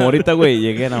 güey. Como ahorita, güey,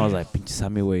 llegué and I was like, pinche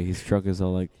Sammy, güey, his truck is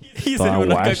all like, Y se toda ve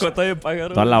una washed, cacota de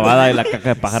pájaro. toda lavada y la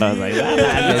caca de pájaro. I was like,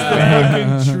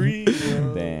 Fucking tree,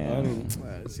 bro.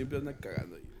 Damn. Siempre anda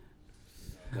cagando ahí.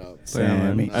 No.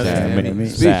 Sammy, Sammy,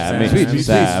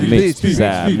 Sammy,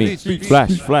 Sammy,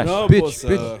 Flash. No, Bitch,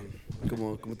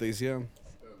 pues, como te decía,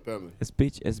 espérame,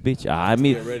 Es bitch. Ah,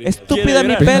 mi. Get ready. Estúpida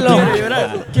mi Quiere pelo.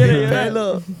 llorar, quiere llorar.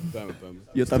 espérame.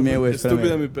 Yo también, güey.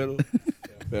 Estúpida espérame. mi pelo.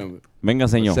 Espérame. Venga,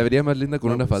 señor. Se vería más linda con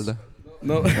No, una pues. falda.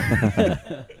 No.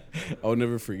 I'll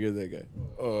never forget that guy.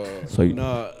 Soy-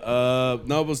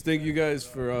 No, but thank you guys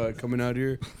for coming out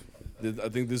here. I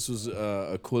think this was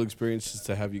a cool experience just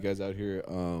to have you guys out here.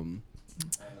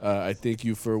 I thank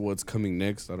you for what's coming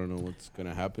next. I don't know what's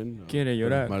gonna happen. Quiere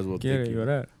llorar. Might as well Quiere thank you.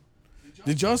 llorar.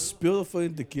 Did y'all spill the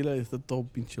fucking tequila? Está todo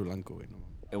pinche blanco, güey. No.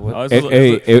 Oh, eso-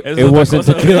 Hey, eso- eso it es wasn't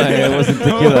otra cosa. tequila. It wasn't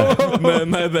tequila.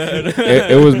 My bad.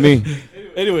 It was me.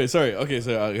 Anyway, sorry. Okay,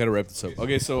 so I gotta wrap this up.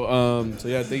 Okay, so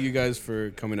yeah, thank you guys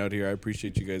for coming out here. I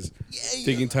appreciate you guys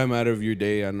taking time out of your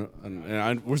day. And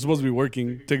we're supposed to be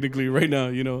working technically right now,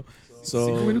 you know.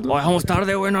 So Vamos tarde,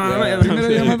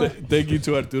 güey. thank you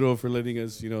to Arturo for letting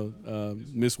us,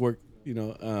 miss work,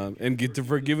 and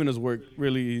for giving us work.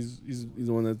 Really, he's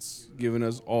the one that's giving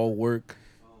us all work.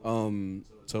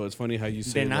 So it's funny how you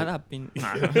say De nada, pin.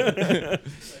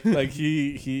 like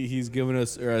he's given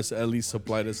us, or has at least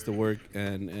supplied us the work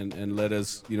and let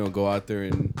us go out there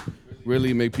and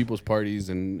really make people's parties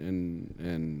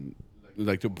and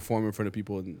like to perform in front of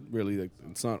people, and really like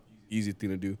it's not easy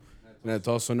thing to do, and it's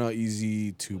also not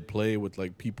easy to play with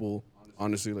like people.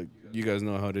 Honestly, like you guys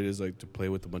know how it is, like to play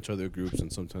with a bunch of other groups,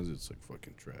 and sometimes it's like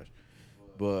fucking trash.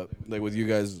 But like with you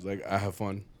guys, like I have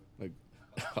fun, like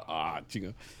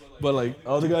chinga. But like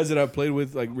all the guys that I've played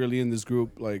with, like really in this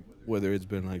group, like whether it's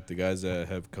been like the guys that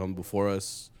have come before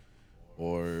us,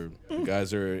 or the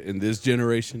guys that are in this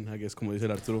generation, I guess, como dice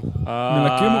Arturo.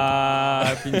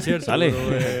 Pinche Arturo,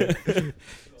 güey.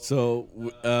 So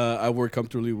I work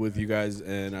comfortably with you guys,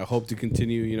 and I hope to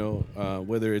continue.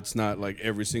 Whether it's not like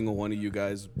every single one of you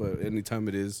guys, but anytime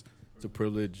it is, it's a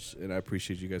privilege, and I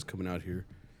appreciate you guys coming out here.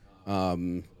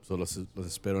 So los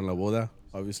espero en la boda,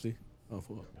 obviously.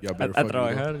 Y'all better A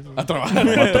trabajar. A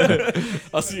trabajar.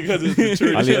 I'll see you guys at the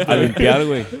church. A limpiar,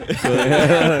 güey.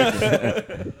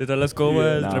 Está la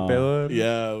escoba, el trapeador.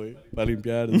 Yeah, güey. Va a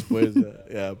limpiar después.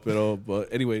 Yeah, but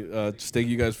anyway, just thank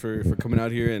you guys for coming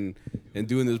out here and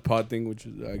doing this pod thing, which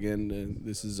is, again,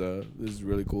 this is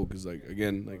really cool because, like,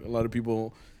 again, like a lot of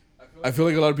people, I feel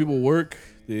like a lot of people work.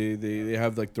 They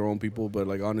have like their own people, but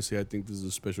like honestly, I think this is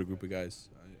a special group of guys.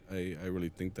 I really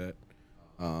think that.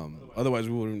 Otherwise,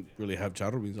 we wouldn't really have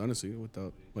Charro Beans, honestly,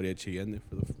 without Mariachi Allende.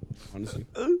 Honestly,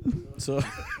 so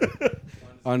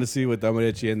honestly, without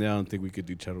Mariachi Allende, I don't think we could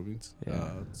do Charro Beans.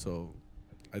 Yeah. So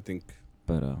I think,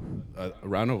 But a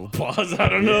round of applause. I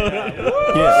don't know.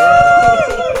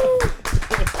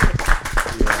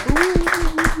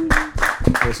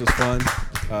 This was fun.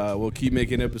 We'll keep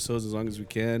making episodes as long as we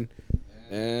can.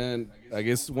 And I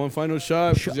guess one final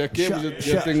shot. Ya que puedo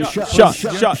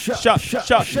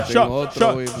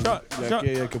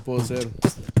ser.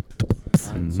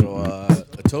 So,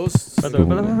 a toast. don't.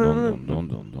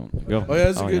 Go. Oh, yeah,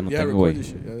 that's Oh, good. no Yeah, tengo, record güey. this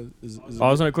shit. Yeah, is I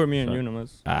was gonna record me and you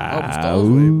nomás.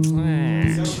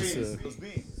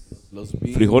 Los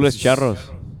beans. Frijoles charros.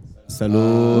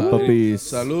 Salud, papis.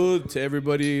 Salud to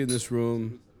everybody in this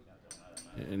room.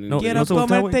 And No, Quiero no se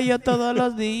voltea, comerte yo todos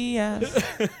los días.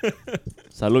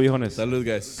 Salud, viejones. Salud,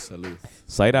 guys. Salud.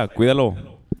 Zaira, cuídalo.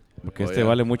 Porque Oh, yeah.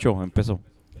 vale mucho en peso.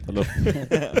 Salud.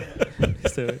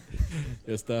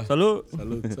 Ya está. Salud.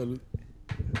 Salud.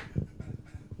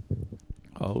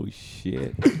 Oh,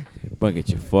 shit. But get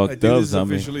you I fucked think up, this is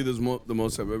Sammy. officially the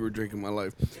most I've ever drank in my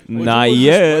life. Not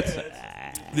yet.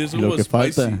 This one Lo was que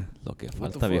spicy. falta. Lo que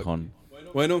What the falta, fuck? viejón.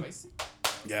 Bueno.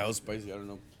 Yeah, it was spicy. I don't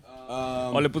know.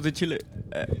 O le puse chile.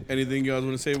 Anything you guys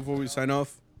want to say before we sign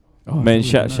off? Man,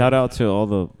 shout out to all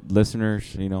the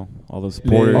listeners, all the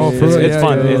supporters. Oh, for it's real, it's yeah,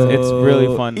 fun. yeah. It's really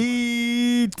fun.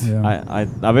 Yeah.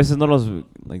 A veces no los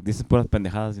dicen puras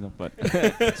pendejadas, but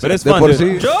it's De fun, por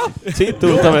dude. sí. Sí,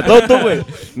 tú, güey.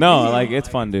 No, like it's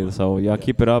fun, dude. So y'all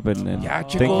keep it up and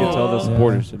thank you to all the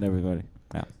supporters and everybody.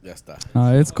 Yeah. Ya está.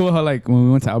 It's cool how like when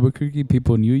we went to Albuquerque,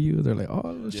 people knew you. They're like,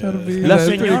 "Oh, Shadow Beans." La That's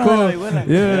pretty señora, cool. la abuela.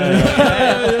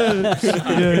 Yeah.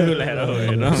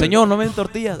 Señor, no me den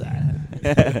tortillas.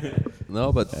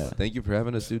 No, but thank you for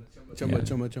having us, dude. Chama.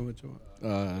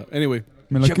 Anyway,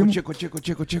 Me la quemo. Checo.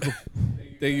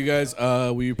 thank you guys.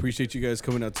 We appreciate you guys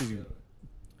coming out to you.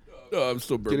 I'm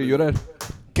still Quiere burping. llorar.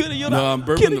 No, I'm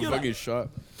burping the fucking shot.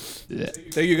 Yeah.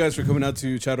 Thank you guys for coming out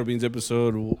to Chatter Beans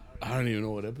episode. I don't even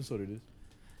know what episode it is.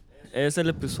 Es el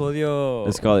episodio.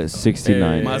 Let's call it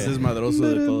 69. Más desmadroso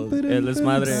de todos. El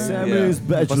desmadre. Sammy's Yeah.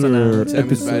 Bachelor Sammy's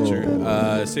episode.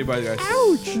 Bachelor. Say bye, guys.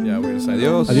 Ouch. Yeah, we're gonna sign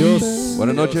Adiós. Adiós.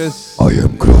 Buenas noches.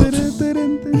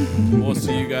 We'll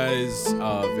see you guys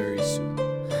very soon.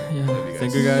 Yeah.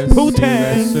 Thank you guys. See you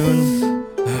guys soon.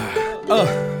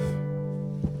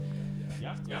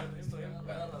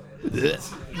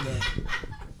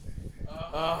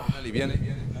 Aliviane.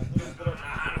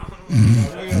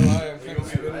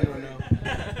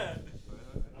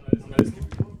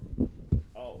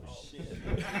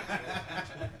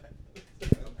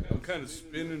 I'm kind of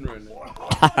spinning right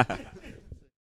now.